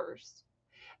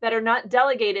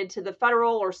to the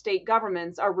federal or state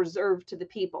governments are reserved to the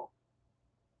people.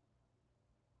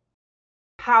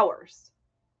 Powers.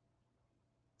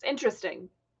 It's interesting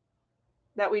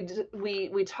that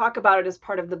we talk about it as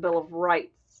part of the Bill of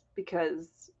Rights because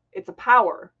it's a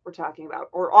power we're talking about,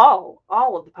 or all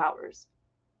of the powers.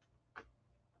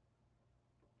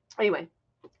 Anyway,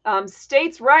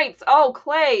 states' rights. Oh,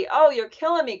 Clay. Oh, you're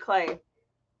killing me, Clay.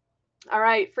 All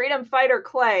right, freedom fighter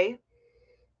Clay.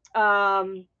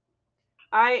 I'm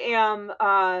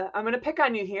going to pick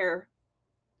on you here.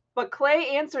 But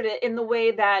Clay answered it in the way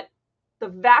that the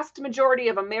vast majority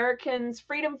of Americans,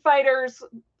 freedom fighters,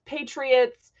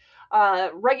 patriots,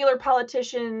 regular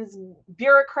politicians,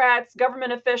 bureaucrats,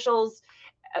 government officials,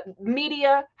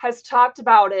 media has talked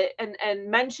about it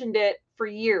and mentioned it for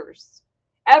years.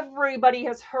 Everybody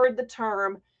has heard the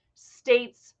term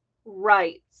states'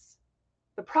 rights.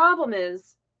 The problem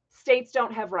is states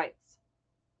don't have rights.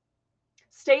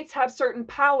 States have certain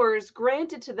powers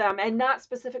granted to them and not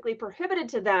specifically prohibited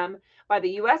to them by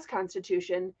the U.S.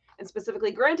 Constitution and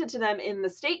specifically granted to them in the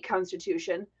state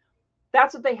constitution.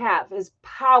 That's what they have, is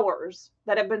powers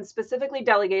that have been specifically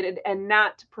delegated and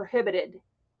not prohibited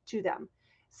to them.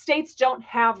 States don't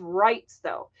have rights,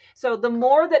 though. So the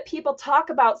more that people talk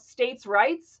about states'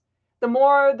 rights, the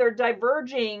more they're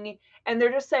diverging and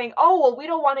they're just saying, oh, well, we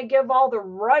don't want to give all the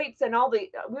rights and we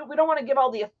don't want to give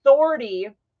all the authority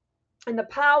and the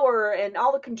power and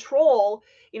all the control.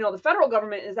 The federal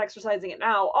government is exercising it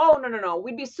now. Oh, no.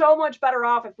 We'd be so much better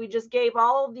off if we just gave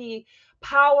all of the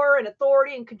power and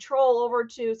authority and control over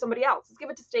to somebody else. Let's give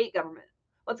it to state government.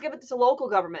 Let's give it to local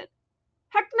government.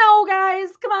 Heck no, guys.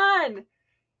 Come on.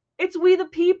 It's we the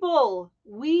people.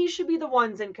 We should be the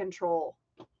ones in control.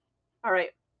 All right.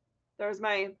 There's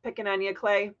my picking on you,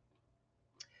 Clay.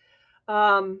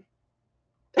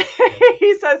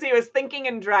 He says he was thinking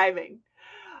and driving.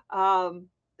 All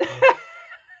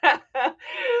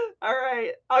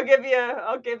right. I'll give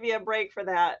you a break for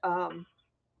that. All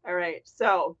right.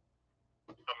 So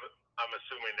I'm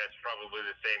assuming that's probably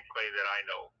the same Clay that I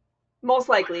know. Most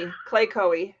likely, Clay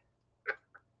Coey.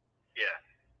 Yeah.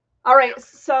 All right. Yep.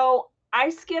 So I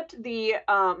skipped the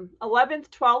 11th,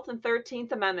 12th, and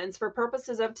 13th amendments for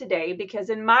purposes of today because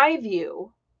in my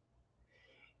view,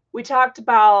 we talked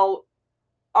about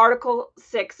Article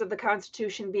 6 of the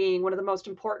Constitution being one of the most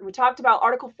important. We talked about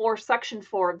Article 4, Section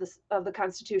 4 of the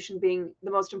Constitution being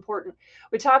the most important.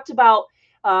 We talked about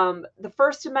the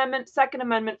First Amendment, Second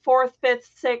Amendment, Fourth, Fifth,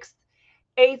 Sixth,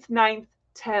 Eighth, Ninth,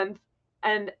 10th,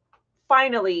 and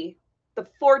finally, the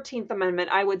 14th Amendment,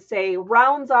 I would say,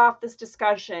 rounds off this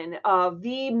discussion of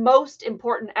the most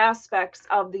important aspects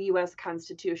of the U.S.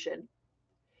 Constitution.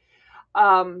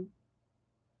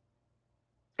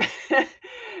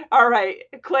 All right.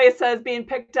 Clay says being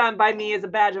picked on by me is a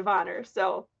badge of honor.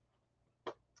 So,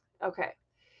 okay.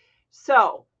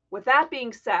 So, with that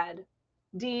being said,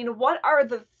 Dean, what are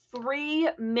the 3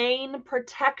 main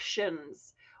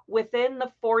protections within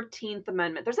the 14th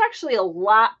Amendment? There's actually a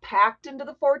lot packed into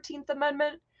the 14th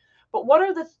Amendment, but what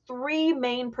are the 3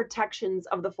 main protections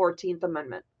of the 14th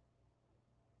Amendment?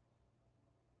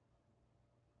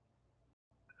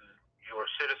 Your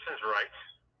citizens' rights.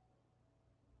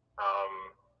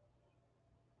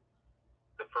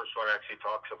 The first one actually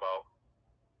talks about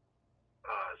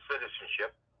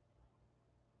citizenship.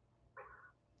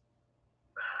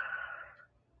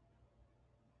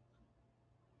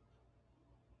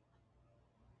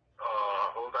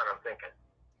 Hold on, I'm thinking.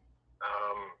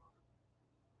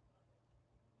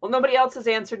 Well, nobody else has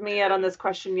answered me yet on this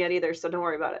question yet either, so don't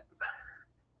worry about it.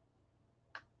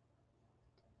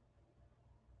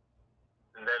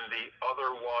 And then the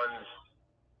other ones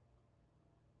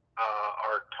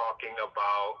are talking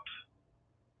about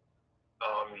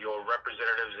your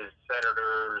representatives and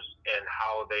senators and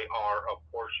how they are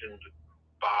apportioned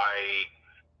by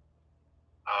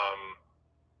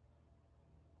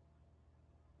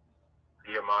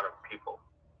the amount of people.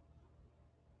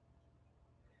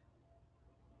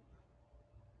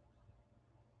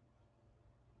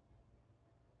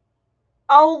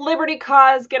 Oh, Liberty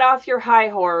Cause, get off your high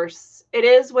horse. It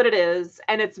is what it is,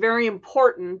 and it's very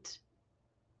important.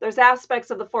 There's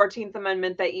aspects of the 14th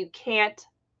Amendment that you can't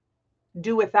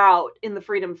do without in the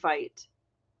freedom fight.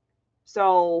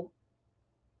 So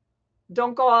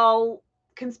don't go all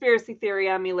conspiracy theory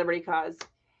on me, Liberty Cause.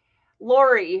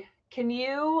 Lori, can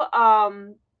you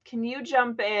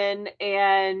jump in?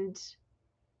 And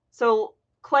so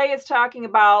Clay is talking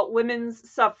about women's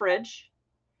suffrage.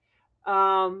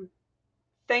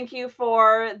 Thank you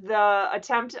for the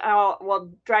attempt,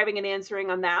 driving and answering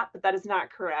on that, but that is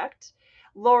not correct.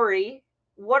 Lori,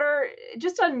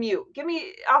 just unmute. Give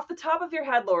me off the top of your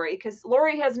head, Lori, because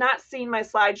Lori has not seen my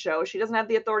slideshow. She doesn't have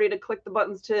the authority to click the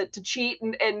buttons to cheat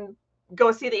and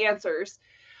go see the answers.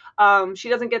 She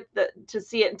doesn't get to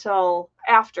see it until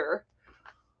after.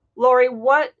 Lori, I'm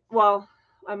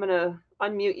going to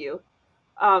unmute you.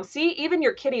 See, even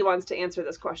your kitty wants to answer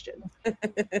this question.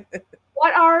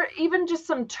 What are even just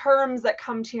some terms that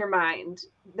come to your mind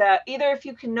that either if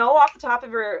you can know off the top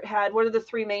of your head, what are the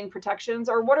 3 main protections,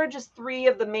 or what are just 3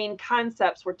 of the main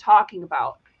concepts we're talking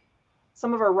about?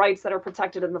 Some of our rights that are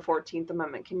protected in the 14th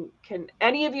Amendment. Can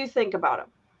any of you think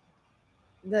about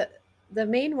them? The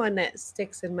main one that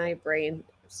sticks in my brain,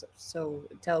 so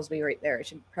it tells me right there, I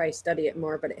should probably study it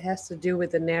more, but it has to do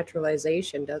with the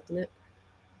naturalization, doesn't it?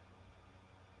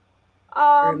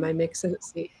 Or am I mixing it?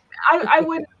 See, I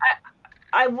wouldn't.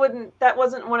 That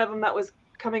wasn't one of them that was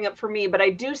coming up for me, but I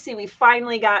do see we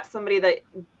finally got somebody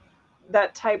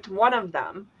that typed one of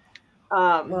them.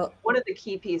 One of the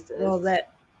key pieces. Well,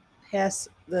 that has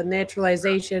the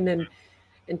naturalization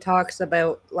and talks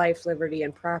about life, liberty,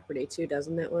 and property too,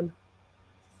 doesn't that one?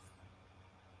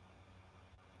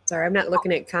 Sorry, I'm not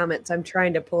looking at comments. I'm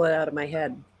trying to pull it out of my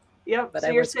head. Yep. But so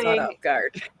I was caught off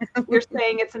guard. You're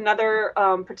saying it's another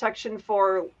protection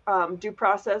for due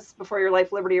process before your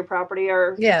life, liberty, or property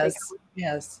are yes. taken?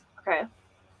 Yes. Okay.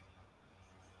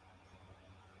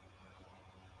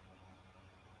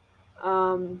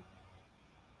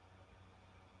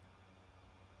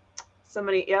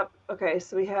 Somebody, yep. Okay,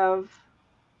 so we have.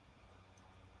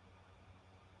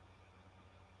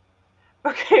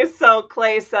 Okay, so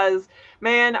Clay says,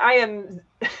 "Man, I am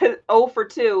 0 for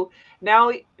 2. Now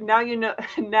you know.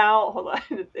 Now, hold on,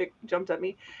 it jumped at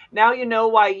me. Now you know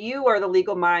why you are the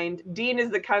legal mind. Dean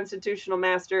is the constitutional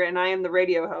master, and I am the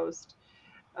radio host."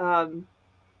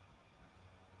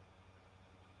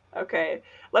 Okay,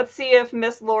 let's see if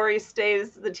Miss Lori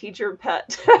stays the teacher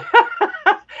pet.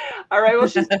 All right, well,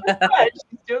 she's doing good.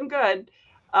 She's doing good.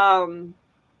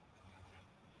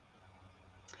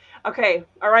 Okay,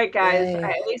 all right, guys. Yay.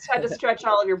 I at least had to stretch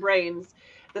all of your brains.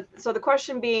 So the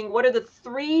question being, what are the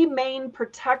 3 main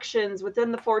protections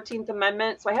within the 14th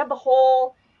Amendment? So I have the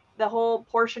whole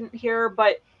portion here,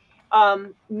 but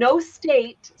no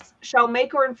state shall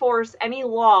make or enforce any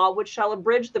law which shall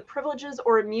abridge the privileges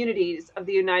or immunities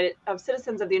of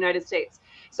citizens of the United States.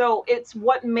 So it's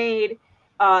what made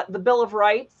the Bill of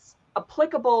Rights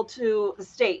applicable to the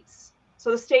states.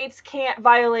 So the states can't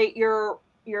violate your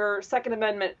Second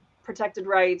Amendment protected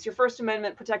rights, your First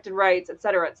Amendment protected rights, et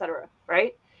cetera,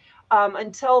 right?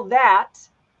 Until that,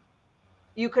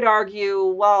 you could argue,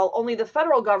 well, only the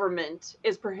federal government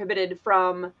is prohibited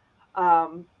from,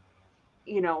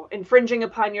 infringing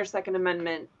upon your Second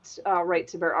Amendment right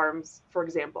to bear arms, for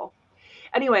example.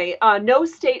 Anyway, no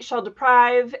state shall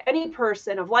deprive any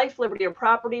person of life, liberty, or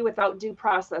property without due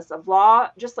process of law.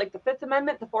 Just like the Fifth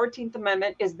Amendment, the 14th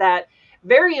Amendment is that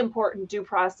very important due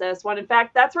process one. In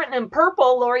fact, that's written in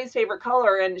purple, Lori's favorite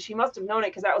color, and she must have known it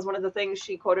because that was one of the things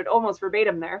she quoted almost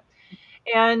verbatim there.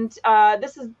 And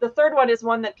this is the third one, is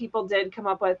one that people did come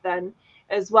up with then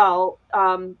as well.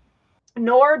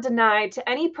 Nor deny to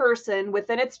any person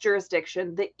within its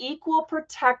jurisdiction the equal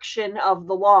protection of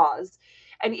the laws.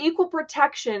 And equal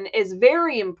protection is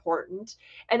very important.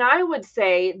 And I would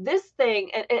say this thing,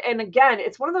 and again,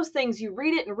 it's one of those things you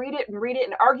read it and read it and read it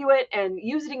and argue it and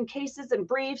use it in cases and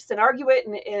briefs and argue it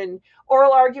in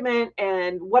oral argument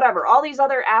and whatever, all these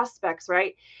other aspects,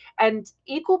 right? And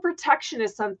equal protection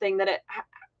is something that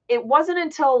it wasn't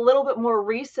until a little bit more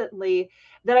recently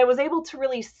that I was able to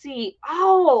really see,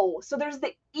 oh, so there's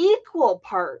the equal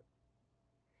part.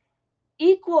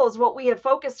 Equal is what we have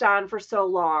focused on for so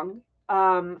long.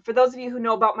 For those of you who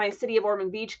know about my City of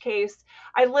Ormond Beach case,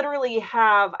 I literally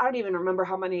have, I don't even remember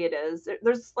how many it is.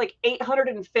 There's like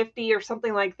 850 or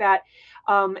something like that,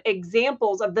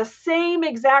 examples of the same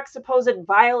exact supposed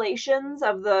violations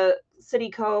of the city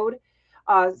code,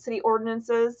 city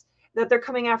ordinances that they're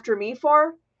coming after me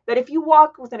for. That if you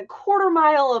walk within a quarter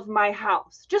mile of my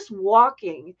house, just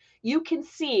walking, you can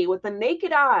see with the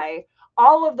naked eye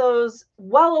all of those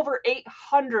well over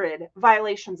 800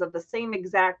 violations of the same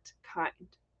exact kind.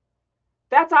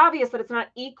 That's obvious that it's not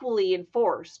equally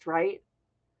enforced, right?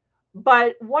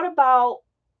 But what about,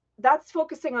 that's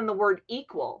focusing on the word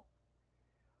equal.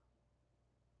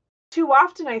 Too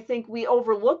often, I think we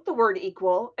overlook the word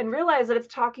equal and realize that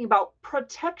it's talking about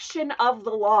protection of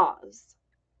the laws.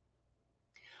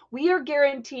 We are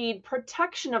guaranteed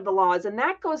protection of the laws. And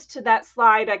that goes to that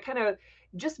slide I kind of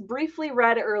just briefly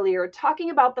read earlier, talking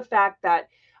about the fact that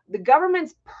the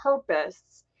government's purpose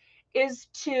is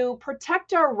to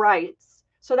protect our rights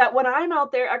so that when I'm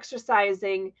out there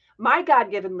exercising my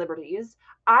God-given liberties,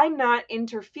 I'm not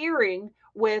interfering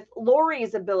with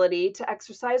Lori's ability to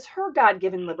exercise her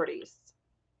God-given liberties.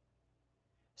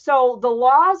 So the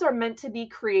laws are meant to be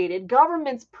created.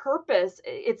 Government's purpose,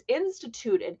 it's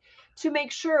instituted to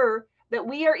make sure that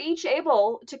we are each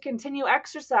able to continue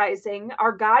exercising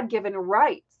our God-given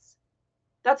rights.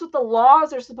 That's what the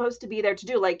laws are supposed to be there to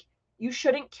do. Like, you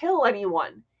shouldn't kill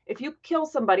anyone. If you kill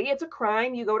somebody, it's a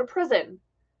crime, you go to prison.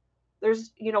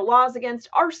 There's, laws against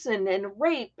arson and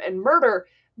rape and murder.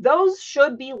 Those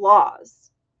should be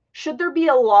laws. Should there be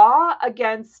a law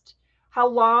against how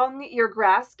long your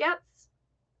grass gets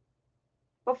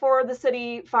before the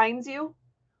city fines you?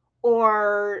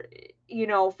 Or,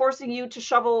 forcing you to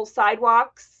shovel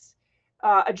sidewalks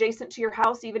adjacent to your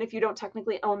house, even if you don't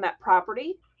technically own that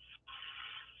property?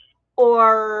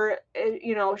 Or,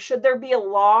 should there be a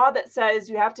law that says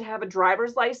you have to have a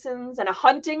driver's license and a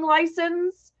hunting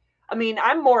license? I mean,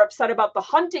 I'm more upset about the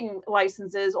hunting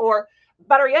licenses, or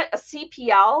better yet, a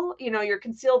CPL, your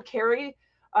concealed carry,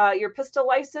 your pistol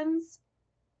license.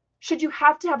 Should you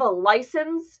have to have a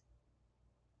license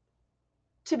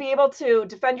to be able to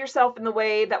defend yourself in the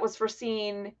way that was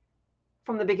foreseen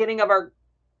from the beginning of our,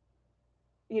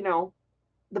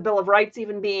 the Bill of Rights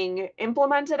even being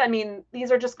implemented? I mean,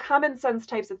 these are just common sense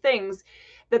types of things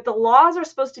that the laws are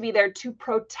supposed to be there to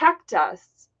protect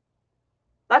us.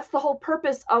 That's the whole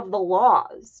purpose of the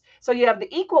laws. So you have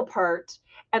the equal part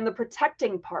and the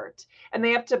protecting part, and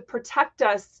they have to protect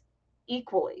us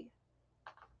equally.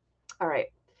 All right.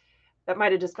 That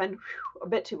might have just been a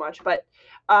bit too much, but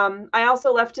I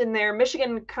also left in there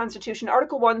Michigan Constitution,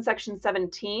 Article 1, Section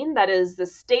 17. That is the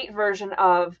state version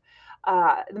of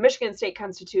the Michigan State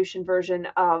Constitution version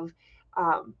of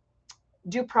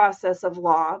due process of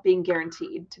law being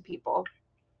guaranteed to people.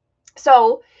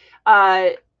 So,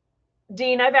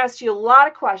 Dean, I've asked you a lot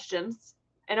of questions,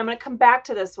 and I'm going to come back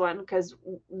to this one because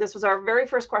this was our very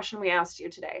first question we asked you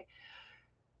today.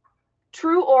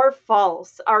 True or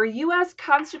false? Our U.S.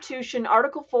 Constitution,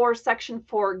 Article 4, Section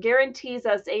 4, guarantees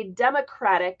us a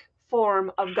democratic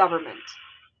form of government.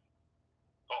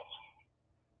 False.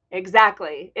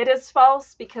 Exactly. It is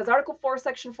false because Article 4,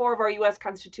 Section 4 of our U.S.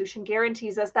 Constitution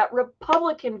guarantees us that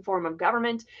Republican form of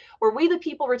government where we, the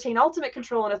people, retain ultimate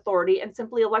control and authority and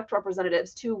simply elect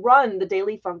representatives to run the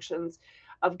daily functions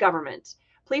of government.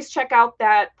 please check out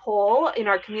that poll in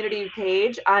our community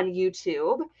page on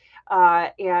YouTube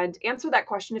and answer that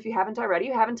question if you haven't already.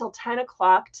 You have until 10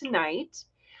 o'clock tonight.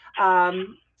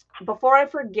 Before I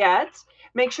forget,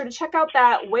 make sure to check out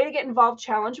that Way to Get Involved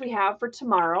challenge we have for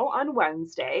tomorrow on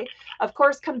Wednesday. Of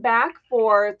course, come back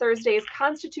for Thursday's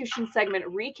Constitution segment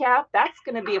recap. That's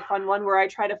going to be a fun one where I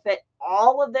try to fit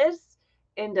all of this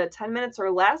into 10 minutes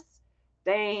or less.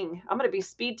 Dang, I'm going to be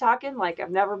speed talking like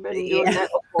I've never been doing that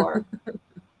before.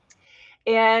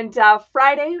 And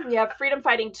Friday, we have freedom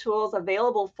fighting tools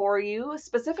available for you,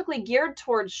 specifically geared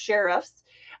towards sheriffs,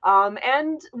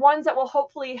 and ones that will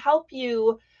hopefully help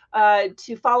you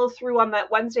to follow through on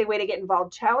that Wednesday Way to Get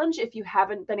Involved challenge. If you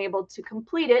haven't been able to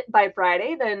complete it by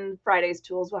Friday, then Friday's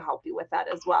tools will help you with that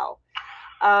as well.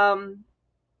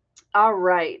 All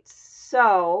right,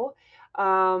 so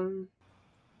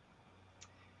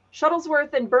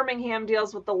Shuttlesworth and Birmingham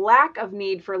deals with the lack of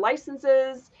need for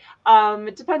licenses.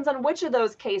 It depends on which of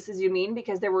those cases you mean,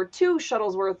 because there were 2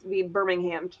 Shuttlesworth v.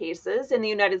 Birmingham cases in the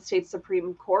United States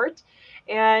Supreme Court.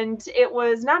 And it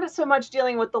was not so much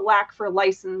dealing with the lack for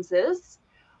licenses,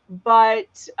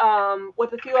 but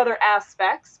with a few other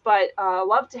aspects. But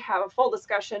love to have a full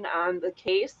discussion on the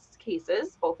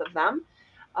cases, both of them.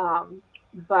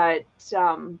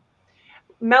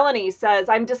 Melanie says,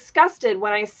 I'm disgusted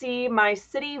when I see my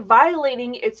city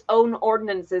violating its own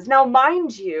ordinances. Now,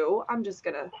 mind you, I'm just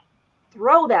going to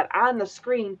throw that on the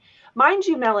screen. Mind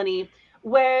you, Melanie,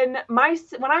 when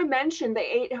I mentioned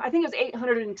I think it was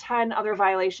 810 other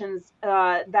violations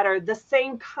that are the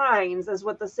same kinds as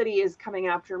what the city is coming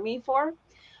after me for,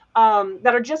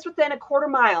 that are just within a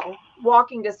quarter-mile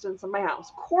walking distance of my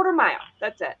house. Quarter-mile,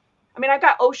 that's it. I mean, I've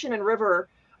got ocean and river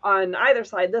on either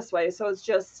side this way, so it's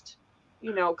just,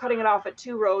 cutting it off at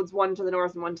 2 roads, one to the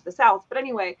north and one to the south. But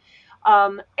anyway,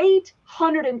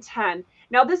 810.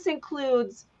 Now, this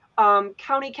includes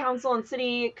county council and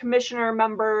city commissioner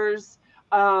members,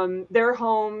 their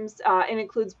homes. It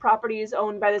includes properties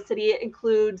owned by the city. It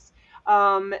includes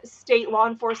state law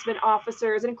enforcement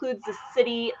officers. It includes the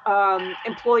city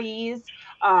employees,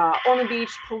 Ormond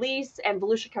Beach Police and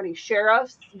Volusia County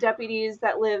Sheriff's deputies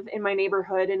that live in my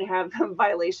neighborhood and have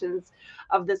violations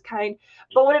of this kind.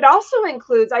 But what it also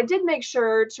includes, I did make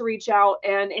sure to reach out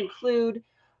and include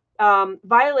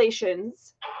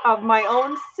violations of my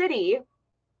own city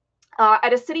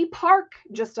at a city park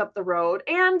just up the road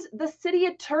and the city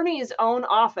attorney's own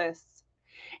office.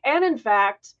 And in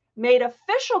fact, made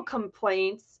official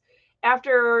complaints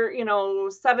after,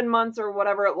 7 months or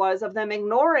whatever it was of them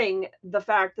ignoring the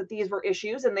fact that these were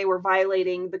issues and they were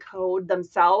violating the code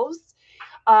themselves.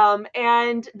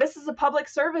 And this is a public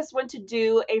service went to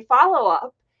do a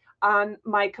follow-up on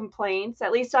my complaints,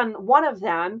 at least on one of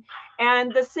them.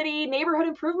 And the city neighborhood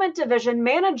improvement division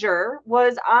manager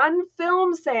was on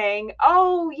film saying,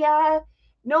 oh yeah,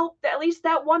 nope, at least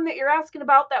that one that you're asking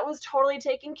about, that was totally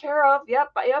taken care of.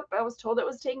 Yep, I was told it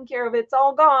was taken care of. It's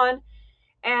all gone.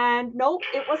 And nope,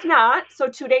 it was not. So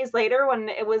 2 days later, when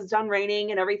it was done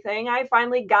raining and everything, I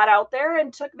finally got out there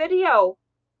and took video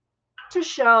to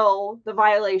show the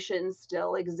violations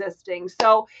still existing.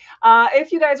 So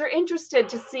if you guys are interested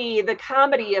to see the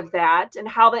comedy of that and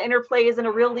how the interplay is in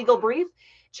a real legal brief,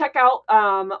 check out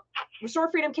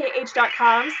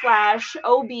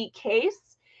restorefreedomkh.com/OB-case.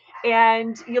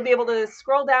 And you'll be able to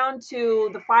scroll down to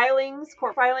the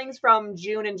court filings from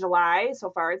June and July.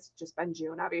 So far, it's just been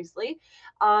June, obviously.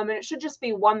 And it should just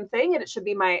be one thing, and it should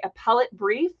be my appellate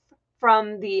brief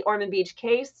from the Ormond Beach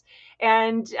case.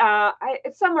 And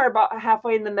it's somewhere about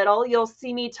halfway in the middle. You'll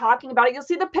see me talking about it. You'll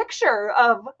see the picture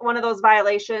of one of those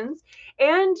violations.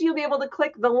 And you'll be able to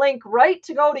click the link right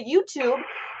to go to YouTube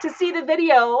to see the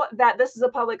video that this is a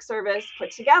public service put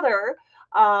together.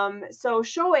 So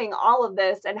showing all of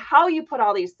this and how you put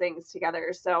all these things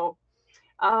together. So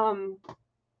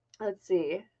let's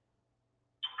see.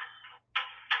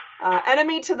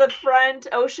 Enemy to the front,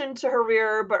 ocean to her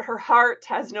rear, but her heart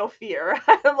has no fear.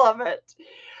 I love it.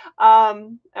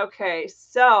 Okay,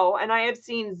 so, and I have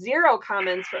seen 0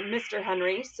 comments from Mr.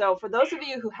 Henry. So for those of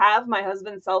you who have my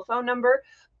husband's cell phone number,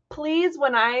 please,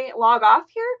 when I log off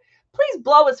here, please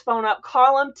blow his phone up,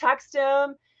 call him, text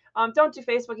him. Don't do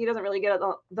Facebook. He doesn't really get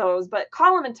those, but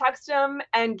call him and text him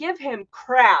and give him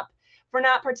crap for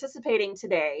not participating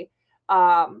today.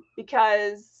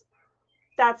 Because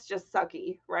that's just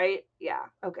sucky, right? Yeah.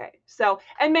 Okay. So,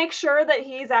 and make sure that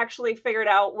he's actually figured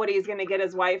out what he's going to get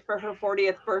his wife for her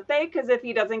 40th birthday. Because if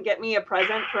he doesn't get me a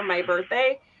present for my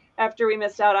birthday after we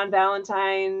missed out on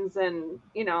Valentine's and,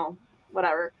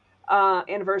 whatever,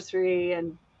 anniversary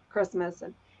and Christmas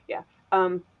and yeah.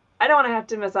 I don't want to have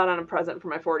to miss out on a present for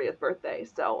my 40th birthday.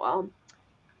 So,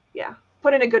 yeah,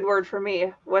 put in a good word for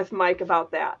me with Mike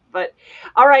about that. But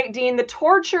all right, Dean, the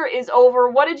torture is over.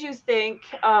 What did you think?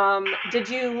 Did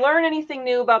you learn anything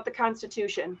new about the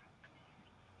Constitution?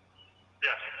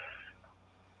 Yes.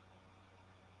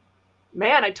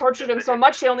 Man, I tortured him so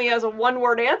much he only has a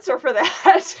one-word answer for that.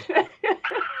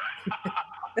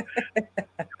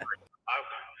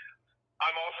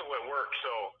 I'm also at work,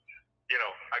 so you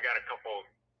know I got a couple,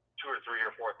 2 or 3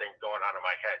 or 4 things going on in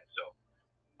my head. So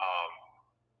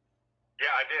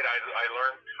yeah, I did. I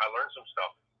learned some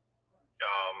stuff.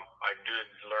 I did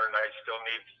learn. I still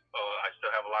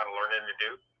have a lot of learning to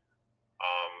do.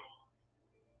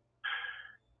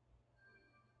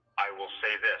 I will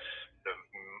say this: the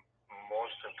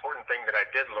most important thing that I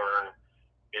did learn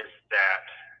is that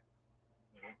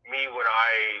when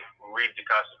I read the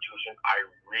Constitution, I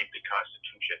read the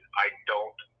Constitution. I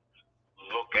don't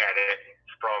look at it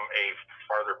from a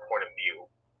farther point of view,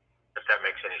 if that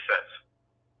makes any sense.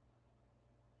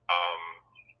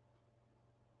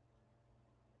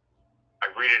 I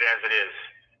read it as it is.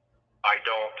 I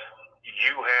don't.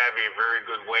 You have a very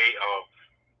good way of,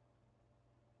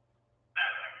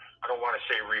 I don't want to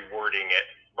say rewording it,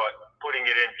 but putting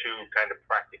it into kind of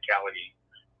practicality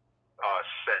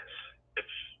sense. If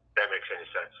that makes any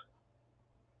sense.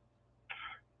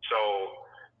 So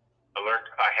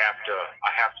I have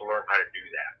to learn how to do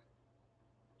that.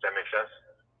 Does that make sense?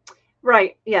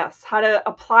 Right. Yes. How to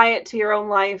apply it to your own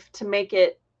life to make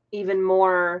it even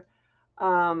more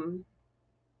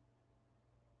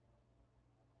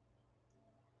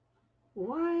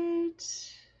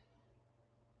what?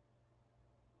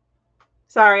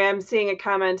 Sorry, I'm seeing a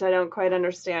comment I don't quite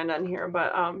understand on here,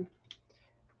 but I'll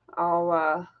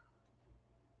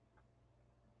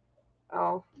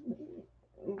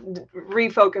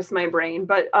refocus my brain.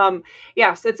 But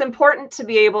yes, it's important to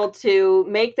be able to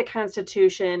make the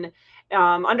Constitution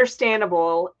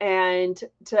understandable and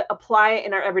to apply it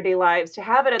in our everyday lives, to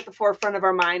have it at the forefront of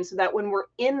our minds so that when we're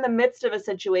in the midst of a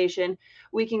situation,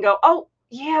 we can go, oh,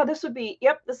 yeah, this would be,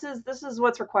 yep, this is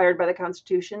what's required by the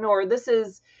Constitution, or this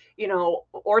is, you know,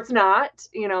 or it's not,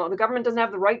 you know, the government doesn't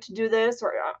have the right to do this,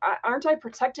 or aren't I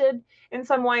protected in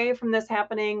some way from this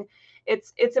happening?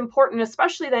 It's important,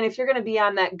 especially then if you're going to be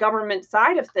on that government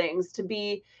side of things, to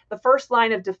be the first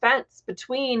line of defense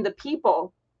between the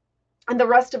people and the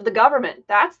rest of the government.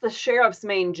 That's the sheriff's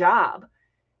main job,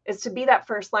 is to be that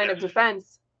first line of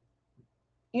defense.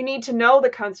 You need to know the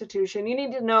Constitution. You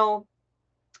need to know,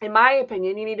 in my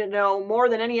opinion, you need to know more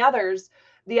than any others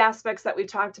the aspects that we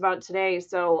talked about today.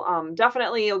 So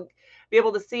definitely you'll be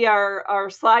able to see our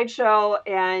slideshow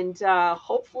and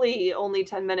hopefully only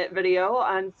 10-minute video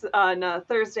on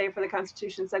Thursday for the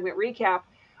Constitution segment recap,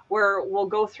 where we'll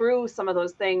go through some of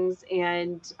those things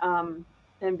and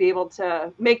be able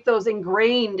to make those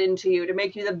ingrained into you to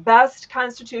make you the best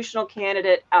constitutional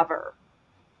candidate ever.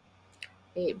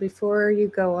 Hey, before you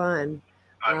go on,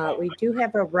 we do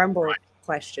have a Rumble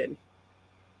question.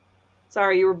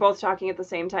 Sorry, you were both talking at the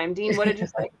same time. Dean, what did you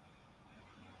say?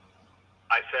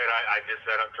 I just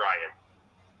said I'm trying.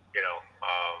 You know,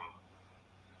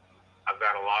 I've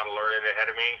got a lot of learning ahead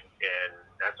of me, and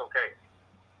that's okay.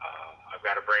 I've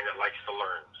got a brain that likes to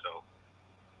learn. So.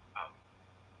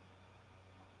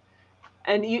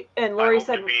 And Lori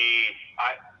said.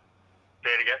 Say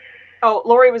it again. Oh,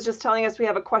 Lori was just telling us we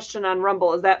have a question on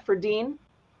Rumble. Is that for Dean?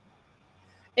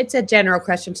 It's a general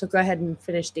question, so go ahead and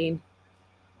finish, Dean.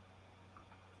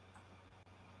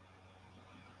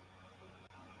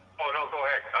 Oh, no, go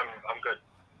ahead. I'm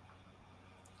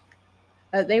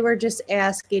good. They were just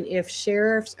asking if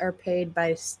sheriffs are paid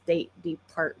by State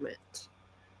Department.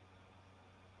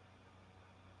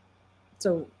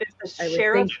 So I would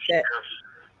think that,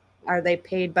 are they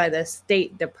paid by the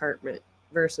State Department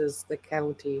versus the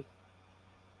county?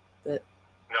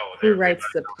 Who writes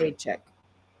the paycheck?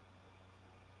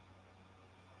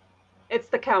 It's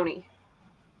the county.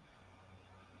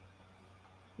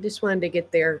 Just wanted to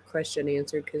get their question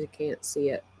answered because you can't see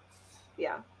it.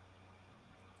 Yeah.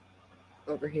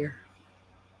 Over here.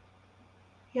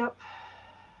 Yep.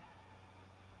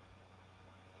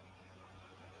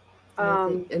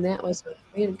 And that was,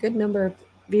 we had a good number of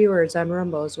viewers on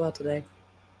Rumble as well today.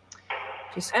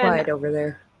 Just quiet over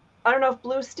there. I don't know if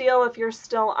Blue Steel, if you're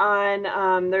still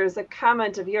on, there's a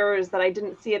comment of yours that I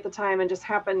didn't see at the time and just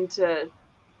happened to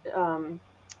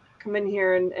come in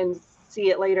here and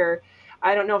see it later.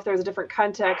 I don't know if there's a different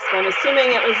context, but I'm assuming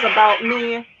it was about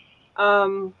me.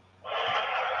 I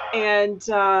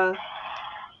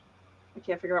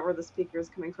can't figure out where the speaker is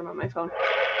coming from on my phone.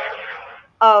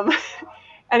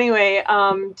 Anyway,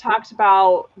 talked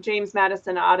about James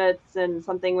Madison audits and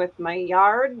something with my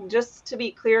yard. Just to be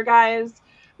clear, guys,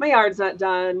 my yard's not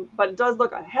done, but it does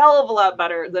look a hell of a lot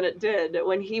better than it did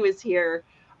when he was here,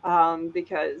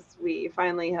 because we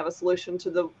finally have a solution to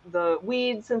the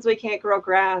weeds since we can't grow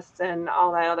grass and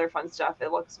all that other fun stuff.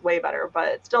 It looks way better, but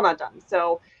it's still not done.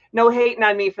 So no hating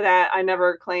on me for that. I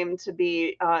never claimed to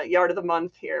be yard of the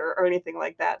month here or anything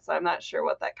like that. So I'm not sure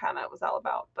what that comment was all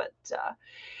about, but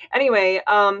anyway,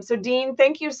 so Dean,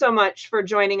 thank you so much for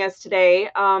joining us today.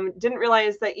 Didn't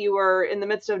realize that you were in the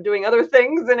midst of doing other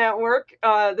things and at work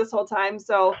this whole time.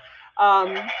 So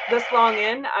this long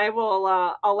in,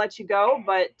 I'll let you go,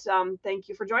 but thank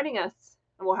you for joining us,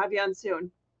 and we'll have you on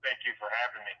soon. Thank you for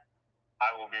having me.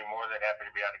 I will be more than happy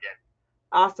to be on again.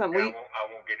 Awesome. I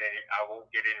won't get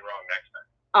any wrong next time.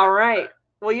 All right.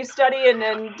 Well, you study and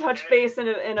touch base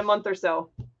in a month or so.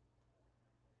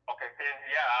 Okay. And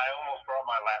yeah, I almost brought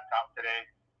my laptop today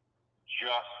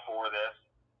just for this,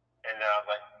 and then I was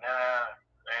like, nah,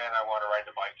 man, I want to ride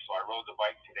the bike, so I rode the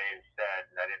bike today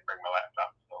instead, and I didn't bring my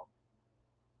laptop. So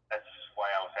that's why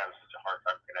I was having such a hard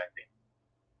time connecting.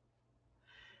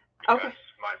 Because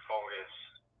my phone is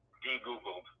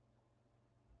de-Googled.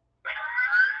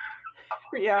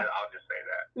 Yeah. I'll just say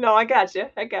that. No, I got you.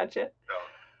 So,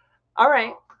 all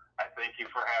right. I thank you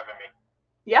for having me.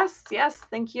 Yes.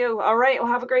 Thank you. All right.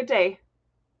 Well, have a great day.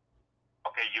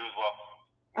 Okay, you as well.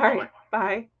 All right.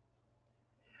 Bye.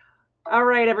 All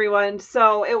right, everyone.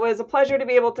 So it was a pleasure to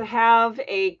be able to have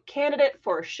a candidate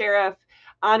for sheriff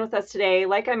on with us today.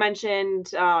 Like I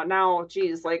mentioned,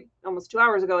 like almost 2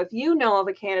 hours ago, if you know of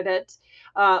a candidate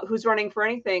who's running for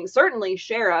anything, certainly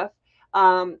sheriff,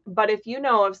 but if you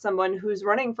know of someone who's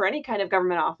running for any kind of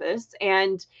government office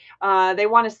and they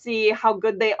want to see how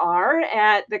good they are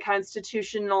at the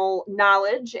constitutional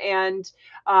knowledge and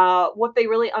what they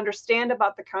really understand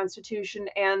about the Constitution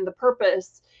and the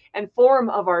purpose and form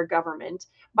of our government,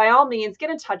 by all means, get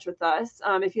in touch with us.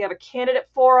 If you have a candidate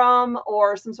forum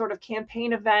or some sort of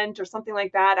campaign event or something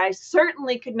like that, I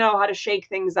certainly could know how to shake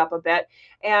things up a bit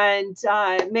and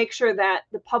make sure that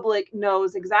the public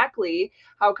knows exactly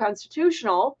how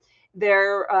constitutional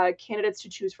their candidates to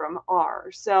choose from are.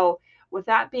 So with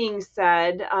that being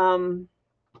said, all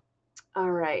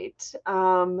right,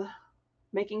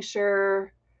 making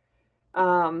sure,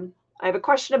 I have a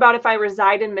question about if I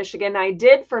reside in Michigan. I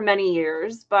did for many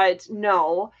years, but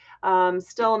no,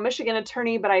 still a Michigan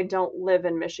attorney, but I don't live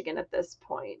in Michigan at this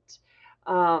point.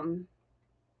 And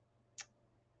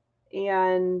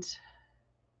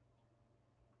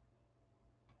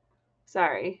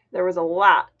sorry, there was a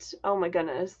lot. Oh my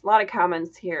goodness, a lot of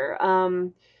comments here.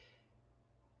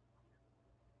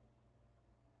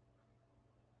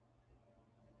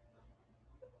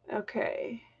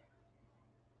 Okay.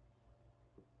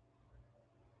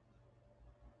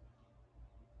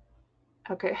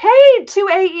 Okay. Hey,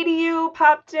 2A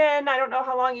popped in. I don't know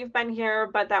how long you've been here,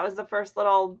 but that was the first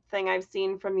little thing I've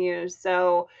seen from you.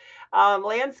 So,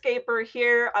 landscaper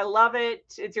here. I love it.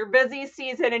 It's your busy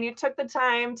season, and you took the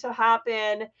time to hop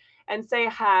in and say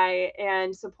hi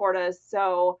and support us.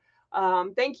 So,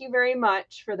 thank you very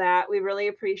much for that. We really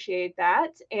appreciate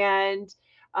that. And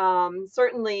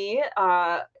certainly,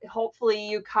 hopefully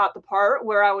you caught the part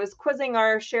where I was quizzing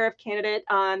our sheriff candidate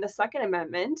on the Second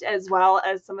Amendment as well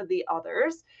as some of the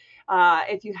others.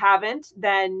 If you haven't,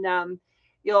 then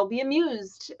you'll be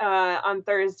amused on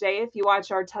Thursday if you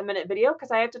watch our 10-minute video,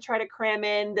 because I have to try to cram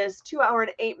in this 2 hour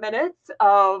and 8 minutes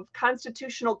of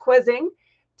constitutional quizzing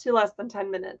to less than 10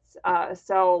 minutes.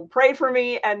 So pray for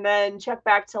me and then check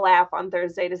back to laugh on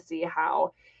Thursday to see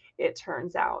how it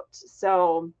turns out.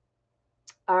 So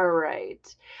all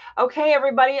right. Okay,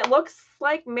 everybody. It looks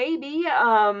like maybe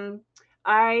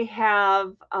I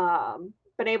have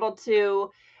been able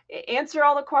to answer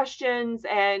all the questions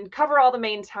and cover all the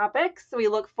main topics. So we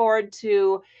look forward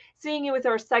to seeing you with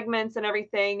our segments and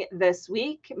everything this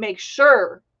week. Make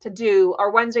sure to do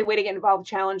our Wednesday Way to Get Involved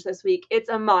challenge this week. It's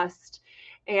a must.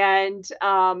 And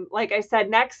like I said,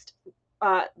 next,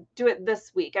 do it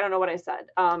this week. I don't know what I said.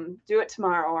 Do it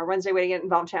tomorrow, our Wednesday Way to Get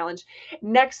Involved challenge.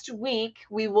 Next week,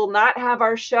 we will not have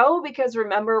our show because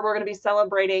remember, we're going to be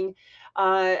celebrating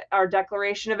our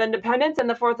Declaration of Independence and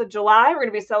the 4th of July. We're going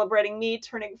to be celebrating me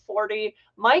turning 40,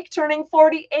 Mike turning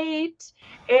 48,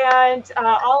 and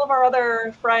all of our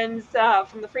other friends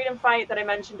from the Freedom Fight that I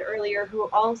mentioned earlier who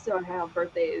also have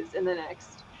birthdays in the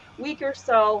next week or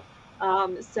so.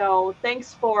 So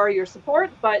thanks for your support,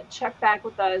 but check back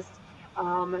with us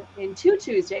in 2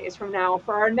 Tuesdays from now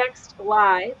for our next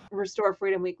live Restore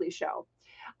Freedom Weekly show.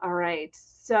 All right.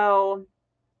 So,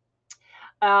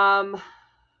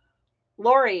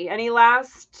 Lori, any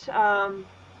last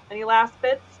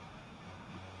bits?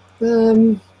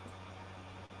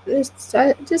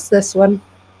 Just this one.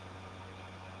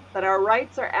 That our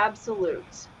rights are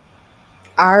absolute.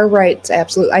 Our rights,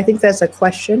 absolute. I think that's a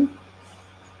question.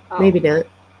 Oh. Maybe not.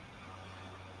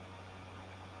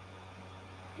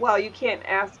 Well, you can't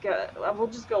ask. We'll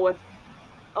just go with,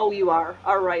 oh, you are.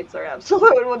 Our rights are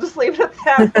absolute. We'll just leave it at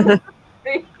that.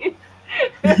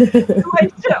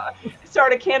 Like,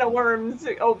 start a can of worms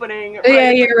opening.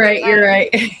 Yeah, you're right. You're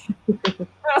right.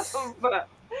 But,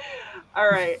 all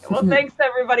right. Well, thanks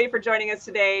everybody for joining us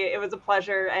today. It was a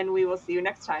pleasure, and we will see you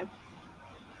next time.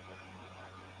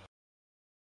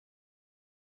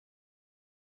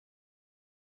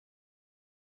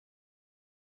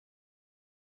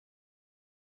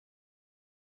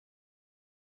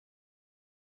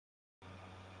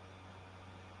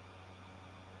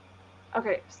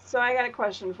 Okay, so I got a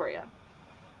question for you.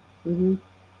 Mm-hmm.